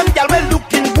 All them gal well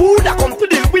looking good. I come to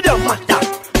deal with the matter.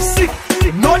 Sick,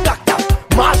 no doctor.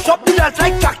 Mash up the dance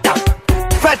like tractor.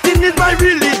 Fetting is my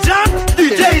religion.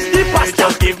 DJ is the pastor.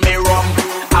 Just give me rum,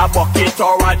 a bucket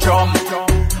or a drum.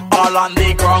 All on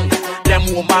the ground. Them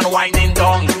woman whining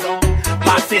down.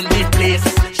 Passing the place.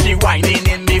 She whining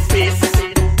in me face.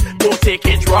 Don't take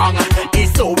it wrong.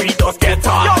 It's so we just get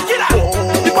on. Yo, get out.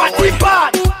 Oh, the party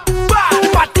bad. The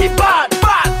party bad.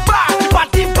 The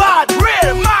party bad.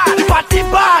 Real mad. The party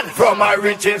bad. From I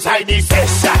reach inside the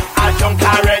session, I jump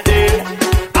already.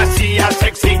 I see a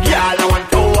sexy girl, I want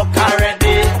to walk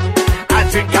already. I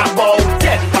drink about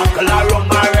 10 buckle of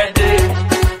rum already.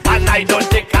 And I don't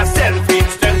take a selfie,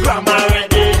 Instagram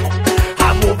already.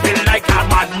 I'm moving like a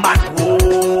madman.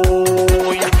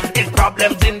 Whoa, yeah. It's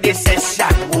problems in this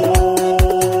session.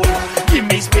 Whoa, give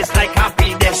me space like a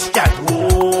pedestrian.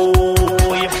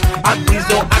 Whoa, yeah. And please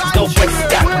don't ask no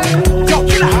question.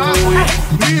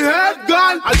 Me head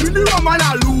gone, I do the rum and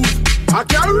I lose. I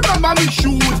can't remember me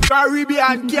shoes,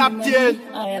 Caribbean captain.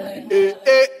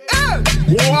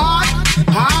 What?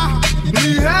 Ha?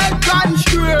 Me head gone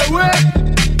straight away.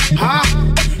 Ha?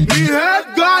 Me head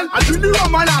gone, I do the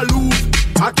rum and I lose.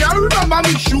 I can't remember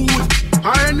me shoes.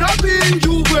 I end up in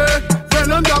Juve,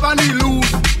 friend and job and he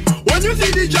lose. When you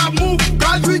see the job move,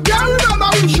 cause we can't remember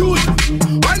we shoes.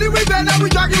 Only we bend and we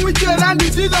jogging with tail and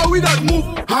this is how we don't move.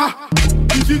 Ha?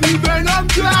 This is the Venom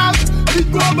job, it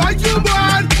go bite you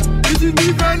bad. This is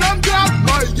the Venom job,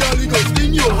 my girl it go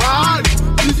sting your heart.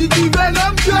 This is the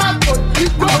Venom job,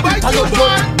 it go bite you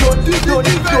bad. This is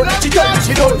the Venom job,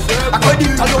 she done. I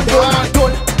credit alone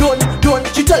done.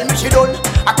 She tell me she done.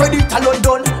 I credit alone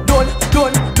done.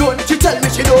 She tell me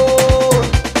she done.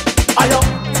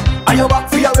 Are you back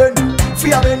for your ben?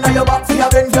 Are you back for your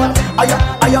ben, girl? Are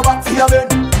you back for your ben?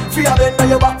 Are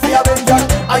you back for your ben, girl?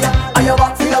 Are you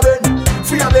back for your ben?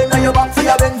 Are you back for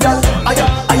your ben, girl? Are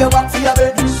you back for your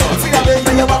ben?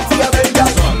 Are you back for your ben,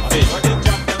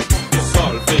 girl?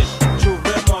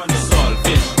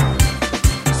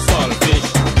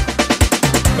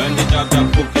 When the jab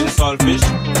cooking saltfish,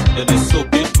 then they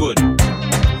soak it good.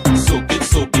 Soak it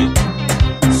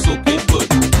good.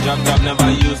 Jab never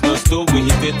use no stove, we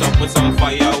hit it up with some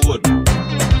firewood.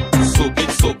 Soak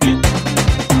it good.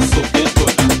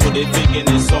 And put it big in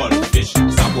the salt.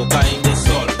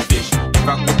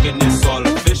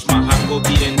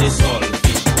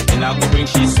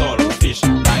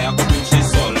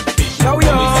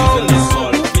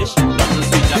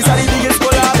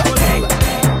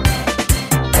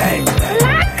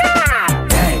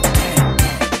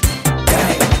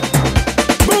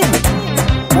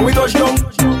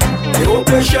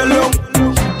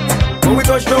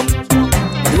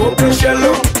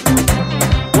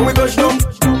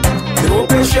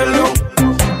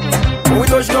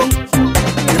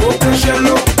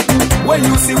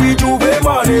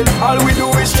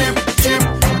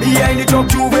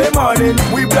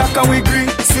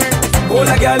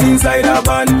 girl inside a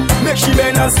van, make she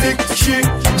bend and stick. She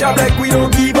job like we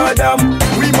don't give a damn.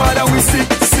 We mad and we sick.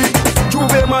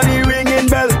 Juve money ringing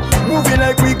bell, moving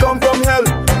like we come from hell.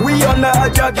 We under a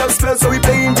jab spell, so we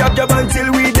playing jab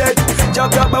until we dead.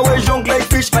 Jab but we junk like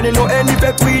fish, and you know any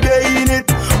effect we dey in it.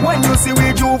 When you see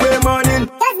we Juve morning,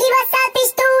 just give us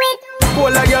selfish to it.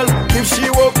 pull a girl, if she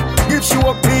walk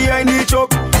behind the truck.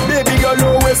 Baby girl,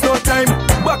 no waste no time.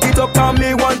 Back it up on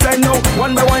me one time now.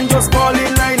 One by one, just fall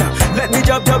in line. Let me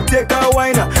jab take a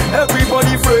wine.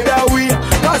 Everybody afraid that we,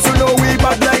 cause you know we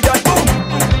bad like that. Boom.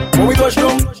 When we touch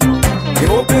down, the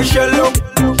open shell up.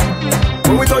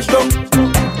 When we touch down,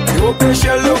 the open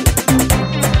shell up.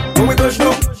 When we touch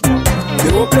down,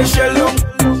 the open shell up.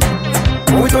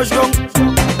 When we touch down,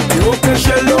 the open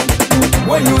shell up.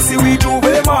 When you see we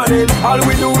Juve morning, all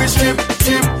we do is chip.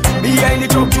 Behind the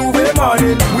truck Juve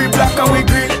morning, we black and we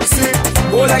green, sick.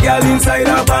 All a girl inside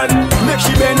a van, make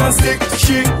she bend and stick.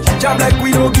 She jab like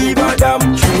we don't give a damn.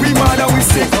 We mad and we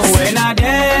sick. So when I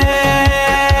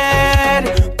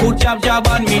dead, put jab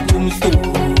on me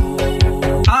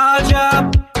tombstone. All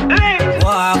jab,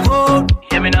 walk out.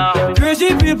 Hear me now.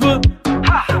 Crazy people,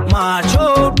 march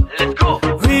out. Let's go.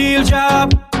 Real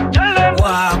jab,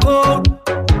 walk out.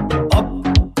 Up,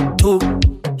 2,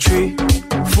 3,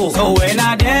 4. So when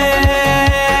I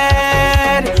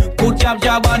dead, put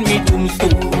jab on me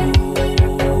tombstone.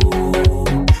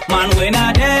 Man, when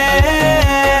I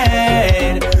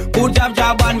dead, put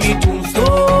jab on me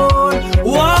tombstone.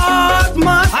 What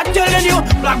man? I'm telling you,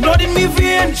 black blood in me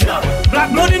vein,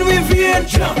 black blood in me vein,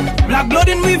 black blood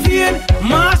in me vein.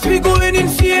 Mass we going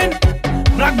insane.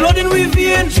 Black blood in me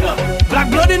vein, black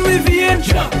blood in me vein,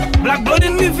 black blood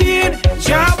in me vein.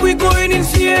 Jab we going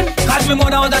insane. Cause my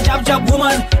mother was a jab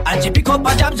woman, and she pick up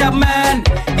a jab man.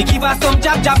 They give her some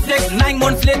jab flex. 9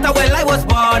 months later, well I was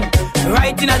born,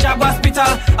 right in a jab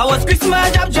hospital. I was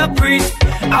Christmas jab priest.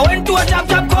 I went to a jab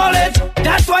college.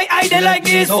 That's why I did like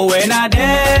this. So when I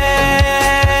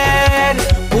dead,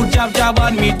 put jab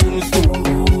on me tombstone.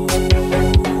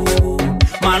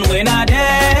 Man, when I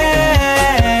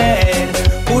dead,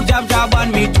 put jab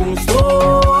on me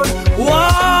tombstone.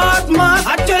 What man?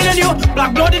 I'm telling you,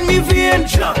 black blood in me vein,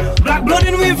 black blood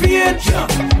in me vein,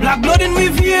 black blood in me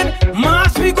vein.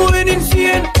 Mass we going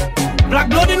insane. Black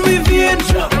blood in me vein,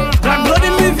 black blood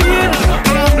in me vein,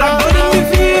 black blood in me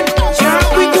vein. Jab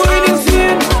we going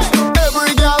insane.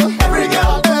 Every girl, every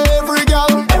girl, every girl,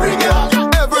 every girl,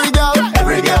 every girl,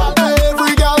 every girl,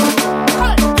 every girl.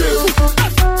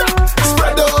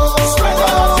 Spread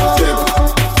out, dip.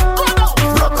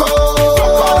 Rock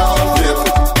out, dip.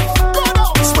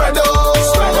 Spread out,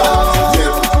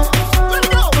 dip.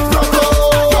 Rock out.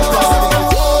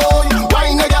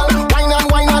 Wine a girl, wine and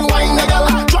wine and wine a girl.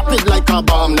 Drop it like a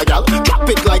bomb, a girl. Drop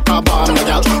it like a bomb, a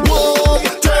girl. Whoa,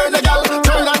 turn a girl,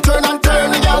 turn and turn and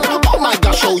turn a girl. Oh my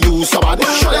gosh, show you somebody.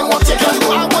 Show them what you can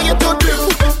do. I want you to dip.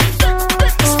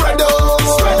 Spread out,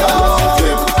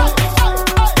 dip.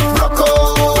 Rock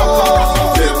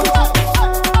out, dip.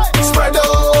 Spread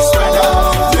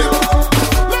out, dip.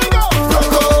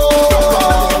 Rock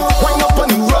out. Wind up on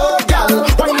the road, gal.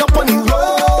 Wind up on the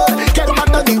road. Get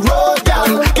back on the road, gal.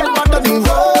 Get back on the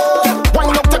road.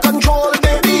 Wind up to control,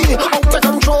 baby. Out to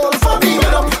control for me.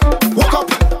 Get up, walk up.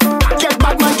 Get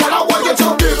back, man, gal. I want you to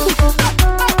dip.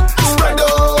 Spread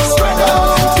out,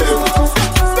 dip.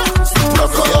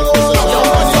 Rock out,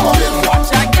 dip. Watch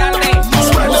that gal,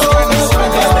 Spread out,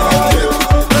 dip.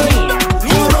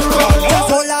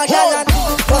 Sola galan,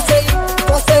 posey,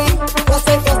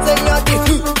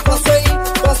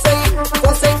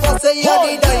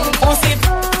 yadi day. Force it,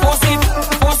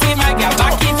 my girl,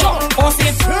 back it up. Force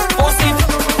it.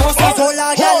 Sola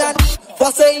galan,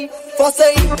 posey,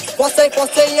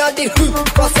 yadi.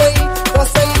 Posey,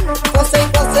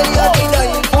 yadi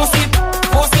day.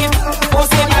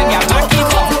 Force it, my girl, back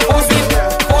it up. Force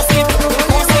it,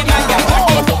 my girl,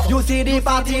 back it up. You see the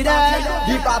party there,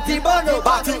 the party burn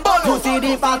up. You see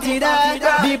the party there,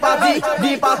 the party lit.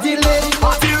 The party lit,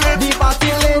 the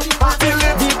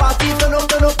party turn up.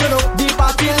 The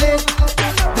party lit.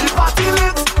 The party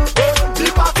lit, the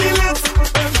party lit,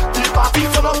 the party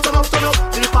turn up, the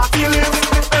party lit.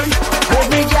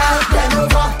 Every girl bend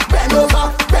over.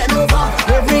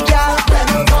 Every girl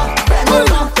bend over.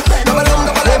 Double up.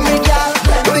 Every girl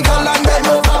bend over. Bring the girl and bend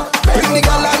over. Every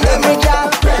girl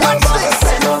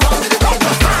bend over.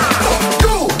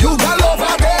 You got love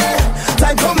again.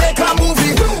 Time to make a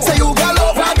movie. Say you got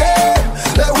love again.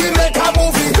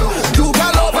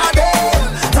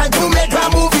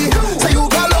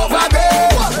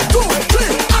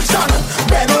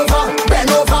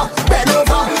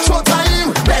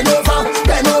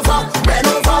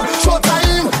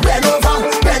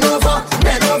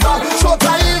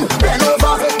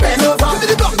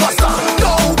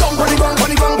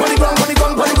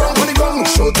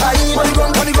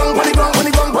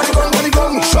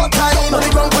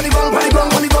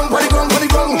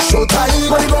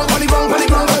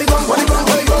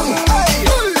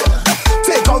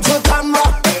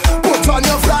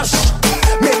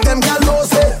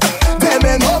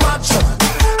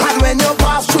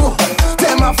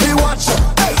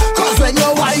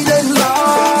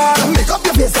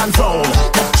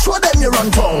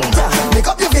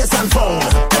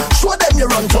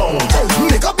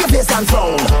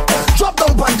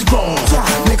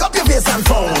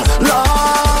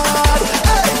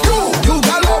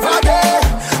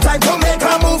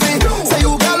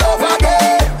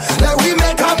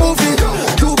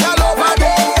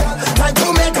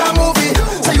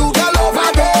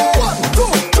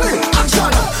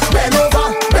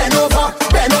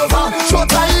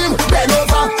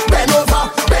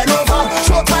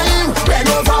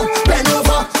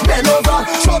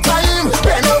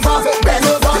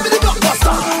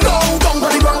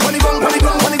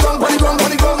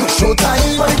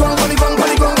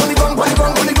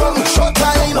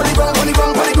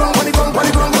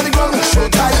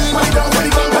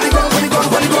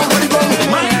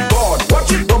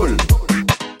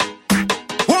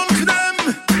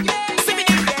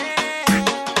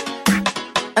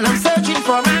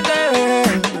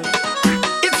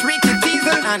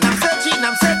 and I'm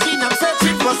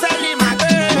searching for Sally, my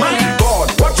girl. My God,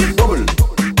 watch it bubble.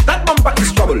 That bumper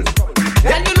is trouble.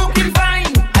 Girl, you looking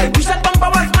fine. I wish that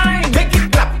bumper was mine. Make it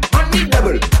clap on the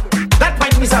double. That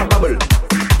wine is a bubble.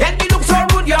 Girl, you look so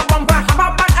rude. Your bumper have a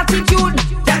bad attitude.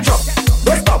 That drop,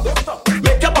 don't stop.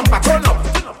 Make your bumper turn up.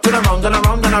 Turn around and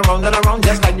around and around and around,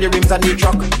 just like the rims on the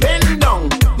truck. Bend down,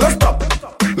 don't stop.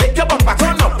 Make your bumper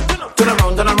turn up. Turn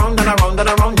around and around and around and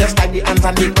around, just like the hands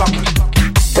on the clock.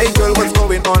 Hey girl, what's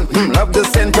going on? Love the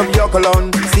scent of your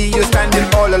cologne. See you standing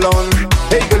all alone.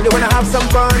 Hey girl, you wanna have some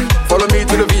fun? Follow me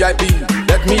to the VIP.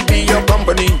 Let me be your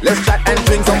company. Let's chat and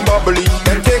drink some bubbly.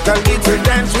 Then take a little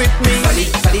dance with me. Sally,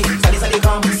 Sally, Sally, Sally,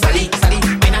 come. Sally, Sally,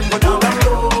 when I go down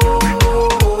low.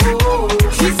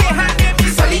 She say her name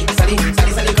is Sally, Sally,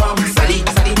 Sally, Sally, come. Sally,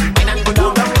 Sally, when I go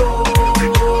down low.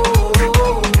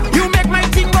 You make my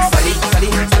thing go. Sally, Sally,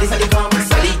 Sally, Sally, come.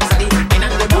 Sally, Sally, when I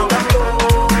go down low.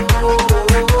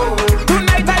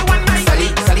 Tonight I want my Sally,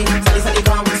 Sally, Sally, Sally,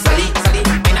 come. Sally, Sally,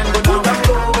 when I go down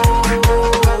low.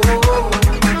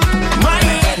 My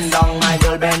bend down, my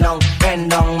girl, bend down, bend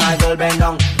down, my girl, bend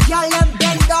down. Girl, them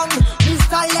bend down,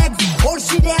 Mr. Legs. Hold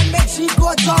she there, make she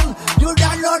go down. You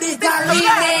don't know this, the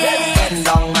remix. Bend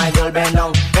down, my girl, bend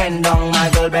down, bend down, my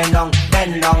girl, bend down,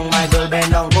 bend down, my girl,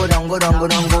 bend down, go down, go down, go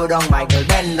down, go down, my girl,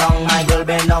 bend down, my girl,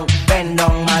 bend down, bend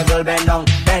down, my girl, bend down,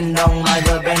 bend down, my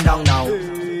girl, bend down now.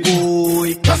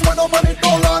 Boy, just went up on it,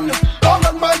 down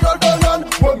on, my girl, down on.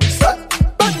 When we set,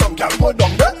 bend down, girl, go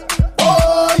down there.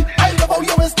 Boy, I love how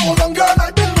you is so long, girl.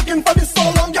 I've been looking for this so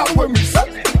long, girl. When we set,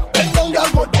 bend down, girl,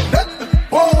 go down there.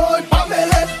 Boy,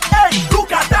 Pamela. Hey,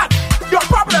 look at that. Your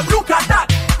problem, look at that.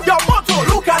 Your motto,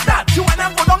 look at that. You and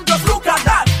I go down, just look at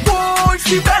that. Boy,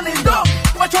 she bending down.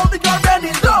 Watch how the girl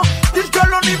bending down. This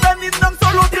girl only bending down so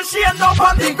low till she end up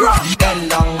on the ground. Bend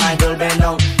down, my girl, bend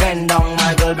down. Bend down,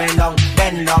 my girl, bend down.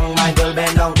 Bend down, my girl,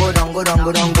 bend down. Go down, go down,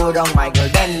 go down, go down, my girl.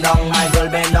 Bend down, my girl,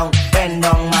 bend down. Bend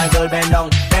down, my girl, bend down.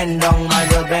 Bend down, my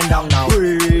girl, bend down now.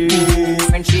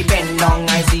 When she bend down,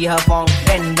 I see her phone.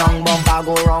 Bend down, bumper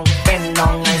go wrong. Bend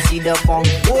down, I see the phone.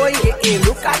 Boy, hey,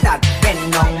 look at that.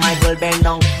 Bend down, my girl, bend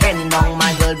down. Bend down,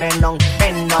 my girl, bend down.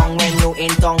 Bend down when you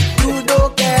in tongue. You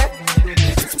don't care.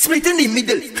 Split in the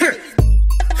middle.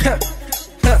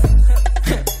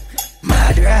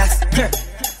 Madras.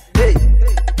 Hey.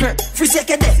 Free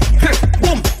second there.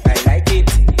 Boom. I like it.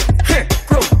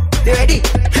 Bro, they ready?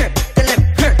 Tell them,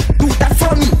 do that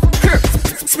for me.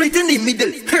 Split in the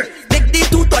middle. Make the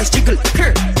two toys jiggle.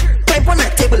 Climb on a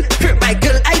table. My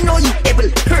girl, I know you able.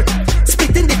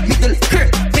 Split in the middle.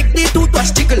 Make the two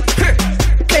toys jiggle.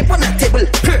 Climb on a table.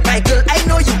 My girl, I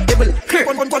know you able.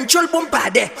 Control bumper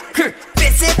there.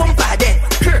 Face bumper there.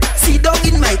 Sit down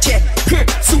in my chair.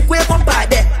 Sukwe bumper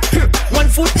there. One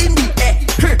foot in the air.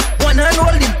 One hand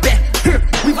holding back.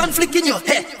 With one flick in your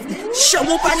hair. Show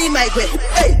up in my way.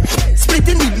 Hey, split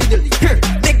in the middle.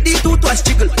 Make the two toys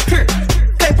jiggle.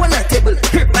 Climb on a table.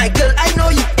 My girl, I know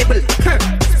you able.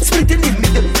 Split in the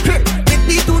middle. Make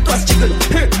the two toys jiggle.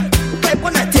 Climb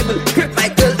on a table. My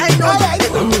girl, I know you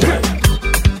able.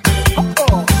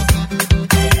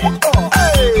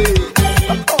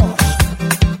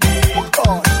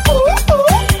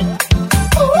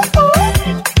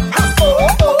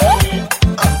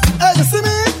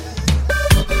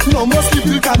 No more sleep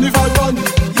till carnival run.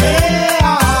 Yeah,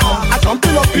 I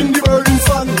jumping up in the burning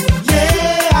sun.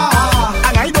 Yeah,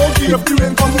 and I don't care if the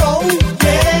rain come down.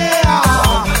 Yeah,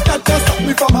 that just stop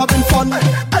me from having fun.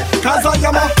 Cause I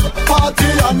am a party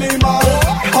animal.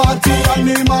 Party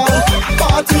animal.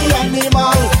 Party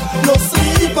animal. No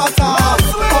sleep at all.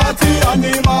 Party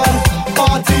animal.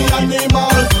 Party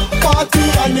animal. Party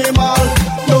animal.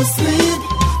 No sleep.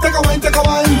 Take a wine, take a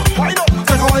wine.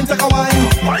 Take a wine, take a wine.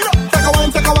 Take a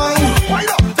wine, take a wine.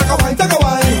 Take a wine, take a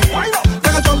wine.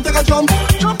 Take a jump, take a jump.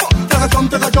 Take a jump,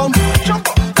 take a jump.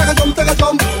 Take a jump, take a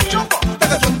jump.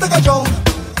 Take a jump, take a jump.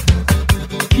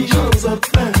 Qui j'ose à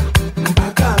faire,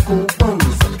 pas qu'à comprendre,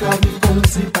 ça qu'a vu comme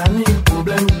c'est pas ni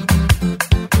problème.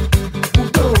 Pour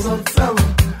tous en femmes,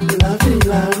 la vie,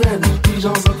 la reine, qui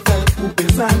j'ose à faire, pour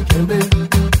pésa, qu'elle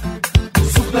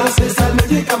sous place, c'est ça, le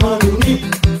médicament, l'uni.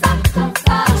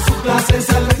 Sous place, c'est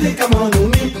ça, le médicament,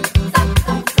 l'uni.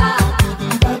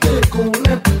 Pas de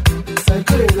connaître, ça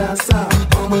crée la ça,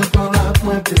 en même temps, la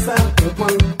pointe, et ça, le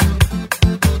point.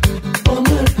 En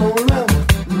même temps, là,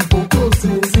 beaucoup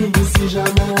saisi, si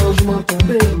jamais je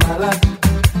m'entendais malade.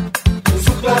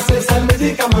 Sous place, c'est ça, le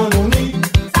médicament, l'uni.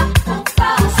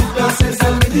 Sous place, c'est ça,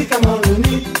 le médicament,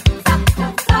 l'uni.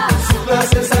 Sous place,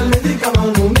 c'est ça, le médicament,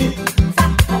 l'uni.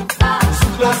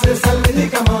 Sous place, c'est ça, le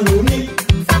médicament, l'uni.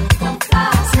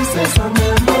 Si c'est ça,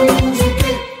 même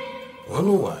musique, on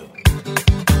nous voit.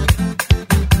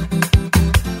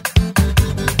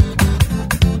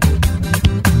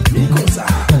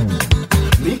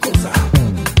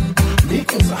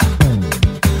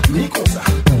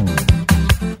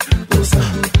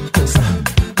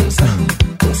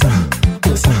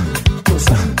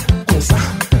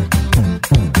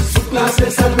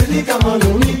 medicament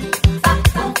non ni.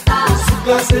 Sous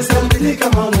place c'est ça le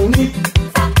médicament non ni.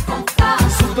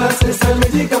 Sous place c'est ça le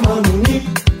médicament non ni.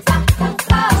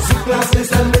 Sous place c'est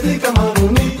ça le médicament non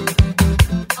ni.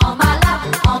 En malade,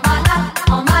 en malade,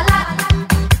 en malade.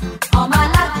 En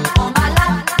malade, en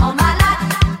malade, en malade.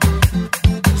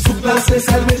 Sous place c'est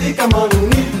ça le médicament non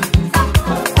ni.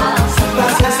 Sous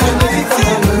place c'est ça le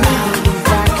médicament non ni.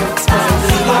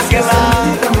 Sous place c'est ça le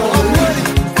médicament non ni.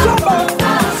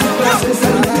 Sous place c'est ça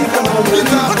le médicament non ni.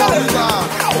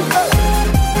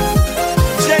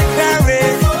 Jack Barry.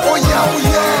 Oh yeah, oh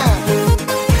yeah.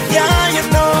 Yeah, you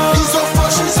know. He's so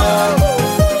fresh, he's so.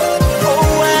 Oh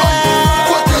ouais.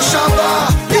 Côté Chaba.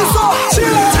 He's so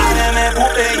chill. T'as mes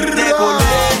poupées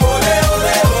décollées. Olé,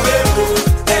 olé, olé.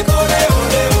 Décollées,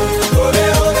 olé, olé,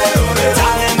 olé, olé.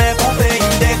 T'as mes poupées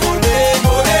décollées.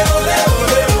 Olé, olé,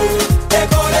 olé.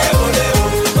 Décollées, olé,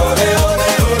 olé,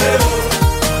 olé, olé.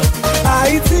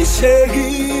 Haïti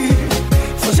chérie.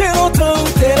 Songez longtemps où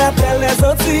t'es la belle des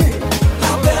Antilles.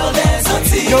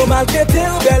 Yo malgré tes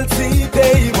belles filles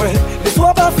pays moi les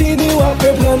soirs pas fini ou on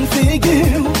peut prendre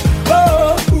figure. Oh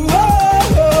oh oh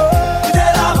oh. T'es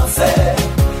l'avancé,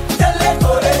 t'es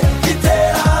l'école, qui t'es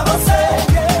avancé.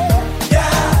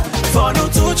 Yeah, faut nous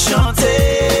tous chanter.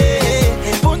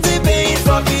 Pour nous pays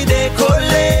faut qu'il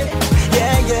décolle.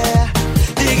 Yeah yeah.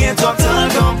 Diguen toi t'en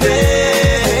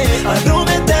camper. On nous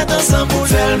met tête ensemble pour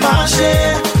faire le marché.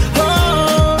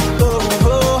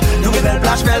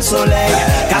 Plage, bel soleil,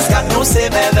 cascade nous c'est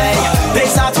merveille. Pays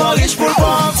ça trop riche pour le bon.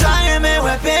 T'as aimé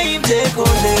ouais pays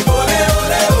m'décoller. Olé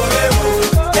olé olé olé.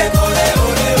 Décoller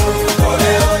olé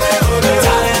olé olé olé.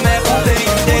 T'as aimé mon pays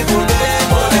m'décoller.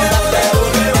 Olé olé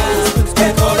olé olé.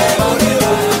 Décoller olé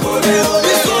olé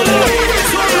olé olé.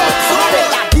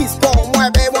 La disco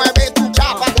mueve tu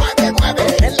chapa, mueve.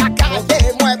 En la calle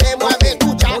mueve tu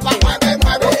chapa, mueve.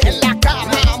 En la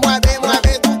cama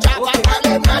mueve tu chapa,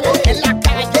 mueve. En la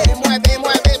calle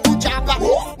mueve tu chapa,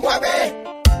 mueve.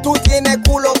 Tú tienes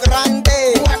culo grande,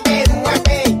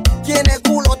 mueve. Tienes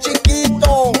culo chiquito.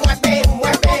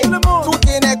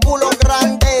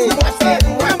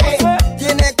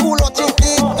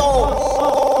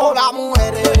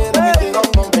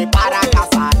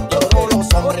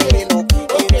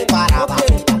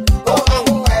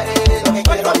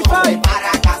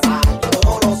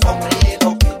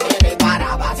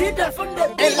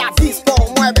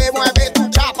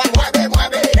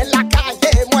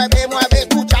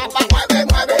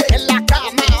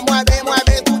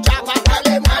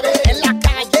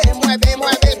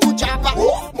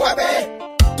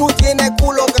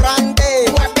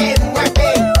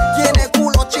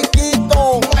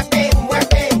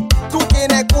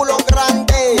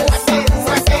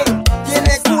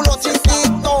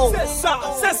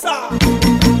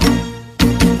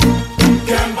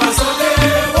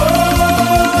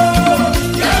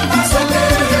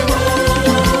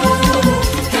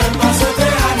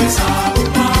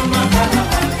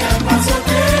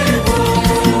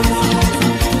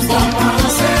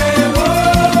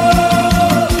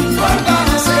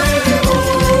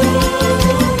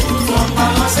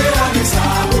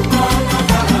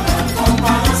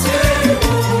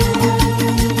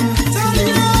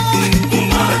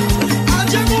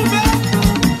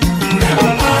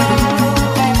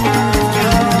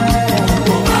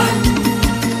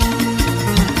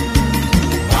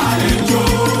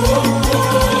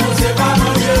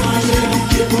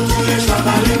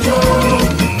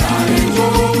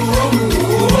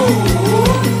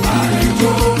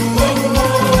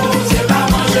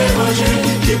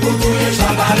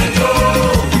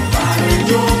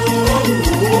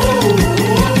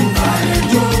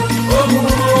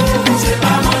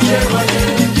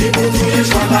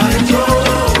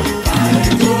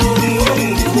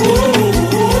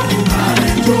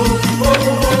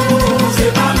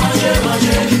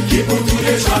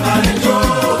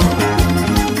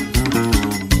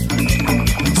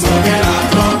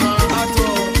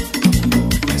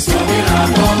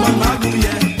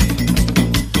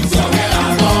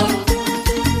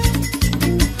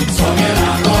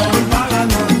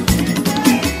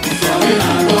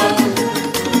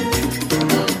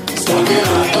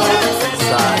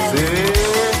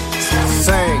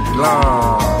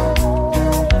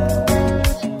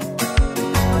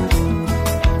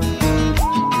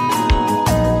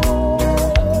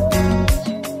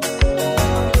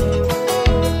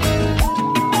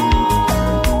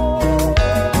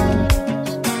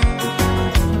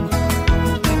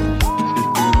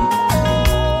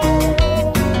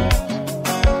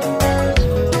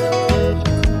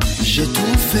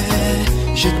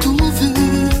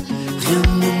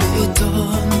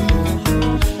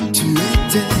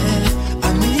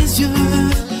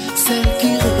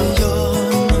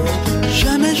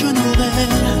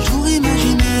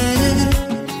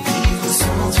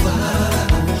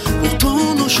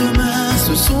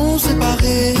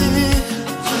 séparés.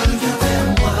 Reviens vers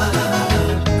moi.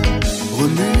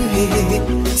 Remuer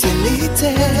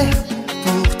solitaire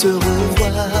pour te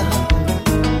revoir.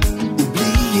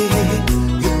 Oublier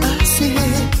le passé,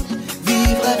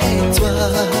 vivre avec toi.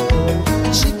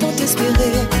 J'ai tant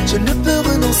espéré, je ne peux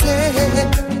renoncer.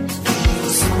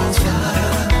 Vivre sans toi,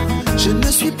 je ne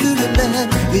suis plus le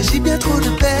même et j'ai bien trop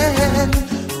de peine.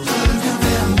 Reviens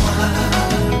vers moi.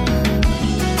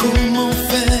 Comment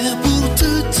faire pour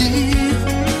te dire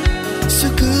ce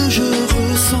que je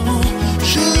ressens?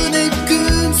 Je n'ai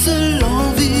qu'une seule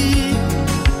envie,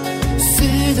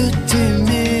 c'est de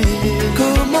t'aimer.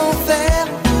 Comment faire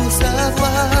pour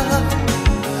savoir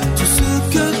tout ce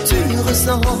que tu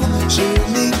ressens? Je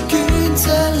n'ai qu'une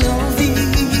seule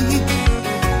envie,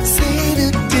 c'est de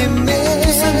t'aimer.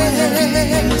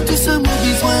 Tout ça moi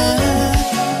besoin,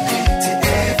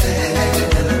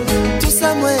 tout ça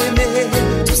moi aimer,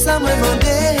 tout ça moi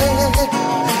demander.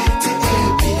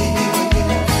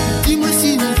 Dis-moi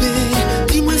si vous plaît,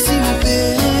 dis-moi si vous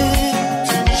plaît.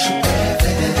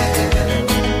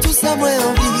 Tout ça moi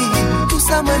envie, tout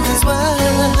ça moi besoin.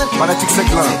 Fanatique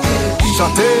Secla,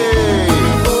 chantez.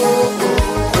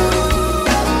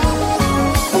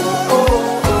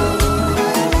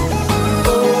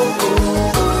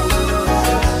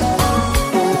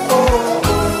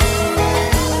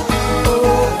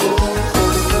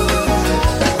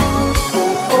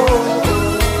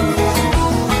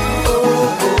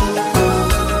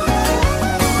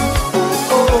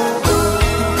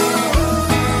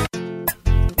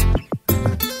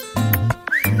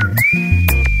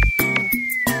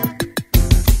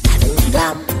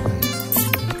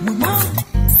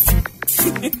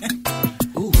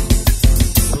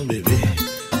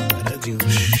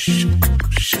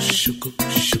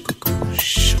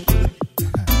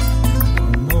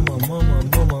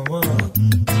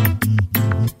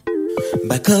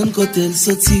 Quand elle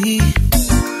sortit,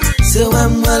 c'est ouais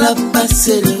moi la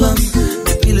passé devant.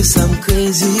 Depuis le sam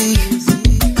crazy,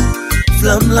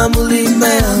 flamme l'amour les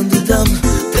mains en dedans.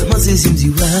 Tellement c'est me dit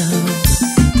wow.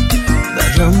 Bah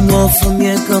j'aime moi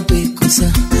famille camper comme ça.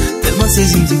 Tellement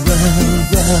c'est me dit wow,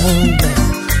 wow,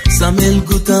 wow. Ça met le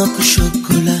goût tant que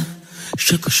chocolat,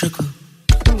 choco,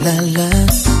 la la.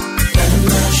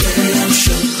 Vraiment j'ai un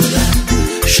chocolat,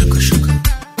 choco,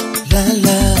 la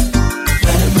la.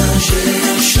 J'ai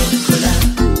un chocolat.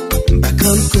 Bah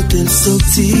quand elle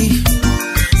sortit,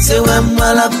 c'est ouais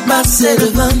moi la passé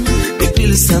devant. Depuis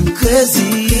le sam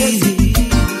crazy,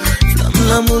 flamme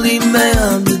l'amour les mains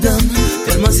en dedans.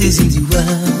 Tellement c'est me dit wow.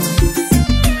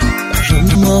 Bah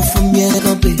j'aime moi faut bien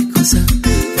camper comme ça.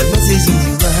 Tellement c'est me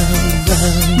dit wow,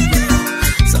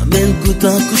 wow. Ça met le goût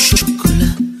tant que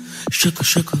chocolat,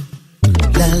 choco,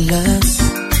 la la.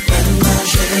 Vraiment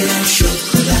j'ai un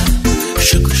chocolat,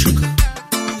 choco.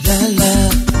 La la,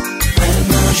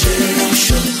 vraiment j'ai un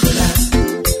chocolat.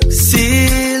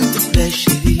 S'il te plaît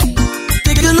chérie,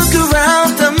 take a look around,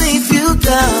 tell me if you're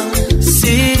down.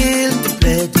 S'il te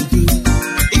plaît do.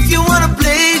 If you wanna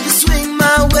play, just swing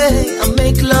my way. I'll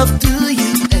make love to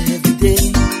you every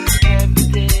day.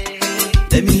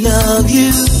 Let me love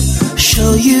you,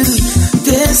 show you,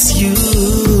 dance you,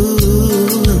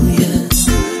 yeah.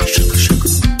 Choco,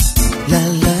 la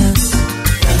la.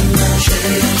 Vraiment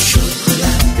j'ai un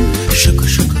chocolat,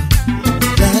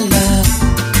 la la.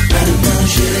 Vraiment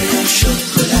j'ai un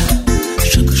chocolat,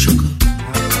 choco,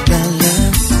 la la.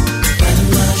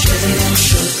 Vraiment j'ai un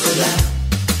chocolat.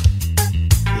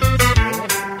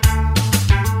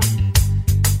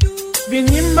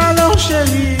 Vini m'ballon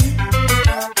chérie,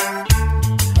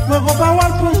 me vont pas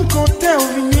voir pour me compter.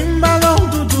 Vini m'ballon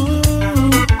doudou,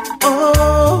 oh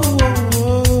oh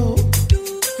oh.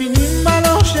 Vini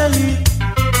m'ballon chérie,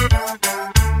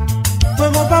 me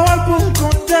vont pas voir pour me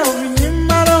compter. Vini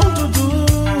m'ballon doudou,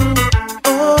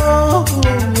 oh oh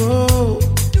oh.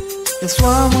 Et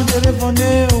soit mon téléphone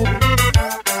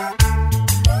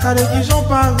car les pigeons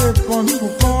pas répondre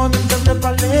pour qu'on ne devrait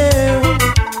parler.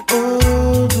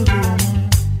 Oh doudou.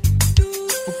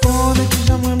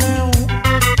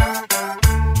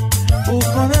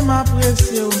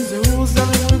 M'apprécier, c'est où ça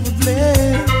vous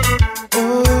plaît.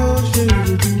 Oh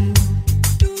chérie,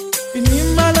 fini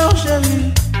malheur chérie.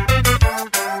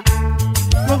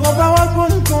 Me prends parole pour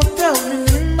me compter.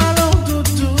 Fini malheur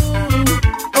doudou.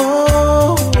 Oh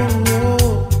oh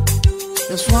oh.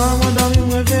 Le soir moi dans le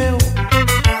réveil.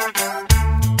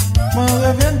 Moi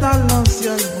rêve dans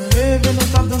l'ancien. Moi rêve nous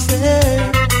tape danser.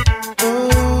 Oh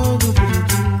doudou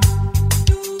doudou.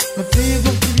 Me fille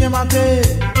vous qui vient mater.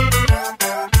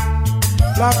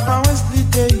 La paresse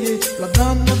l'idée, la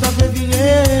dame ne t'a fait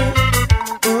virer.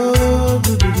 Oh,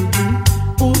 doudou,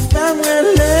 pour faire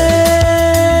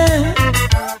m'ailer.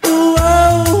 Oh,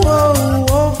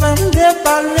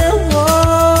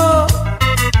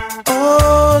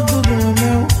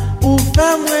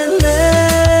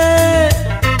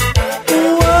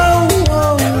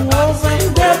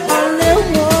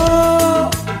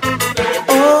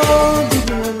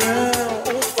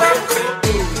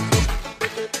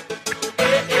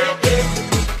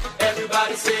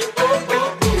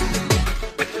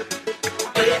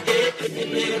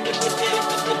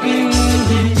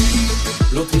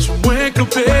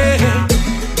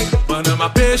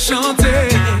 voulais chanter.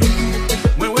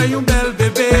 Moi, ouais, un bel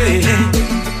bébé.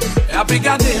 Et après,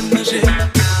 garder manger.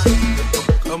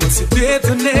 Comme si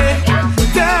t'étonné.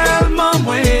 Tellement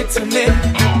moins étonné.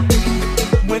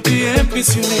 Moi, t'es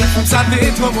impressionné. Comme ça,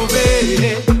 t'es trop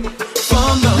mauvais.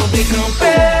 Pendant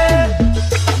décampé.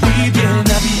 Oui, bien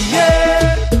habillé.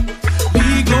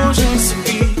 Oui, gros, j'en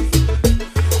souris.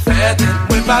 Faites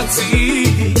moi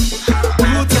parti.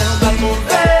 Pourtant, mal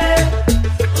mauvais.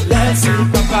 Laissez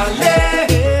pas parler.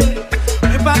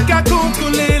 Mais pas qu'à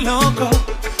contrôler l'encore.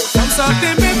 Comme ça,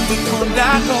 t'es même tout le monde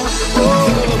d'accord.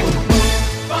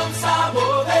 Comme ça,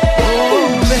 mauvais.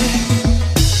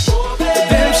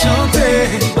 T'aimes chanter.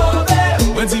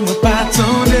 Moi, dis-moi pas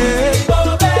attendre.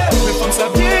 Mais comme ça,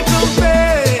 bien campé.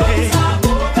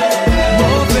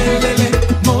 Mauvais, lélé,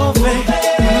 mauvais.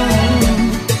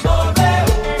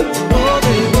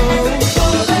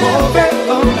 Mauvais,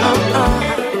 oh, oh, oh.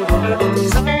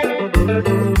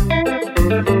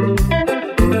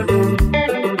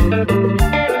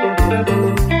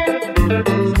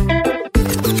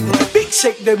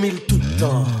 Check 2000 tout le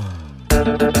temps.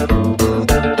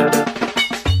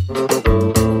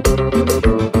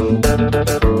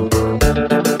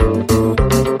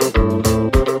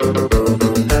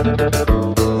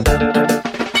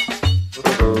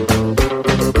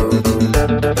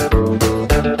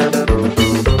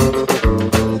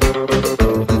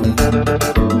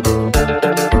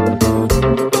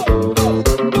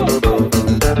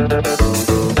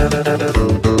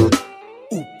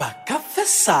 Ou pas qu'à faire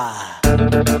ça.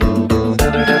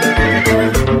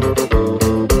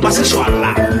 Mas ce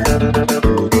soir-là,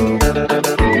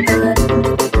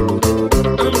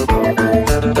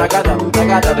 tagadam,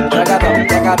 tagadam, tagadam,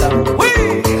 tagadam. Oui.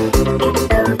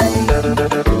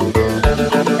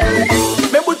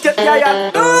 Mais bout de tête, yaya.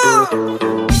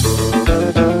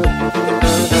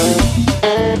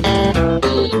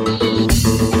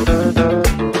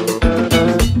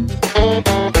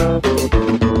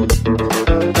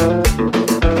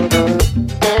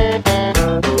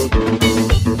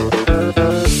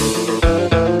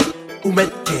 Ou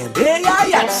mettre kende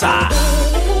yaya ça.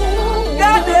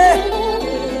 Gardez.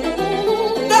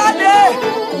 Gardez.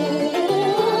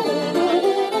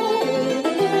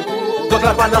 Donc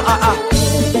la panne a.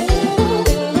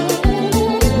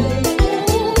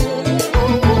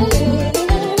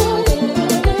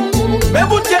 Mais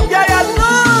vous t'es yaya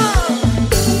non.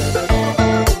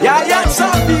 Yaya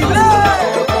sans filet.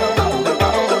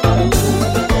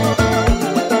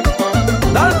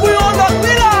 Dans le bouillon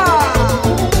de là.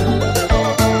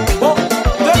 Bon,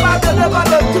 deux balles,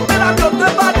 tu mets l'avion,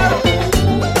 deux balles.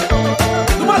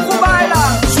 Nous m'en faut bailler là.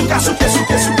 Souka, souka,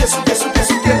 souka, souka, souka, souka,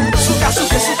 souka. Souka,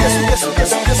 souka, souka, souka, souka,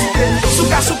 souka, souka.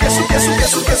 Souka, souka, souka, souka,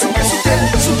 souka, souka, souka.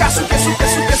 Souka, souka, souka,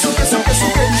 souka, souka, souka,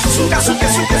 souka. Souka, souka,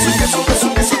 souka, souka, souka,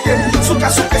 souka, souka. Souka,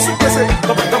 souka, souka, souka.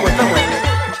 Comment.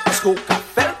 Est-ce qu'on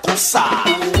fait comme ça?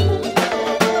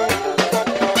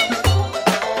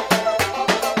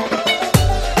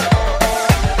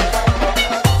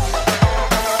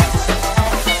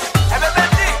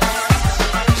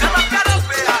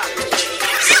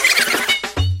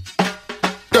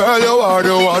 Girl, you are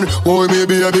the one, boy me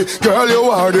baby. Girl,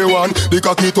 you are the one. The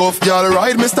cocky tough girl,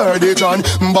 ride me sturdy John.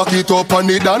 Back it up on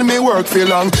it and me work for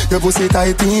long. Your pussy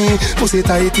tighty, pussy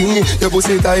tighty, your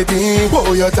pussy tighty.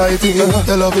 Oh, you're tighty. You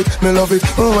love it, me love it.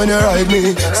 Oh, when you ride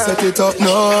me, set it up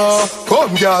now.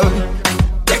 Come, girl.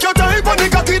 Take your time on the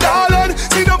cocky, darling.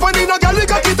 Sit up on it, no girl, the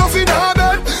cocky tough in her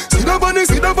bed. Sit up on it,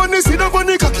 sit up on it, sit up on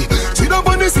the cocky. Sit up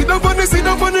on it, sit up on it, sit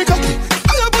up on the cocky.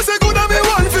 I your pussy good and me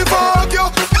want to fuck you.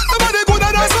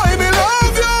 That's why me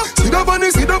love you. Sit up on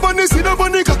it, sit up on it, sit up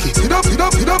on the cocky. Sit up, sit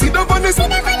up, sit up, sit up on it, sit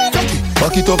up on the cocky.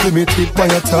 Back it up, let me tip by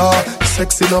your tar.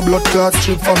 Sexy no blood clot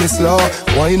strip for me slaw.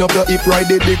 Wind up your hip, ride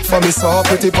the dick for me saw.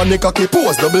 Pretty pon the cocky,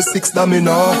 pose 6 da me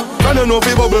now. Can you know if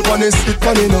you bubble pon the stick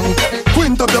for me now?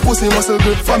 Quint up your pussy muscle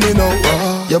grip for me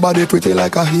now. Your body pretty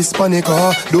like a Hispanic.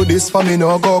 Do this for me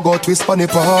now, go twist pon the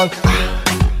pole.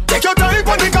 Take your time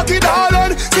pon the cocky,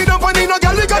 darling. Sit up on it, no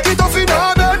girl, the cocky tough in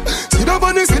her bed. Sit up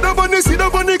on it, sit up on it, sit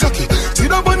up on the cocky.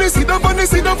 Sit up on it, sit up on it,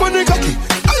 sit up on the cocky.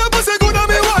 I your pussy good and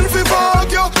me want to fuck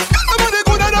you. Your body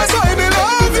good and that's why me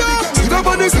love you. Sit up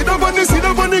on it, sit up on it, sit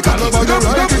up on the cocky. Sit up,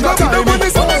 sit up, sit up, sit up on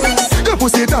it, sit up on it. Your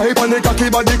pussy tight on the cocky,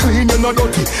 body clean, you no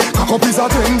dirty. Cock up is a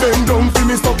 10, bend down for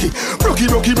me stocky. Brocky,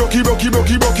 brocky, brocky, brocky,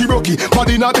 brocky, brocky, brocky.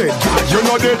 Body not dead, you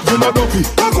no dead, you no dopey.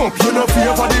 Cock up, you no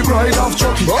fear for the bride of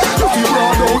Chucky. Chucky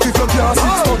broad out if you can't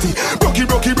 630. Brocky,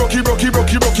 brocky, brocky, brocky,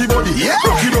 brocky, brocky body.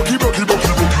 Brocky, brocky, brocky, brocky,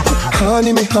 brocky.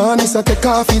 in me hand, it's a take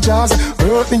off the jazz.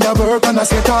 Work me a work and I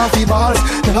set off the balls.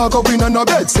 Now go in on no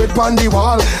bed, sit on the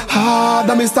wall. Hard,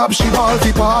 and me stop, she ball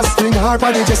fi pass. Swing hard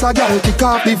on the just a girl, kick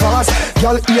off the vase.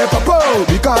 Girl ear pop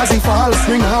because he falls.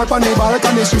 Swing hard on the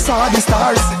balcony, she saw the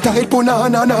stars. Tight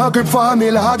punana, na grip for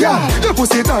me lag. Yeah, the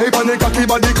pussy tight on the cocky,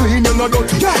 body clean, you no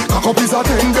dirty. Cock up is a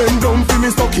 10, bend down fi me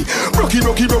stocky. Rocky,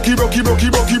 rocky, rocky, rocky, rocky,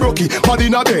 rocky, rocky. Body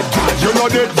na dead, you no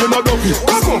dead, you no dumpy.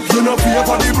 Come up, you no fear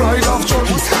for the bride of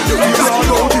Chucky. You keep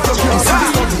all out if you can't see the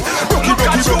study. Rocky,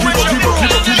 rocky, rocky, rocky, rocky,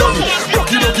 rocky, rocky.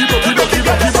 Rocky, rocky, rocky, rocky,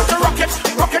 rocky, rocky.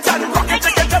 Rock it and rock it,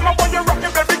 take it them up when you rock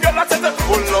it, baby girl. I said,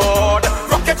 oh Lord,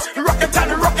 rock it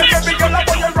and rock it, baby girl. I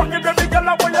want you rock it, baby girl.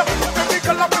 I want you, baby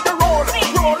girl. I want you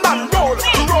roll and roll,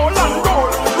 roll and roll,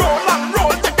 roll and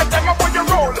roll. Take it them up when you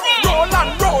roll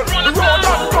and roll, roll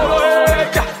and roll. Hey,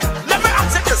 let me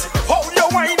ask you this: how you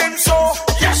whining so?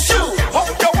 Yes you, how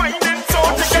you whining so?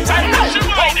 Take it time now,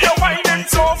 how you whining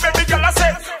so, baby girl. I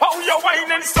said, how you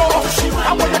whining so?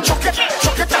 I want you chuck it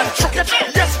and chuck it,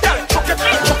 yes girl, chuck it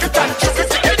and chuck it.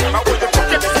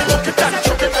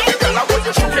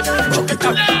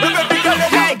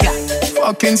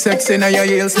 Fucking sexy now your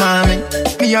heels, mommy.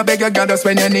 Me a beg you goddess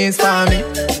when your knees for me.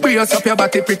 Brace up your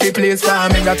body pretty please for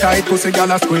me. That tight pussy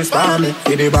gyal a squeeze for me.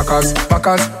 In the backers,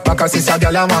 backers, backers is a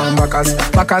gyal a man. Backers,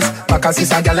 backers, backers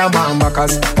is a gyal a man.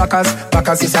 Backers, backers,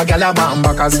 backers is a gyal a man.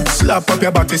 Backers, slap up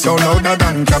your body so louder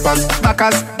than clappers.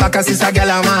 Backers, backers is a gyal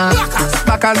a man.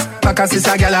 Backers, backers is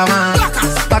a gyal a man.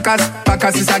 Backers,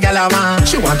 backers is a gyal a man.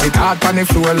 She want it hard on the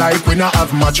floor like we not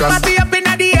have mattress. Party up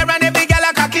inna the air and every gyal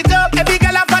a cock it up. Every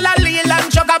gyal a follow lean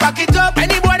and chuck a back it up.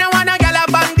 Any boy that wanna gyal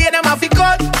a bang, they them a fi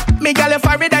cut. Me gyal a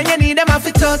forehead and you need them a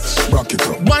fi touch. Rock it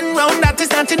up. One round that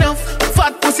is not enough.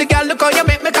 Fat pussy gyal, look how you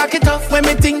make me cock it off. When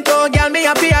me think oh gyal, me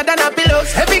happier than a pillows.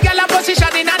 Every gyal a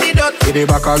position inna the dot. In the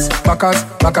backers, backers,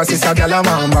 backers is a gyal a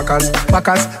man. Backers,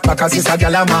 backers, backers is a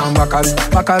gyal a man. Backers,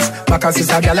 backers, backers is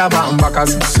a gyal a man.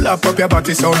 Backers, slap up your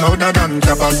body so louder than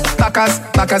clappers. Backers,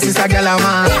 backers is a gyal a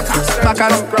man.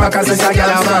 Backers, backers is a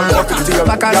gyal a man.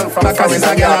 Backers, backers is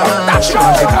a gyal a man. She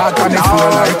want it hard on the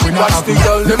floor like we not have the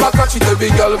girl, them a catch it, every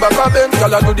girl back a bend.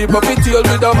 Girl a do the puppy tail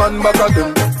with a man back a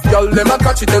them. Girl, them a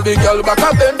catch it, every girl back a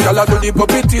bend. Girl a do the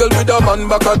puppy tail with a man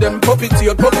back a them. Puppy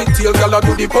tail, girl a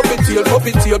do the puppy tail,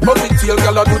 puppy tail, puppy tail.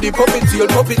 Girl a do the puppy tail,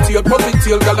 puppy tail, puppy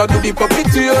tail. Girl a do the puppy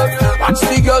tail. Watch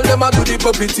the girl, them a do the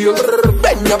puppy tail.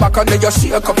 Bend your back and then you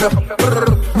shake up your.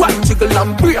 One jiggle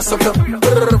and brace up your.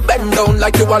 Bend down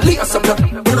like you a lace up your.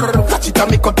 Catch it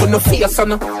and make up on the face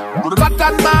on. Fat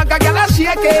and bag a gyal a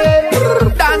shake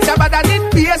it. Dance your body and it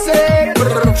pace it.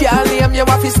 Can't name you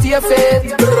have to stay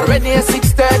fit. Ready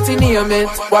 6:30 name it.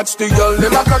 Watch the girl,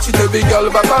 them a catch it, every girl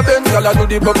back a bend. Girl a do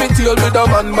the puppy tail with a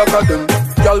man back a them.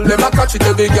 Girl, them a catch it,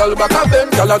 every girl back a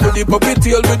bend. Girl a do the puppy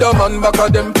tail with a man back a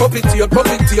them. Puppy tail,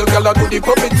 girl a do the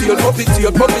puppy tail, puppy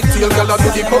tail, puppy tail. Girl a do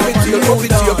the puppy tail, puppy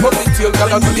tail, puppy tail.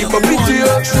 Girl a do the puppy tail.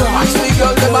 Watch the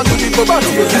girl, them a do the puppy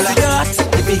tail.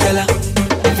 Every gala,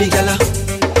 every gala,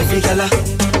 every gala,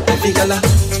 every gala,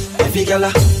 every gala,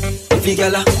 every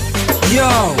gala. Yo,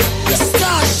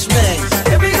 stash man.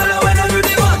 Every gala when I do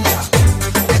the one drop,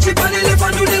 everybody live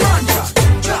and do the one drop.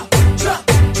 Drop, drop,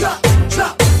 drop,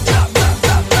 drop, drop, drop,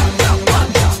 drop, drop, drop, one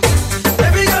drop.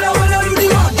 Every gala when I do the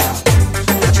one drop,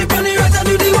 everybody right and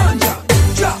do the one drop.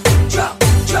 Drop, drop,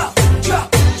 drop, drop,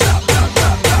 drop, drop, drop,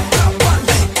 drop, drop, one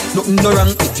drop. Nothing no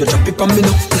wrong if you drop it on me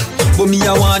no. But me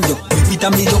I want you, repeat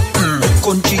and me do.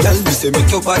 Country girl, me say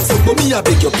make your bad so. But me I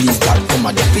beg you please, girl, come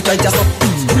and drop it right just up.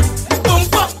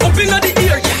 Bumper up inna the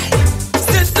ear, yeah.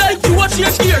 Set like you watch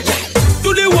your gear, yeah.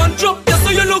 Do the one drop, yeah, so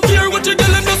you look here. What you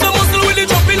tell them just a muscle when they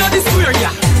drop inna the square,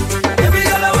 yeah. Every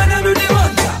girl when I do the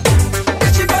one drop,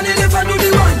 catch it on the left and do the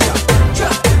one drop.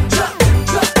 Drop, drop,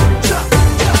 drop, drop, drop,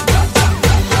 drop, drop,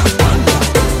 drop, one drop.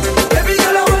 Every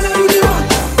girl when I do the one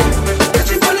drop,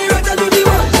 catch it on the right and do the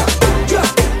one drop. Drop,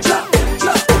 drop,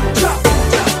 drop, drop,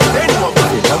 drop.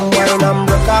 Come wine and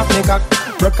broke off me cock,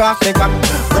 broke off me cock,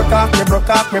 broke off me, broke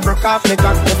off me, broke off me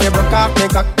cock. If you broke off me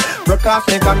cock, broke off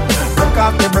me cock, broke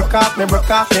off me, broke off me, broke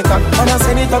off me cock. And I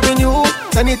send it up in you,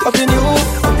 send it up in you,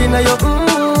 up in your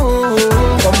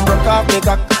Come broke off me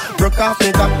cock, broke off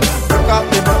me cock, broke off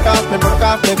me, broke off me, broke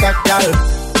off me cock, girl.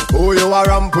 Who you a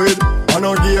ramp with? On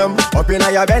a game, up in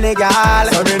your belly, girl.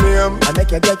 Say me name, I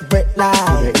make you get wet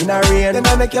like in a rain. Then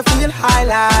I make you feel high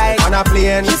like on a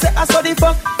plane. She say I saw the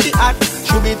fuck, the act.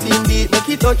 Should be team beat, make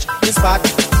it touch the spot.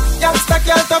 Youngster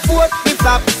girl to foot, the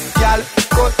flap. Girl,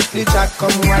 cut the jack,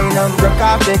 come wine and broke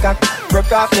off the cock.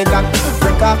 Broke off the cock,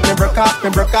 broke off me, broke off me,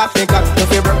 broke off the cock.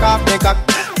 If you broke off the cock,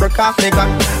 broke off the cock.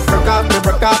 Broke off me,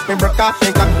 broke off me, broke off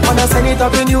the cock. Wanna send it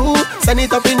up in you, send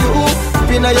it up in you.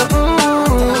 Up in your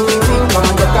come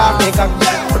and broke off me cock.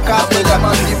 Broke off me cock.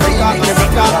 Broke off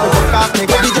me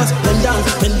cock. Baby just bend down,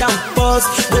 pause.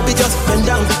 Baby just bend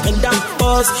down,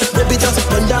 pause. Baby just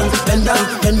bend down, pause. Baby just bend down, pause.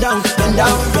 Baby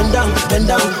just bend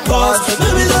down, pause.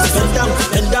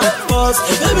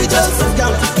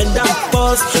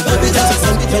 Baby just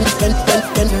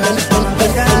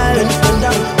bend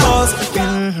down, pause.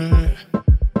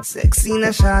 Sexy in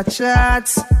a short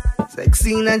shots,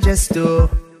 sexy in a gesto.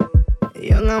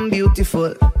 Young and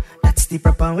beautiful, that's the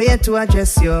proper way to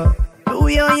address you. Do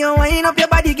you on you wind up your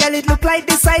body, girl? It look like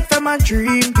the sight from a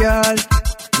dream, girl.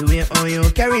 Do you on you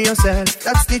carry yourself?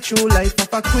 That's the true life of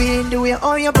a queen. Do you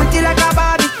on you pretty like a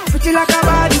Barbie, pretty like a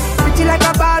Barbie, pretty like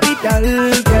a Barbie doll,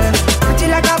 girl. Pretty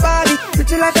like a Barbie,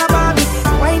 pretty like a Barbie.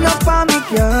 Wind up on me,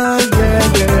 girl, girl.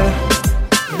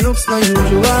 It looks not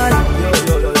usual.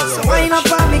 So wind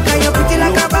up on me, 'cause you're pretty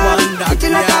like a Barbie, pretty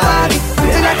like a Barbie,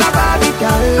 pretty like a Barbie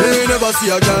doll. Me never see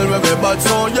a girl with a bad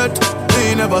song yet.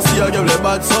 Me never see a girl with a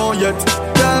bad song yet.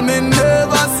 Girl, me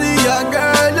never see a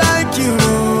girl like you.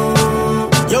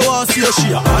 You want to see a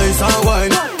she a ice and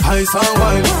wine, ice and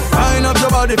wine. Wind up your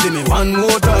body for me one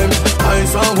more time.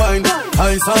 Ice and wine,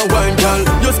 girl.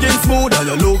 Your skin smooth and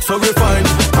your look so refined.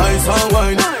 Ice and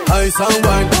wine, ice and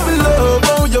wine. Love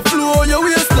how you flow your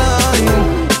waistline.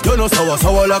 You know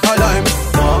sour like a lime.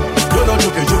 You know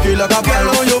juky like a girl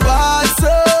on your bad so.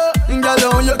 Girl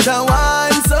on you can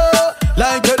wine so.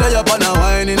 Like you're there upon a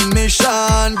whining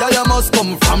mission. Girl you must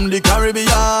come from the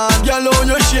Caribbean. Girl on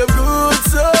your shape good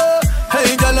so.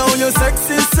 Hey girl on you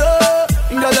sexy so.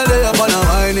 Girl you're there upon a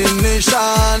whining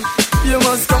mission. You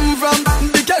must come from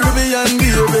the Caribbean,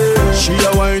 baby. She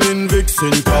a whining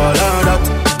vixen, call her that.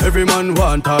 Every man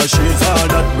want her, she's all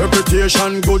that.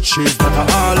 Reputation good, she's not a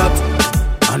harlot.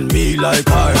 And me like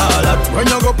her harlot. When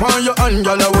you go on your hand,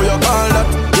 girl, what you call that?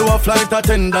 You a flight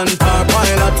attendant or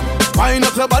pilot. Wind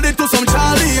up your body to some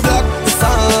Charlie Black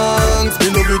songs. Me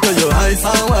love it to you, ice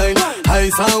and wine,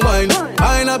 ice and wine.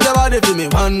 Wind up your body for me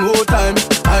one more time.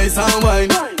 Ice and wine,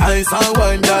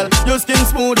 girl. Your skin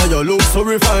smooth and your look so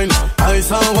refined.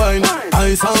 Ice and wine,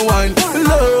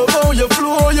 love how you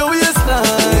flow your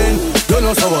waistline. You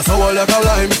know sour like a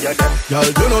lime. Girl,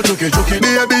 you know chucky.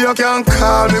 Baby, you can't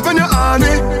call me when you're on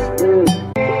it.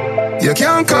 You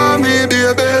can't call me,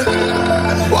 baby.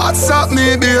 WhatsApp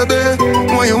me, baby.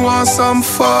 When you want some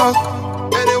fuck.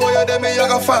 Anyway, you me, I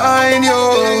gotta find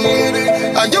you.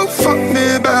 And you fuck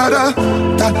me better.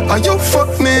 And you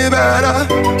fuck me better.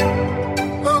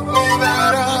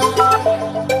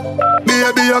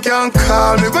 Baby, you can't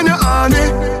call me when you're on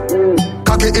it.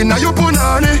 Cock it in a you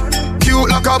punani. Cute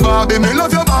like a Barbie, me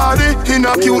love your body. In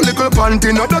a cute little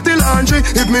panty, no dirty laundry.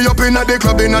 Hit me up in a the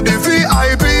club, in a the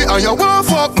VIP. And you want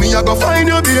fuck me, I go find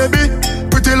you, baby.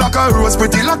 Pretty like a rose,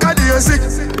 pretty like a daisy.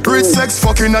 Rich sex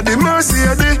fucking at the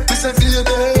Mercedes. Me say baby,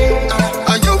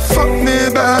 and you fuck me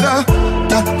better.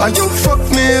 And you fuck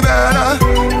me better.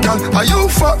 And you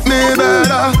fuck me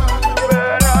better.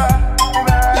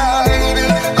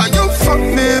 And you fuck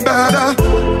me better.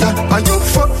 And you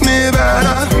fuck me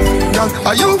better.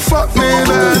 And you fuck me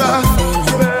better.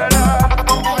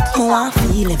 Oh, I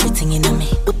feel everything in me.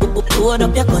 Load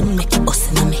up your gun, make it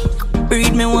bust in me.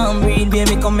 Breed me one, breed,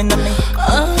 baby, come in me.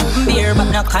 Beer, but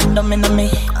no condom in me.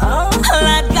 Lord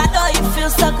God, oh, you feel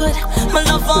so good. My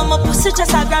love for my pussy,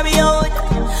 just I grab you out.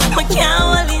 I can't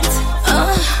hold it.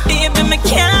 Baby, me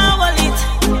can't hold it.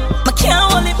 I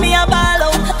can't hold it, me a ball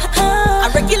out. I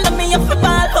regular me up a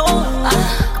ball out.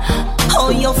 Oh,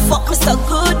 you fuck me so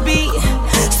good, B.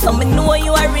 So me know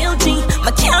you a real G.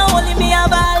 I can't hold it, me a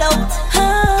ball out.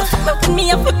 Fuck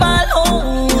me up a ball out.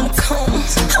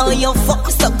 Oh, you fuck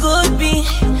me so good, B.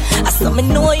 I saw me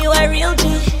know you a real G.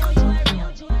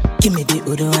 Give me the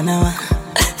Udo and I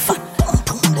fat pum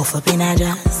buff up in a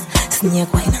jazz.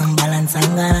 Snake wine and balance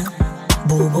and gana.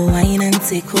 Bobo wine and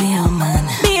take away your man.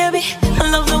 Baby, I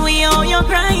love the way how you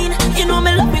grind. You know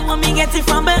me love it when me get it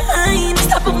from behind.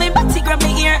 Stop on me body, grab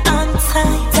me ear and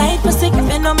tight. Tight pussy, if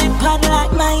you know me pad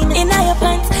like mine. In your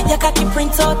pants, you cocky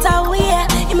print out a way.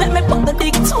 You make me put the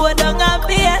big toe down a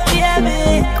bit,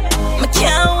 baby. Me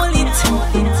can't hold it,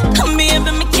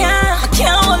 baby, me can't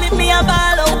hold it, me a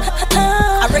ball out.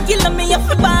 I regular me up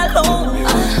a ball out.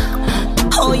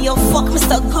 Oh, you fuck me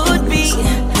so good, B.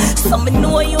 So me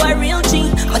know you a real G.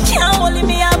 Me can't hold it,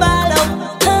 me a ball out.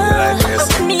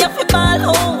 Fuck me up a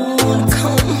ball out.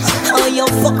 Oh, you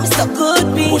fuck me so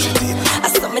good, B. I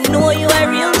saw me know you a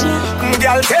real G.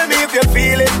 Girl, tell me if you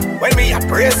feel it when me a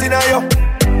praising on you.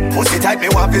 Pussy type me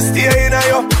want to stay in on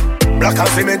you. Black and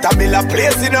cement a mill a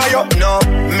place in a you. No,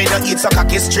 me no eat so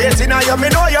cocky straight in a you. Me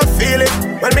know you feel it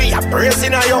when me a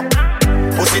praising a you.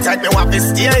 Pussy tight me want to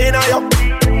stay in a you.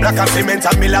 Black and cement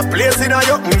and mill a place in a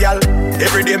yo, girl.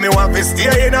 Every day me want to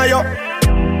stay in a yo.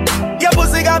 Your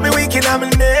pussy got me weak in my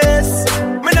knees.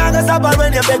 Me nah go stop her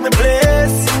when you beg me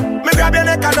place. Me grab your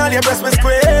neck and all your breast me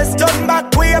squeeze. Turn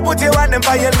back way, put your hand them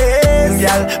by your knees.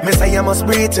 Girl, me say you must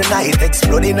breathe tonight.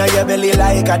 Exploding on your belly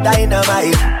like a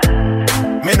dynamite.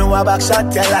 Me know a back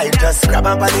shot your life. Just grab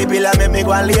on the bill and make me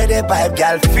go and lay the pipe.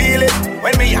 Girl, feel it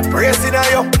when me a praise in a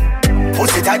yo.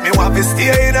 Pussy tight, me want to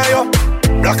stay in a yo.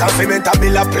 Black and cement and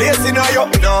build a place in a yo.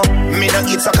 No, me no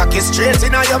eat so cocky straight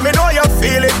in a yo. Me know you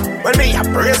feel it when me a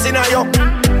praise in a yo.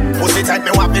 Pussy tight,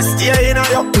 me want to stay in a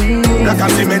yo. Black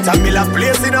and cement and build a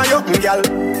place in a yo. Girl,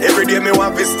 every day me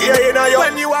want to stay in a yo.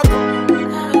 When you a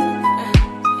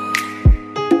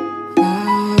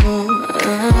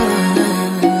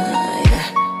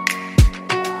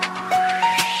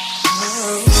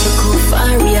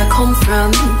where I come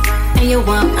from, and you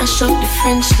want to show the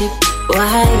friendship.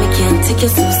 Why me can't take you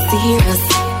so serious?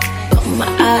 But my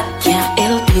heart can't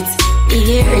help it.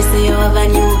 Years you have a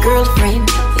new girlfriend,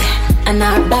 yeah. And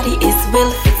our body is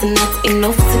well fit, not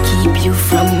enough to keep you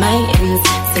from my ends.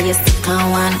 So you stick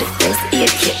on one the first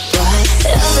aid kit. Why?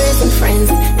 Lovers and friends,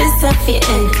 this is the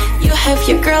end. You have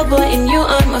your girl, boy, and you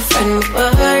are my friend.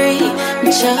 Worry,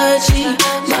 judge you,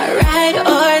 my ride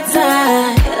or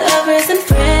die. Lovers and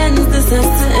friends, this is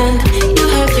the end. You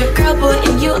have your girl, boy,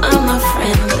 and you are my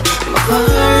friend.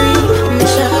 Worry,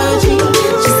 judge you,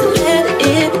 just let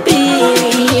it be.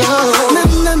 Oh. Na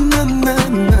na na na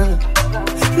na,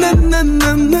 na na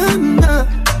na na na,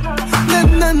 na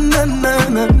na na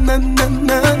na na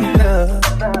na na.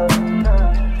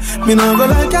 Me nah go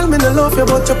like girl, me nah love you,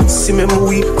 but your pussy me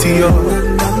weak to you.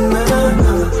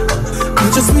 Me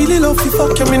just really love you,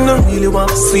 fuck you, me nah really want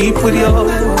to sleep with you.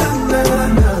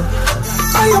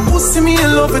 I your pussy, me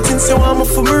in love it since you want me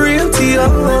for me real to you.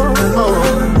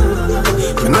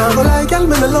 Me nah go like girl,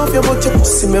 me nah love you, but your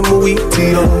pussy me weak to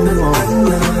you.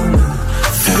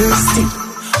 Thirsty,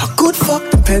 a good fuck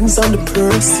depends on the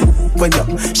person. When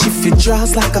you shift your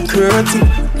jaws like a curtain,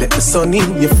 let the sun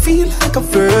in, you feel like a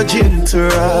virgin to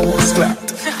us.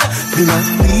 Me not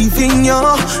leaving you,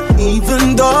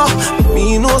 even though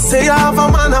me no say I have a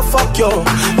man a fuck you.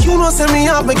 You know say me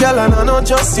have a girl and I know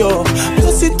just you.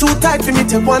 Pussy too tight for me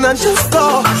take one and just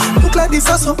go. Look like this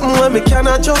or something when me can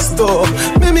adjust though.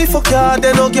 Make me fuck her,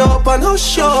 then I'll get up and I'll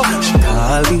show. She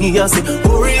call me and say,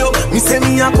 hurry up. Me say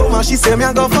me a come and she say me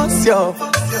a go fast you.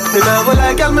 Me nah go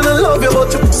like girl, me nah love you,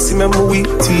 but your pussy me weak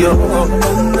to you.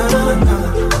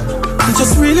 I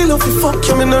just really love you, fuck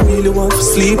you, me nah really want to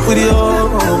sleep with you.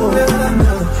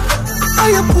 I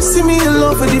your pussy me in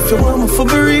love with if you want me for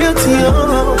be real to you.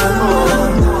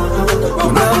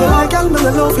 Me nah go like girl, me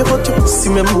nah love you, but your pussy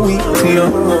me weak to you.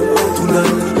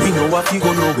 Tonight we know what you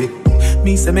gonna be.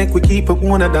 Me say make we keep it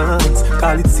wanna dance.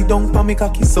 Call it sit down for me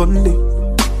cocky Sunday.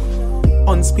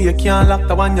 Unspeak can't lock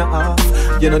the one you have.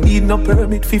 You don't need no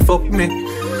permit fi fuck me.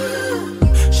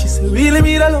 She said, really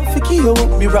me that love fi keep you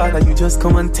up. Me rather you just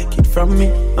come and take it from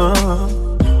me.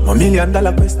 $1 million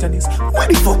question is, why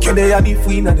the fuck you there if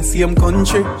we in the same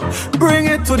country? Bring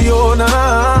it to the owner.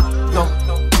 No,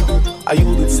 I you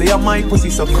would say I might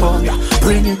pussy so cold. Yeah.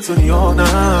 Bring it to the owner.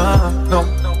 No,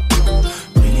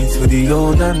 bring it to the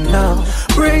owner now.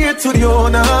 Bring it to the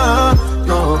owner.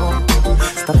 No.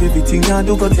 Stop everything I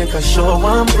do, go take a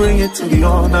shower and bring it to the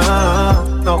owner.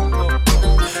 No,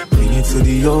 bring it to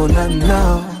the owner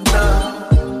now.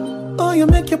 Oh, you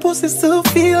make your pussy still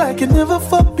feel like you never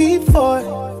fucked before.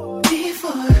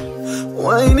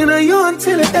 Whining on you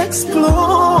until it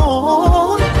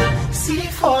explode.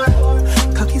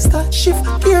 C4, cocky start shift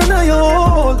gear now you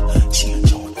hold.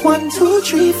 Change out 1, 2,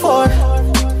 3, 4.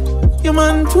 Your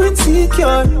man too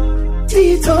insecure.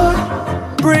 Detour,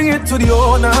 bring it to the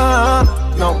owner.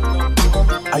 No,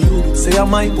 I you did say I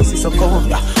might pussy so cold.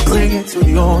 Yeah. Bring it to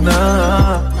the owner.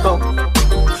 No,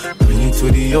 bring it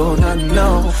to the owner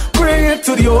now. Bring it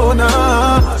to the owner.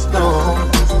 No,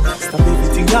 stop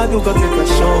everything I do, go take a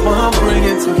shower. Bring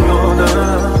it to the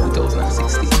owner.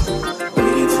 2016.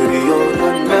 Bring it to the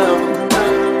owner now.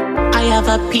 I have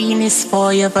a penis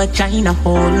for your vagina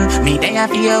hole. Me there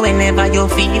for you whenever you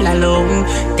feel alone.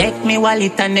 Take me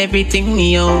wallet and everything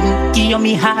me own. Give you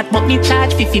me heart but me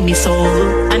charge for me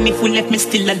soul. And if we left me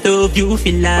still I love you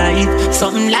for life.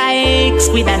 Something like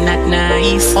squid and not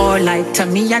nice. Or like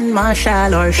Tommy and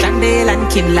Marshall or Chandel and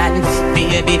Kinlan.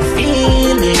 Baby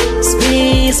feel me,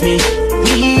 squeeze me.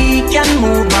 We can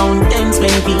move mountains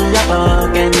when we are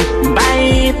walking.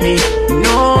 Bite me,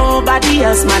 nobody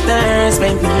else matters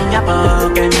when we are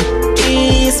walking.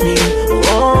 Kiss me,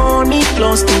 hold me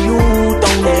close to you,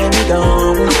 don't let me go.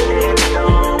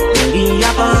 When we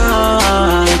are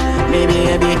walking,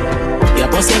 baby, your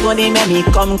know say go they make me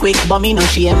come quick, but me no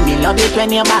shame. Me love it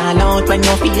when you ball out, when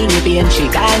you feel the pain. She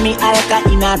call me Alka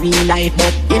in a real life,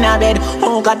 but in a bed,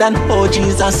 oh God and oh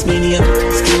Jesus, me name.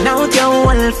 Skin out your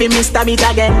wall fi me stab it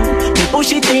again. Me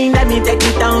push it in, then me take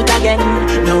it out again.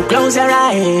 Now close your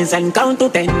eyes and count to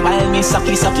 10 while me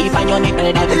sucky for your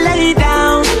nipple that lay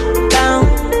down, down,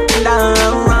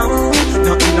 down.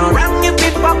 Nothing no wrong if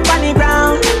it fuck on the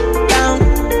ground, down,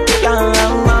 down.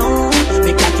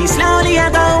 Me cocky slowly a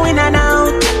go in and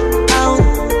out, out,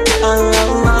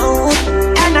 out.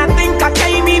 And I think I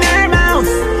came in her mouth.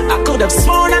 I could have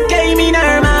sworn I came in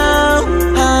her mouth.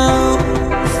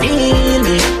 Feel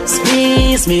me,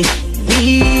 squeeze me.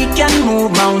 We can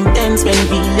move mountains when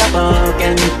we are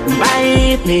broken.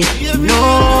 Bite me,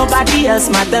 nobody else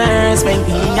matters when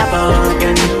we are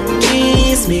broken.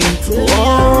 Kiss me,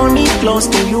 hold me close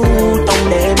to you, don't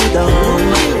let me go.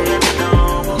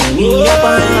 We are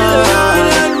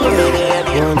broken.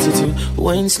 Want you to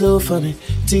wine slow for me,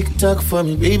 tick tock for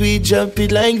me, baby jump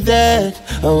it like that.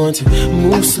 I want you to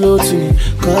move slow to me,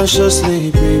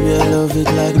 cautiously, baby I love it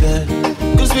like that.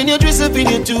 Cause when you dress up in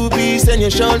your two-piece and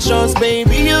your short shorts,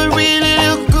 baby, you really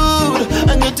look good.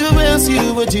 I got to ask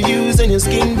you what you use on your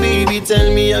skin, baby.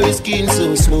 Tell me how your skin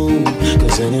so smooth.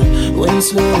 Cause when you went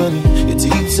slow on me, your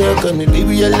teeth suck on me,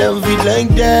 baby, I love it like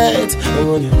that. I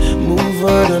want you to move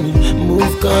hard on me,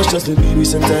 move cautiously, baby,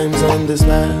 sometimes on the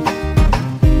spot.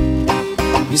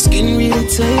 Your skin really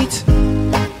tight,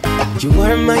 you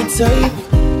are my type.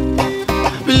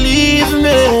 Believe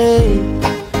me,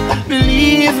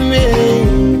 believe me,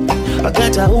 I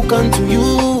got a hook onto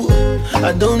you.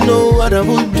 I don't know what I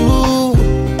would do.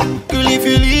 Girl, if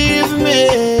you leave me,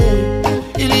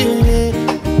 you leave me.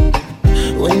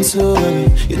 When slow on me,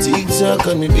 you tick-tock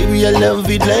on me, baby, I love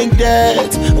it like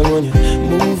that. I want you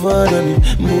move hard on me,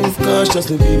 move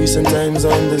cautiously, baby, sometimes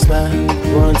on the spot.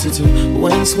 Want you to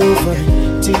wine slow for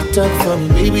me, tick-tock for me,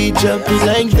 baby, jump it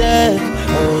like that.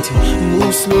 I want you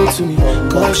move slow to me,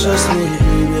 cautiously,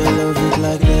 baby, I love it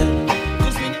like that.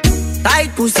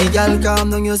 Tight pussy, girl, calm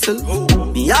down yourself.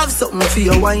 Me have something for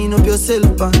you, wind up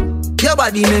yourself. Your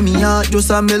body make me heart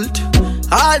just a melt.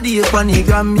 All day upon the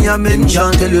gram, me a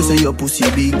mention. Tell you say your pussy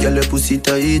big, girl, your pussy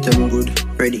tight and good.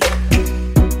 Ready?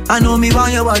 I know me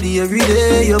want your body every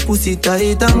day. Your pussy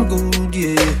tight and good,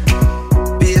 yeah.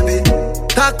 Baby,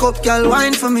 cock up, girl,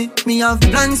 wine for me. Me have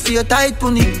plans for your tight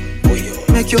pony.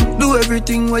 Make you do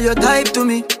everything when you type to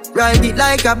me. Ride it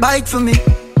like a bike for me.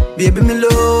 Baby, me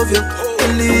love you,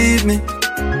 believe me.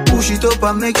 Push it up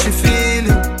and make you feel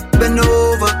it. Bend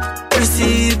over,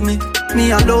 receive me.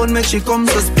 Me alone make she come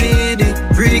so speedy.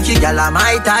 Freaky gal, I'm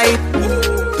my type.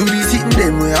 To be sitting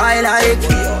them where I like.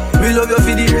 Me love you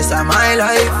for the rest of my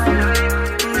life.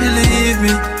 Believe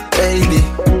me, baby.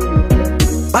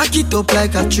 Back it up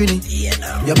like a trini.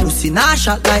 Your pussy nah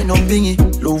shot like no bingy.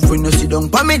 Love when you sit down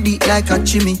pa me deep like a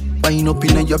chimney. Wind up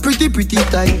in your pretty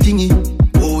tight thingy.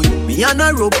 Oh, me and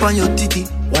a rope on your titty.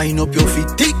 Wind up your feet,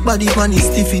 thick body pan is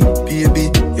stiffy. Baby,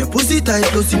 your pussy tight,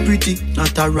 pussy pretty.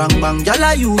 Not a wrong bang,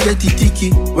 gyal, you get it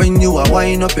ticky. When you a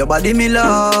wind up your body, me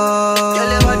love.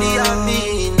 Gyal, your body have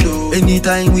me no.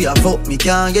 Anytime we a fuck, me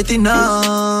can't get enough.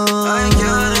 I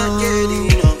cannot get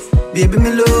enough. Baby,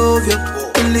 me love you,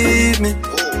 believe me.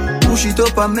 Push it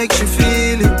up and make you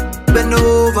feel it. Bend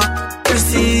over,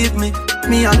 receive me.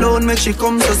 Me alone make she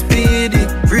come so speedy.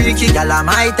 Freaky gyal, I'm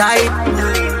my type.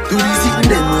 Do the sitting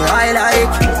them where I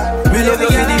like. Me love you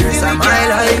for the rest of my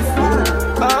life.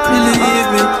 Believe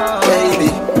me, baby.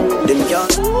 Them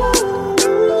can't.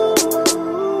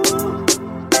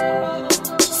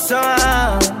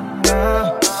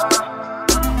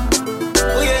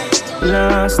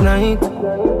 Last night,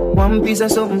 one piece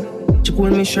of something. She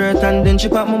pulled me shirt and then she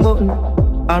popped my button.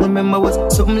 I remember was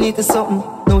something little something.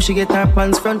 Now she get her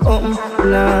pants front open.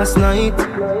 Last night,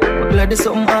 I'm glad there's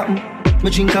something happened. Me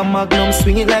drink a Magnum,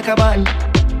 swing it like a button.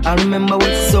 I remember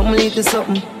what something little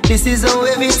something. This is how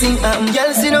everything happened.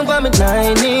 Girl, sit down for me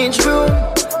 9-inch room.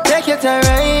 Take your time,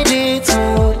 ride it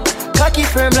smooth. Cocky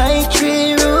firm like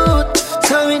tree root.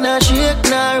 So we not shake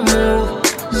nor move.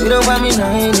 Sit down for me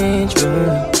 9-inch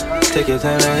room. Take your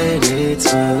time, ride it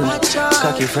smooth.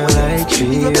 Cocky firm like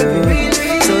tree root.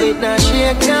 So it not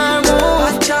shake nor move.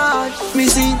 Me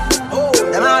see,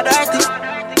 them are dirty.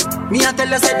 Me a tell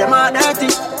you say them are dirty.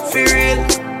 For real,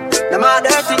 them are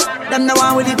dirty. Them the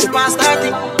one with it to pass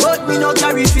 30. But me no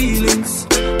carry feelings.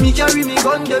 Me carry me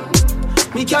gun them.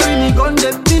 Me carry me gun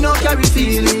them. Me no carry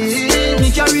feelings.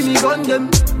 Me carry me gun them.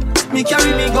 Me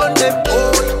carry me gun them.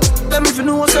 Oh, them if you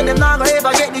know so them never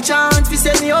ever get the chance to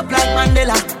set me up like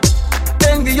Mandela.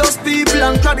 Envious people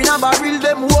and crab in a barrel.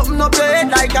 Them open up their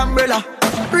head like umbrella.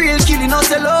 Real killing, no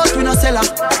sell out, we no sell her.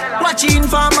 Watching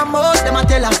for my mouth, them a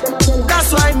tell her.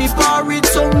 That's why me par with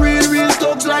some real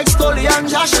thugs like Stolly and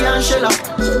Joshy and Shella.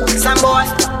 Some boy,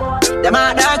 them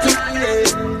a dirty.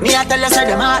 Me a tell you say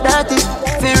them a dirty.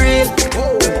 For real,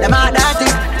 them a dirty.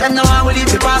 Them no one will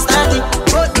leave the past 30.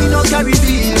 But me no carry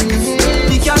feelings.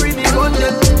 Me carry me gun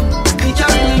them. Me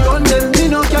carry me gun them. Me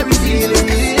no carry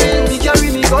feelings. Me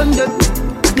carry me gun them.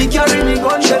 Me carry me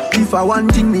gun them. If I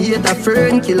want thing, me hate a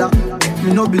fern killer.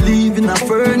 Me no believe in a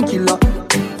fern killer.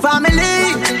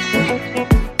 Family,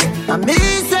 and me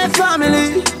say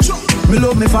family. Me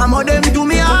love me family, them to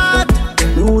me heart.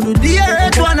 Me hold the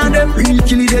dearest one of them. Real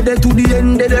kill it dead to the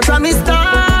end, dead from me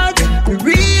start.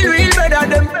 Me real better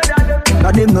them.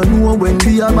 Now them no know when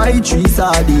we a buy 3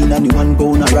 sardines and the 1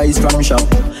 pound of rice from shop.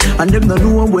 And them no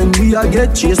know when we a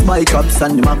get chased by cops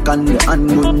and the mac and the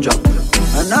handgun job.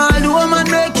 And all the woman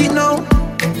make it now.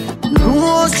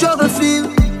 No struggle feel.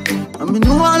 And me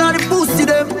know all of the pussy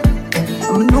them.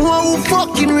 And me know who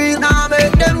fucking real. Now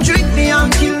make them trick me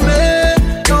and kill me.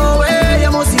 No way,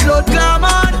 you must see blood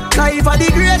glamour. Life are the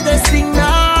greatest thing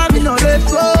now. Me no left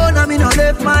phone and me no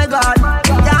left my God.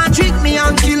 Can't trick me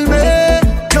and kill me.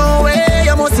 No way,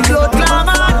 you must see blood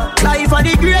glamour. Life are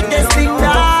the greatest thing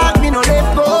now. Me no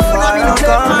left phone and me no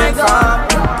left my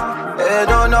God. They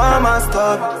don't know my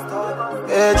story.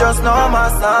 They just know my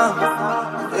song.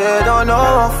 They don't know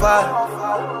how far.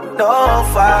 No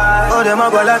fight. Oh, them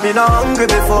a go like me no hungry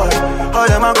before. Oh,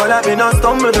 them a go like me no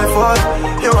stumble before.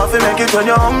 You have to make it when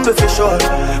you're humble for sure.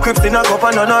 Crips in a cup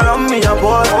and none around me a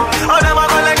boy. Oh, them a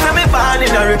go like me born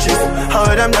in the riches. How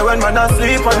them there when man a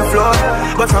sleep on the floor.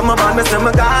 But from a band me say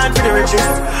me gone for the riches.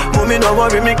 Mommy no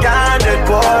worry me can't dead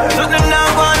boy. So them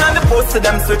now go on the post to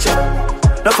them switching.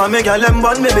 No for me girl them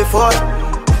born me before.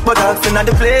 But I've seen at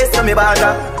the place so me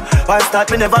bother. Why start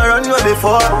me never run way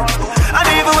before. And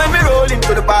even when we roll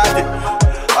into the party,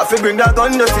 I feel bring that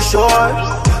gun to the shore.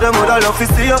 Them would love to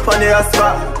see up on the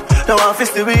asphalt. Now I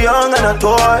feel still be young and a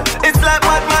toy. It's like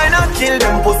what mine and kill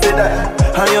them pussy there.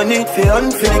 And you need for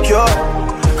the cure.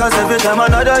 Cause every time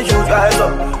another you rise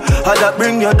up, I that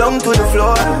bring you down to the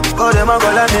floor. Oh, them a go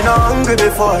like me no hungry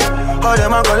before. Oh,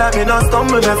 them a go like me no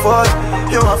stumble before.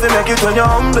 You have to make it when you're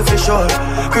humble for sure.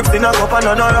 Crips in a cup and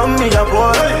none around me a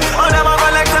boy. Oh, them a go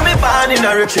like to me born in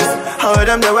the riches. How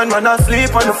them there when man a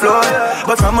sleep on the floor.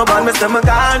 But from a band me say me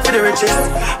gone for the riches.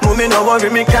 Mommy no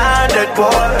worry me can't dead boy.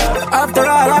 After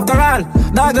all,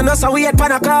 dog and us a wait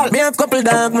pan a call. Me have couple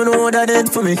dog, me know that dead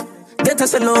for me. That I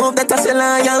say love, that I say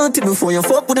loyalty. Before you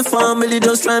fuck with the family,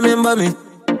 just try remember me.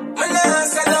 I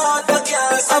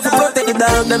have to protect the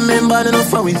dog, them member enough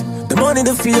for it. The money,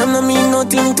 the fame, no mean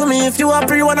nothing to me. If you are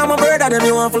free, one of my brother, then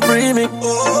you want to free me.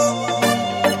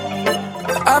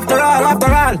 After all,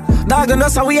 dog and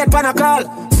us a wait pan a call.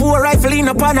 4 rifle in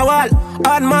upon a wall.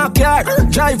 On my car,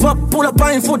 drive up, pull up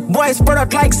on foot. Boys spread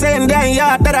out like saying damn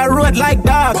yard. That I road like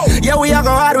dog. Yeah, we a go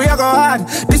hard.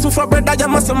 This one for brother, you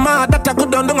must mad. That I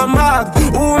could done a mark.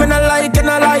 Who me not like and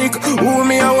I like. Who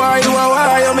me a why, you a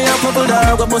why. You me a couple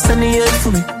dog, go bust any head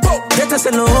for me. That I say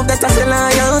love, that I say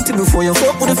loyalty. Before you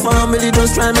fuck with the family,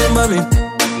 just try remember me.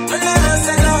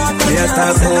 Yeah,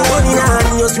 talk about money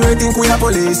and you straight think we a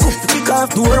police. Kick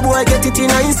off door, boy, get it in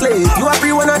a slave. You a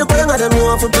free one of the young of them, you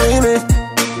want to pay me.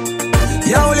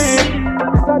 Yo,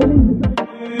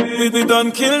 we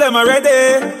done kill them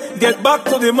already. Get back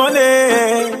to the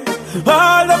money.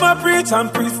 All them a preach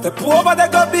and preach. The poor they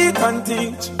go beat and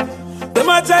teach. Them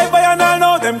a jive by and all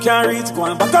know them can't reach. Go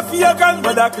on back up for your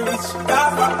grandmother preach.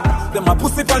 Them a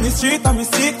pussy on the street and me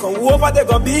see. Go over they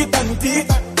go beat and teach.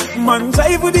 Man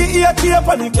drive with the ear tape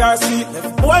and the car seat.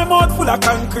 Left boy mouth full of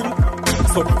concrete.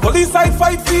 So the police side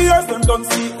fight for years, them don't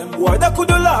see. Them boy that could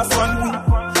the last 1 week.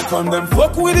 From them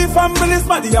fuck with the families,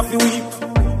 man, they have to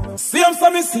weep. See them so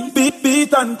me see.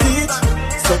 Beat and teach.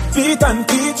 So beat and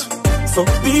teach. So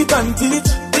beat and teach.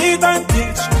 Beat and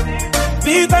teach.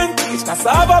 Beat and teach.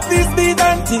 Cassava please beat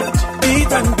and teach.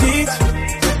 Beat and teach.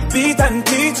 Beat and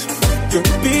teach. You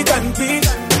beat and teach.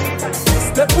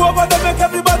 Step over to make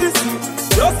everybody see.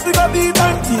 Just figure beat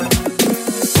and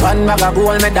teach. One bag of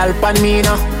gold medal pan me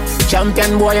now.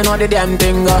 Champion boy, you know the damn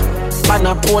thing. Pan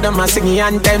a pour them a sing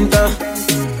anthem to.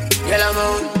 Yellow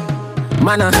moon.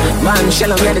 Man,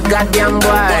 shell me the goddamn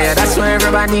boy. That's why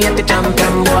everybody at the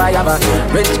champion boy. Have a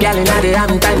rich gal in the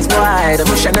Hamptons boy. The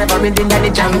bush never been in the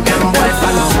champion boy.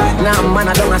 Now man,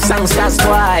 I don't have songsters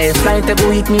boy. Fly to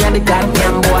week me at the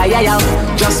goddamn boy. Yeah,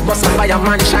 yeah. Just bust up by a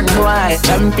mansion boy.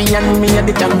 Champion me at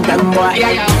the champion boy.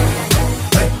 Yeah,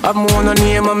 yeah. Have more no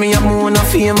name and me have more no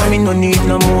fame and me no need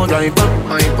no more life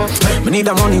up. Me need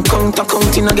a money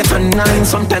counting I get a 9.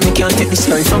 Sometimes me can't take this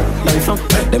life up.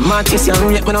 Them artists you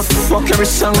rate me no fuck every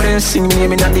song when they sing me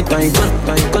in the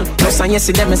title. Plus and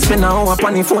yesterday me spend an hour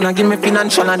upon the phone and give me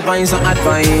financial advice.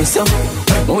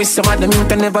 We some of them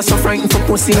youth never so frightened for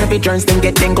pussy. Every chance them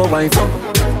get then go wife up.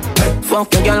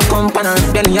 Fuck your girl come pan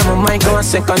her belly and my mic go a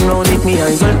second round with me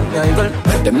I girl.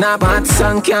 Them not bad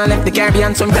song can't left the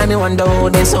Caribbean. Sometimes me wonder how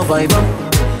they survive.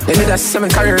 They did a 7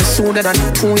 career sooner than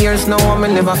 2 years now. I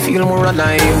never feel more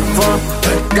alive.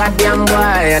 Goddamn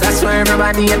boy, that's why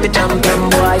everybody at the champion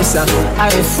boy. So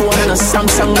iPhone and a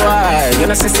Samsung boy. You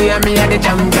know see me at the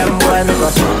champion boy.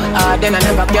 Then I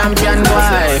never champion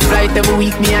boy. Flight every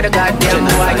week me at the goddamn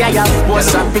boy. Yeah,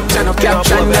 post a picture no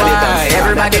caption boy.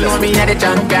 Everybody know me at the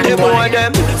champion boy.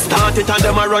 Them start it and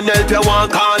them a run help you one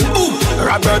call.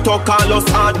 Roberto Carlos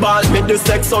hardball. Make the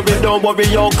sex so we don't worry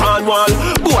you can't wall.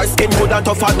 Boy skin good and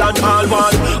tougher than all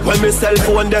wall. When me cell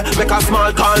phone there make a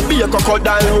small call. Be a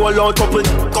crocodile roll out couple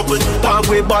talk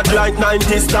way bad like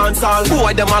 90s dance hall.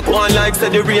 Boy them a go on like say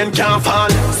the rain can't fall.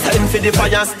 Send for the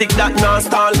fire stick that non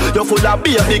stall. You full of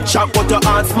be a big chop but your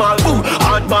heart small. Boom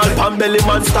hardball pan belly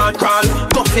man start crawl.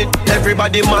 Buff it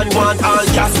everybody man want all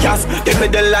gas. Give me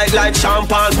the light like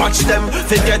champagne. Watch them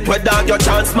forget whether your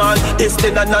chance man. This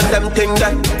thing and them thing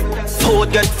that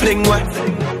food get fling wet.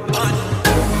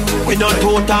 We not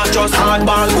total just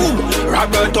hardball.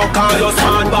 Roberto Carlos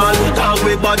hardball. Talk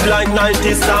we bad like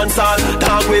 90s dancehall.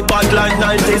 Talk we bad like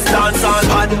 90s dancehall.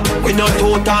 Bad. We not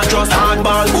total just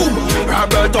hardball.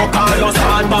 Roberto Carlos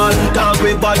hardball. Talk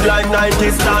we bad like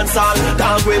 90s dancehall.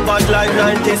 Talk we bad like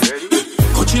 90s.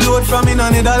 Coachy load from in a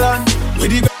Netherland.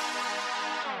 With the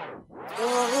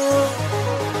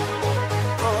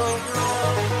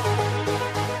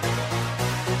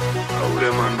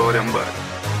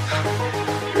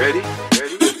Ready?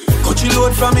 Coachy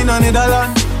load from in a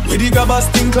Netherland. Where the grabbers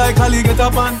think like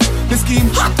alligator pan. The scheme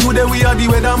hot today we are the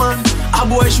weatherman. A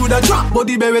boy shoulda drop but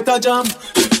the beretta jam.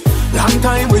 Long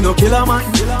time we no kill a man.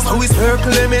 So we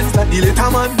circle elements like the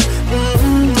little man.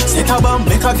 Set a bomb,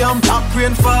 make a jam, black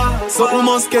rain fall. So we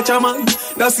must catch a man.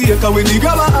 That's the echo when the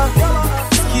grabber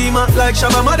scheme out like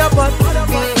Shabba Motherpot.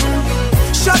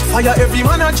 Shot fire, every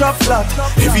man a drop flat.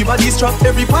 Everybody's trapped,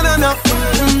 every pan a nap.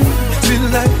 Feel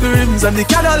like the rims and the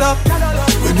Cadillac.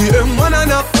 When the M1 a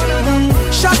nap.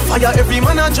 Shot fire, every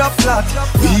man a drop flat.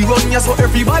 We run ya so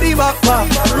everybody back.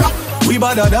 We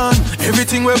badder than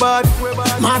everything we bad.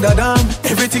 Madder than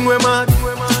everything we mad.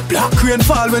 Black rain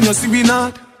fall when you see we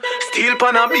not. Steel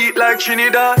pan a beat like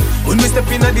Trinidad. When we step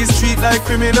in the street like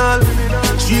criminal.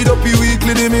 Cheat up you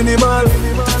weekly the minimal.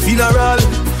 Funeral,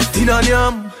 dinner and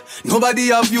yam. Nobody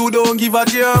have you, don't give a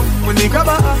damn. When they grab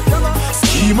a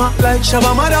schema like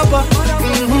Shabba Motherpot.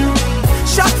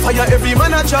 Shot fire, every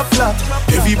man a drop flat.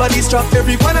 Everybody's trapped,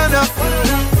 every pan a nap.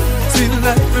 Feel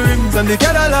like the rims and the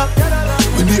Cadillac.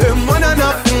 When the M1 a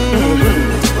nap.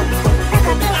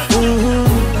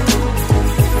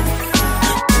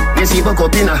 Messi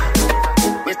Bocopina.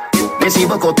 Messi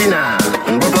Bocopina.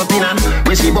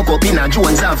 Messi Bocopina.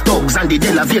 Jones have thugs and the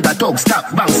De La Vega thugs.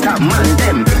 Stop, bang, stop, man,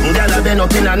 them. Gala been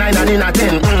up in a 9 and in a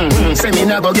 10. Say me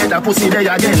never get a pussy there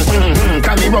again.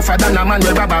 Can me rougher than a man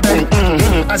with Baba Ben.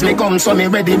 As me come, so me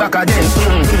ready back again.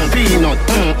 Peanut,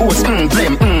 oats,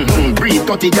 blem. Breed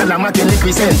 30 gal a matin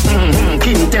represent.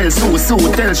 King tell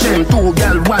Sue tell Shem. 2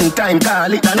 gal one time,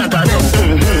 call it another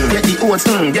them. Get the oats,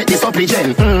 get the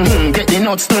supplement. Get the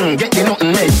nuts, get the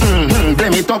nothing made.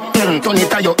 Blem it up, turn it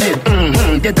to your head.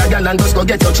 Get a gal and just go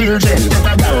get your children.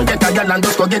 Get a gal and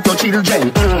just go get your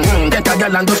children. Get a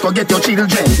gal and just go get your children.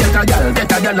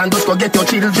 Get a gal and just go get your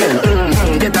children.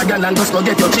 Get a gal and just go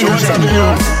get your children.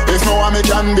 If no one me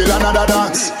can build another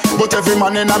dance, but every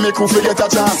man in a me crew fi get a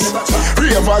chance.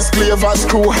 Ravers, clavers,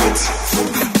 crew hot.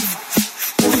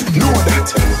 Know that.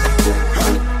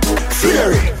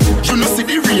 Flare it. You know see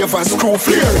the ravers crew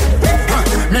flare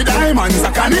it. Me diamonds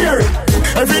a canary.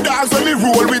 Every dance when me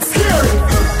roll with scary.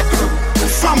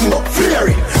 Fambo, flare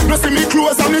it. No see me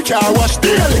clothes and me car wash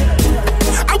daily.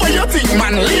 How about you think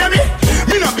man lay me?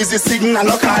 Me not busy signal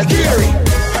or call Gary.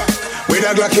 With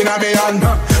a Glock in a me hand.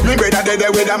 Me brother dead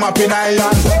with a map in a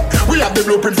hand. We have the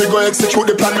blueprint to go execute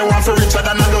the plan. Me want for richer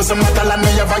than a dozen metal and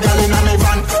me have a gal in a me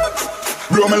van.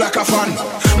 Blow me like a fan.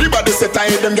 The body set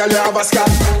I hate them gal you have a scan.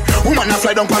 Woman a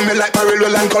fly down on me like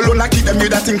Marilyn and Cologne. I keep them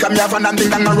with a think I'm have and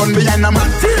thing and I run behind a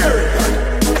man.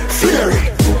 Flare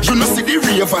it. You know see the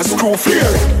ravers crew flare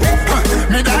it.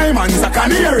 Me diamonds a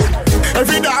canary.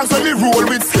 Every dance when me roll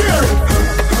with scary.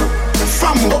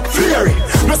 Fambo, flare it.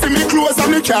 No see me clothes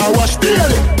and me car wash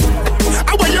daily.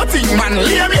 How about you think man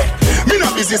lay me? Me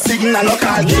not busy signal, no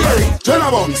call Gary.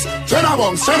 Jenna Bunks, Jenna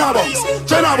Bunks, Jenna Bunks,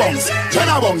 Jenna Bunks,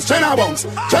 Jenna Bunks, Jenna Bunks,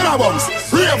 Jenna Bunks,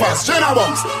 Ravers, Jenna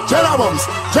Bunks, Jenna Bunks,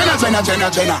 Jenna Bunks,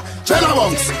 Jenna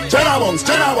Bunks,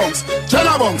 Jenna Bunks,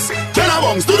 Jenna Bunks, Jenna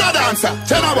Bunks, do the dancer,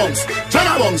 Jenna Bunks,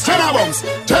 Jenna Bunks, Jenna Bunks,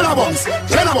 Jenna Bunks,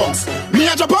 Jenna Bunks. Me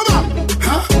a drop a man,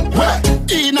 huh? Where?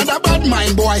 In a bad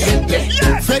mind boy head there.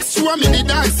 Vex you and me the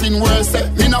dancing worse.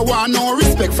 Me no want no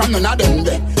respect from none of them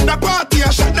there. The party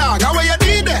a shot dog, how you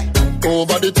did there?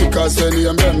 Over the tickers, when you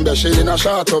remember, she in a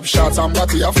shot up shots and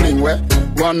body a fling where.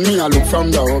 One me a look from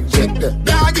the object there.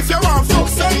 Dog, if you want fuck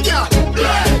some girl,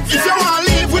 if you want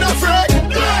live with a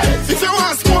friend, if you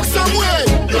want smoke some way,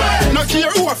 no care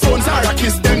who a phones are a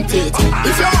kiss them teeth.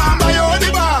 If you want buy your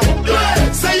the bar,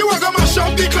 say you want to mash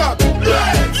up the club,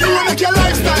 you want make your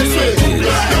lifestyle sweet.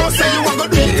 Don't say you want to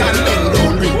do it and then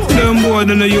don't read. Them boy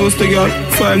than they used to get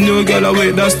 5 new girl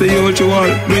away, that's the usual.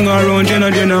 Bring her around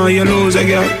Jenna and you lose a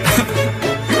girl.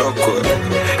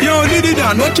 Yo, Diddy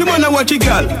Dan, what you wanna watch a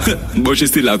girl? But she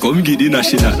still a come get the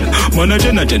national. Man a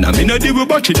Jenna, me no deal with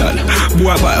batchy doll.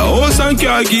 Boy buy a house and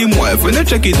car, give him wife when you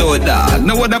check it out dog.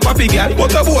 Now what a papi girl,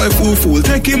 what a boy fool.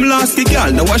 Take him last the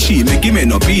girl, now what she make him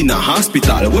end up in a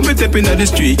hospital. When me step in the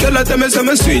street, girl I tell me say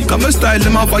me sweet. Come and style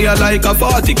them up fire like a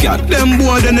party cat. Them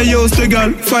boy then they used to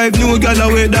girl, 5 new girl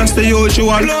away, that's the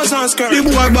usual. The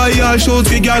boy buy all shoes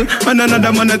for girl, and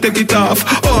another man a take it off.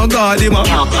 Oh God, him a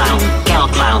girl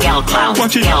clown,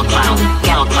 watch it. Girl clown,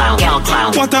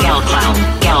 what a girl clown.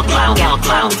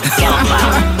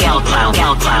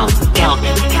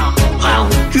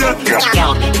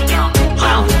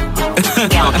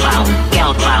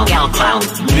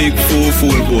 Big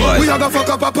fool boy. We are gonna fuck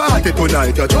up a party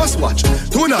tonight, you just watch.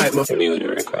 Tonight, my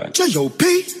J.O.P.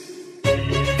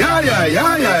 Yeah.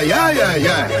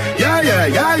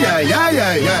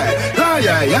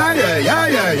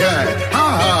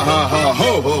 Ha,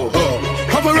 ho.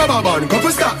 Hop a rubber band, cup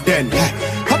of stock then, yeah.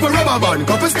 Hop a rubber band,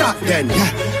 cup of stock then,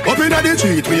 yeah. Up inna the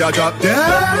street, we a drop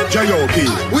dead. J.O.P.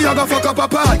 We a gonna fuck up a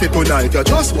party tonight, you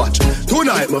just watch.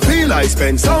 Tonight, me feel I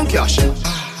spend some cash.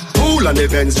 Pool and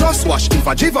events, just watch. If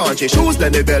a Givenchy shoes,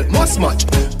 then the belt must match.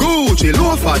 Gucci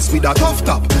loafers with a tough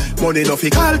top. Money no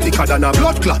fickle, thicker than a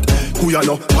blood clot. Kuya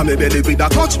no, and me belly with a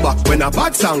clutch back. When a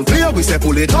bad sound clear, we say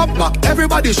pull it up back.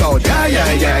 Everybody shout, yeah.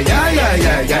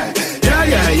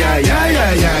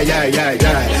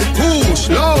 Push,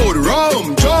 load,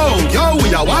 rum, jump, yo,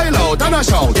 we a wild out and a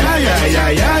shout, yeah.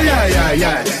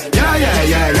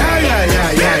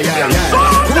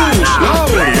 Push,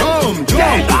 load, rum,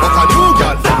 jump, what a new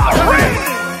girl,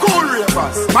 Cool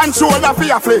ravers, man shoulder for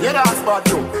your flick. Yeah, that's bad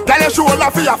too. Tell your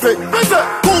shoulder for your flick.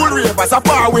 Cool ravers, a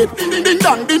power with ding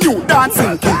dong, the new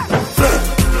dancing king.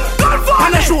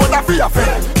 Man a shoulder for your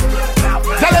flick.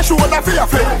 Tell your shoulder for your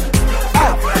flick.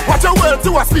 Watch your words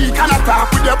to a speak and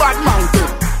attack with your bad mouth.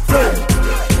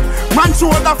 Man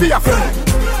shoulder for your flick.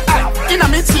 In a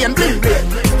mid-chain bling.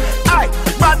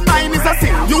 Bad mind is a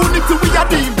sin, unity we a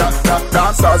deal.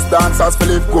 Dancers,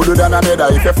 Philip gooder than another.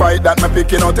 If you fight that, me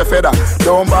picking out a feather.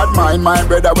 Don't bad mind my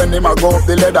brother when him a go up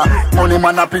the ladder. Money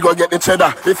man happy go get the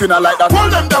cheddar. If you not like that,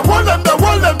 hold them there. Hold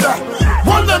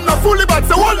them there fully back,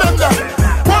 so hold them there.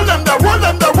 Hold them there.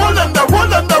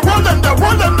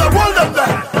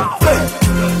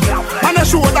 Man a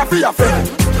shoulder for your friend.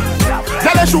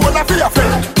 Tell a shoulder for your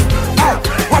friend.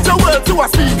 Watch your words to a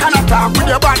speak and attack with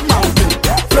your bad mouth.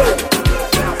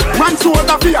 Man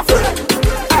shoulder for your friend.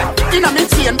 In a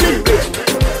mid-chain deal.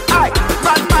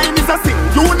 Bad mind is a sin.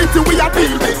 Unity we a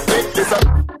deal with.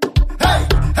 Hey,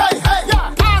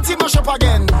 party mash up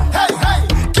again. Hey,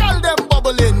 girl them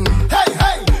bubbling.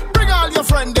 Hey, bring all your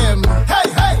friend them.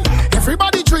 Hey,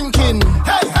 everybody drinking.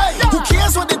 Hey, who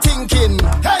cares what they thinking?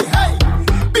 Hey,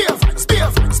 beer friends.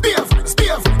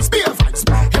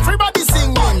 Everybody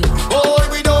singing. Oh,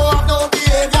 we don't have no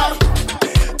behavior.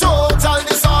 Total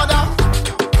disorder.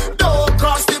 Don't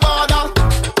cross the border.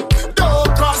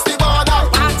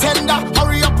 Bartender,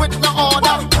 hurry up with the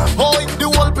order. Oh, the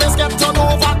whole place get turned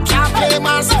over. Can't play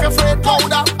mass if you're afraid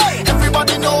powder.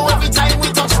 Everybody know every time we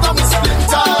touch them we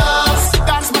splinters.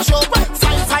 Dance mash up,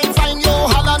 fine, yo,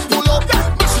 Holland pull up.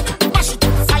 Mash it,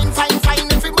 fine.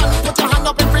 Every man put your hand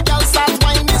up, every girl start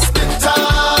whining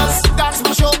splinters. Dance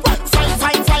mash up,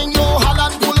 fine, yo,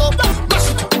 Holland pull up.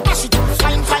 Mash it,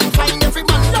 fine. Every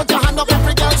man put your hand up,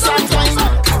 every girl start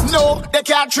whining. No, they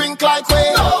can't drink like we.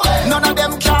 None of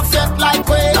them can't fit like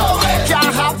we.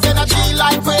 Can't have energy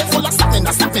like we. Full of snapping,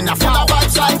 full of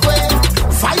vibes like we.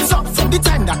 Vibes up from the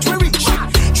time that we reach.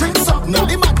 Drinks up, now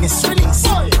the madness release.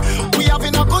 We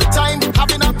having a good time.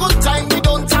 We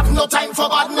don't have no time for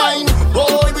bad mind.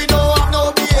 Boy, we don't have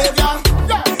no behavior.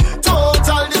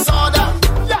 Total disorder.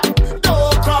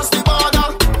 Don't cross the border.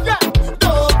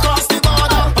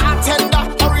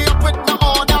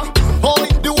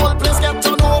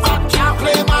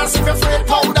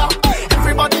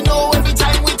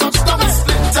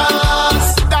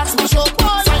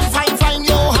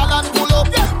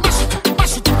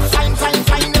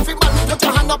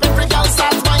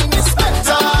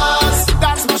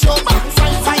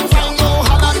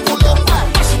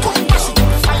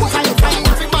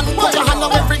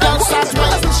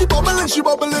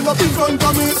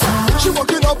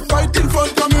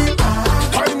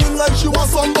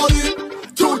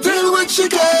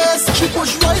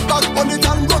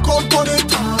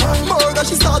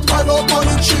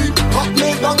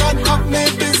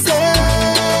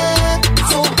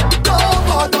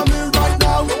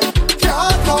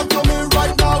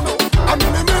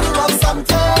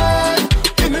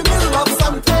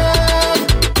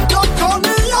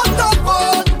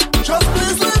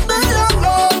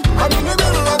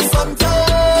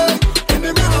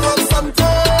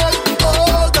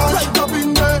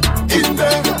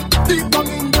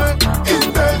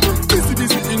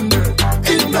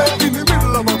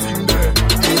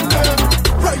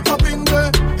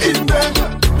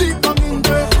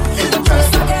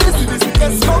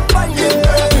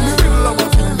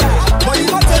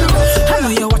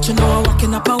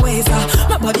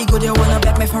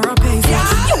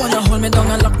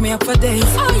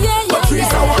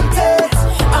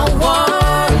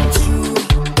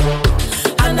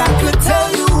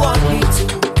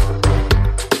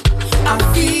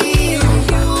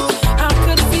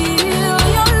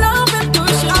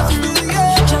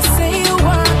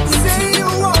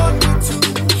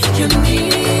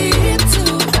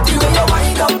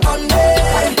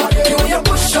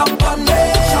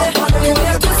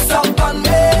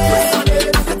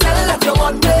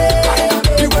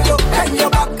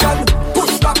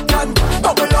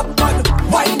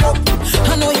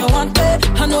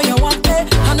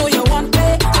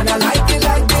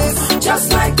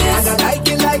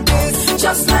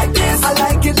 just like this. I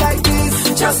like it like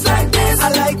this, just like this. I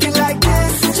like it like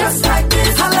this, just like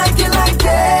this. I like it like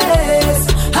this.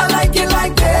 I like it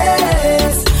like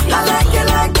this. I like it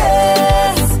like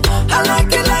this. I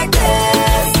like it like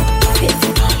this.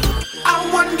 I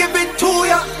want give it to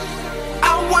ya.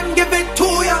 I want give it to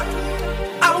ya.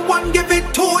 I want give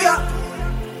it to ya.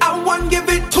 I want give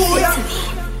it to ya.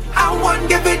 I want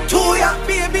give it to ya,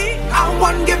 baby. I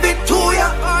want give it to ya,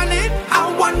 honey.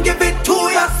 I want give it to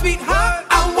ya, sweetheart.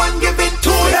 I want give it to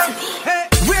ya. Hey,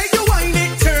 where you whine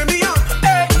it, turn me on.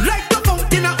 Hey, like the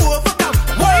fountain I overcome.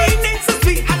 Whining so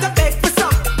sweet, I had to beg for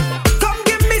some. Come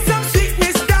give me some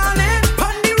sweetness, darling.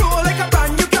 Pon the roll like a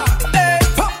brand new car. Hey,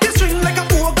 pop the string like a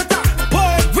Bogota.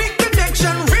 Boy, weak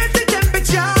connection, raise the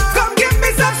temperature. Come give me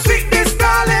some sweetness,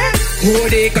 darling.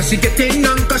 Hold it, cause she getting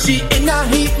on, cause she in a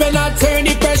heat when I turn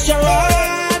the pressure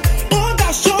on. Oh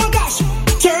gosh,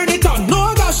 turn it on,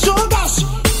 oh gosh.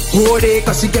 Hold it,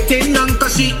 cause she getting on,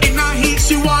 cause she in a heat,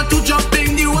 she want to jump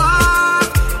in the water.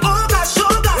 Oh gosh,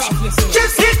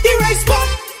 just hit the right spot.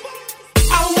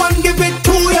 I want give it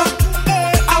to ya.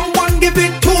 I want give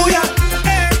it to ya.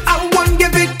 I want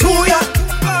give it to ya.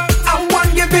 I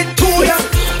want give it to ya.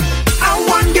 I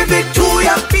want give it to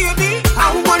ya, baby.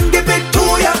 I want give it to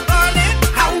ya.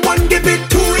 I want give it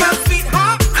to ya,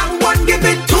 sweetheart. I want give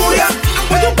it to ya.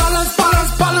 I want you balance,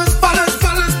 balance, balance, balance,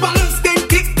 balance, balance, then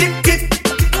tick, tick, tick.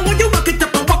 I want you walk it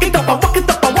up, walk it up, walk it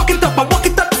up, walk it up, walk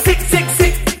it up, sick, sick,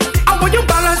 sick. I want you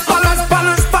balance, balance,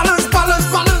 balance, balance, balance,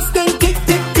 balance, then tick,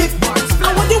 tick, tick.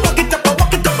 I want you walk it up,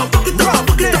 walk it up, walk it up,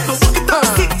 walk it up, walk it up,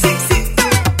 sick, sick, sick.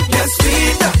 Yes,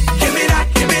 sweet, give me that,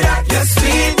 give me that. Yes,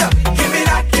 sweet, give me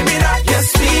that, give me that. Yes,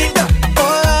 sweet.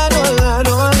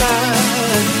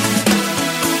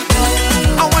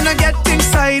 I wanna get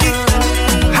inside it,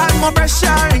 have more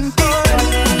pressure in it.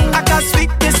 I got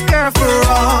sweetness, girl, for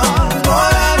all.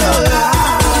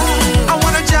 I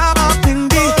wanna jam up in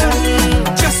it,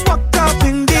 just walk up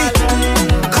in it,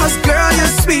 cause girl,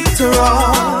 you're sweet to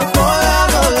all.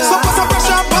 So put some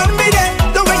pressure upon me then,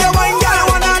 the way you whine, girl, I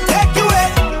wanna take you away.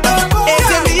 It's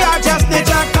in the yard, just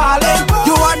nature calling.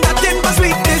 You are nothing but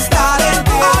sweetness, darling.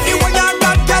 All the one you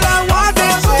got, girl, I want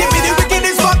it. Give me the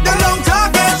wickedness, fuck the long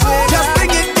talking. Just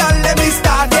bring it, girl, let me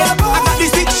start it. I got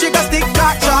this sweet sugar stick,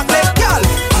 dark chocolate, girl.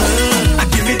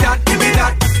 Give me that, give me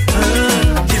that.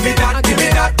 Give me that, give me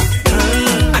that.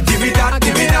 Give me that,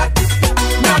 give me that.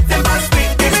 Nothing but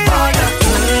sweetness for ya.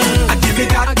 Give me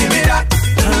that, give me that.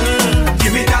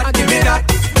 Give me that, give me that.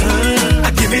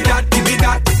 Give me that, give me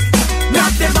that.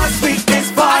 Nothing but sweetness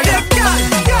for ya.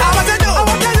 I want to do, I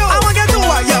want to do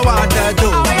what you want to do.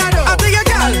 I think you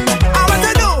girl, I want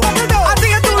to do. I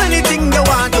think you do anything you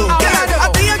want to. I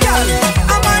think you girl,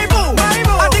 I'm my boo. I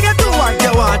think you do what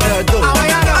you want to do. I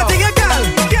think you girl,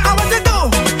 I want to do.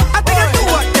 I think you do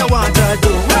what you want to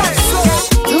do.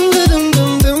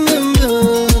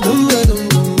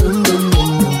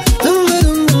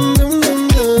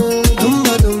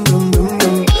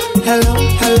 Hello,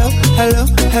 hello, hello,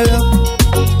 hello.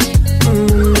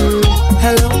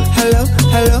 Hello, hello,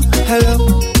 hello, hello.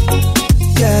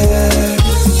 Yeah.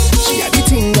 She had the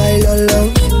thing I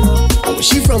love. And where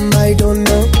she from, I don't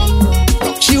know.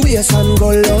 Rock she waist and go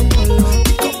low.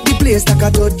 Pick up the place like a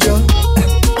dojo.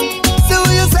 So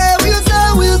what you say, what you say,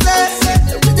 what you say?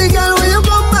 Pretty girl, when you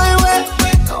come my way.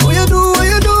 What you do, what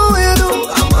you do, what you do?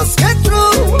 I must get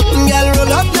through. Girl,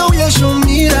 roll up now, you show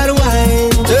me that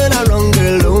wine. Turn around,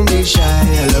 girl, don't be shy.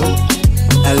 Hello,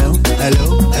 hello, hello,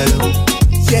 hello.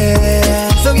 Yeah.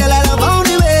 So girl, I love how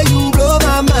the way you blow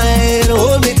my mind.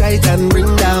 Hold me tight and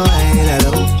bring down wine.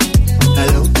 Hello,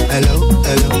 hello, hello,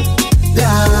 hello.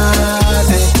 Yeah.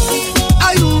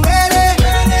 Are you ready?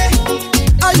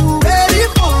 Are you ready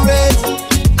for it?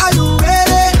 Are you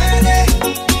ready?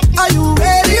 Are you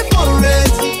ready for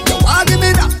it? You want give me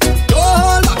that? No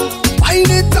hold back. Wind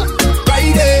it up.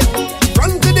 Right there.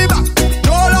 Front to the back.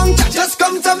 No long chat. Just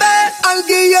come to me. I'll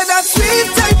give you that sweet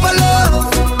type of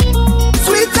love.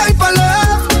 Sweet type of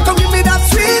love. Come give me that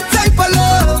sweet type of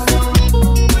love.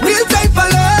 Real type of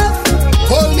love.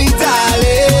 Hold me,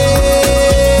 darling.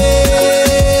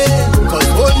 Cause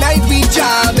all night we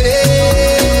jamming.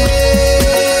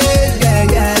 Yeah,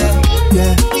 yeah,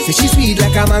 yeah. Say she sweet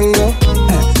like a mango.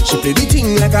 She play the thing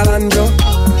like a banjo.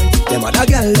 Them other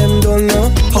girl, them don't know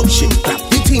how she clap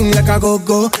the thing like a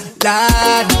go-go.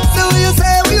 Lad. So what you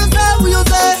say, what you say, what you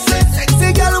say? Sexy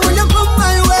girl, when you come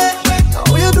my way.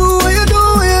 What you do, what you do,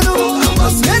 what you do? I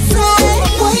must get through.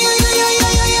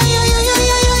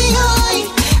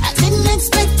 I didn't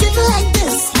expect it like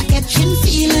this. I catching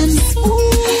feelings.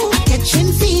 I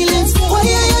catching feelings. I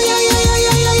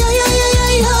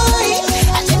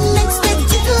didn't expect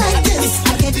it like this.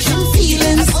 I catching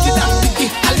feelings.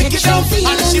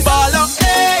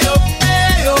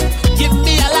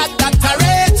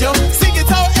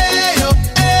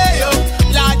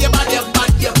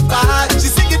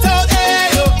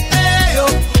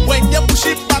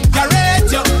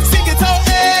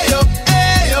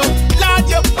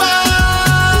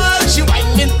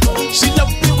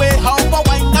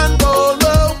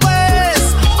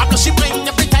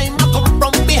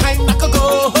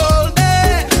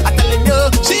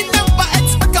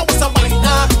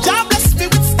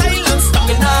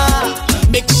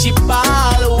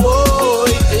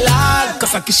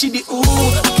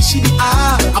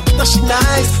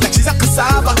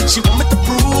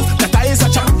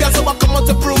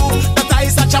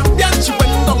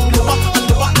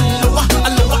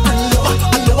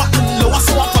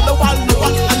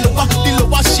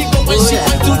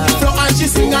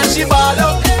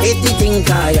 think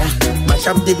higher. Mash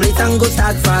up the place and go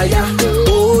start fire.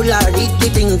 Oh Lord, the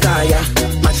think higher.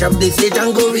 Mash up the stage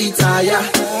and go retire.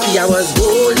 See, I was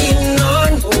holding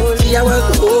on. See, I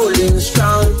was holding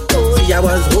strong. See, I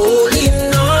was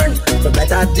holding on for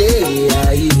better days.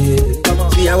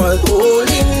 See, I was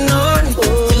holding on.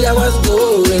 See, I was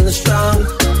going strong.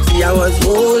 See, I was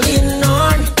holding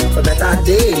on for better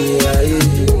days.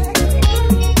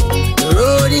 The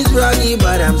road is rocky,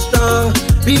 but I'm strong.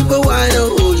 People wanna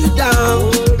hold you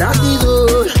down. That is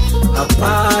all a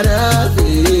part of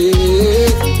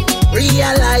it.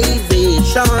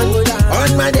 Realization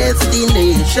on my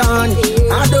destination.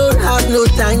 I don't have no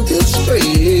time to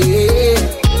stray.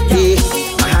 Hey,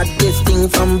 I had this thing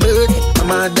from birth.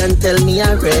 Mama done tell me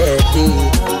already.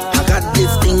 I got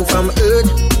this thing from earth.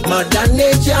 Mother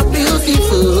nature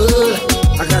beautiful.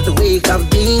 I got to wake up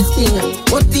this thing,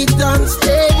 put it on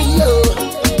stereo.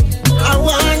 I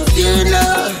want you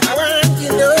know.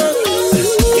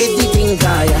 It's the thing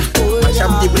higher. Mash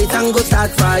up the place and go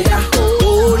start fire.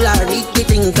 Oh Lord, it's the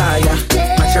thing higher.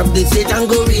 Mash up the stage and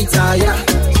go retire.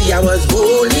 See, I was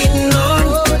holding on.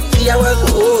 See, I was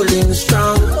holding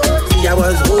strong. See, I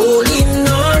was holding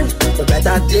on for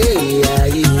better days.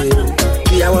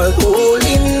 See, I was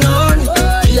holding on.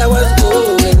 See, I was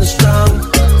going strong.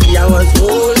 See, I was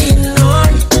holding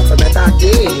on for better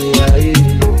days.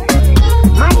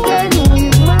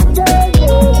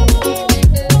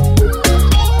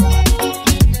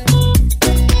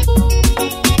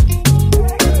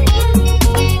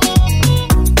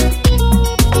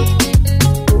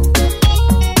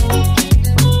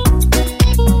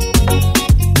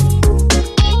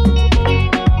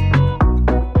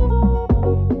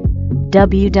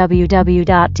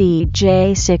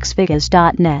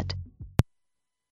 www.dj6figures.net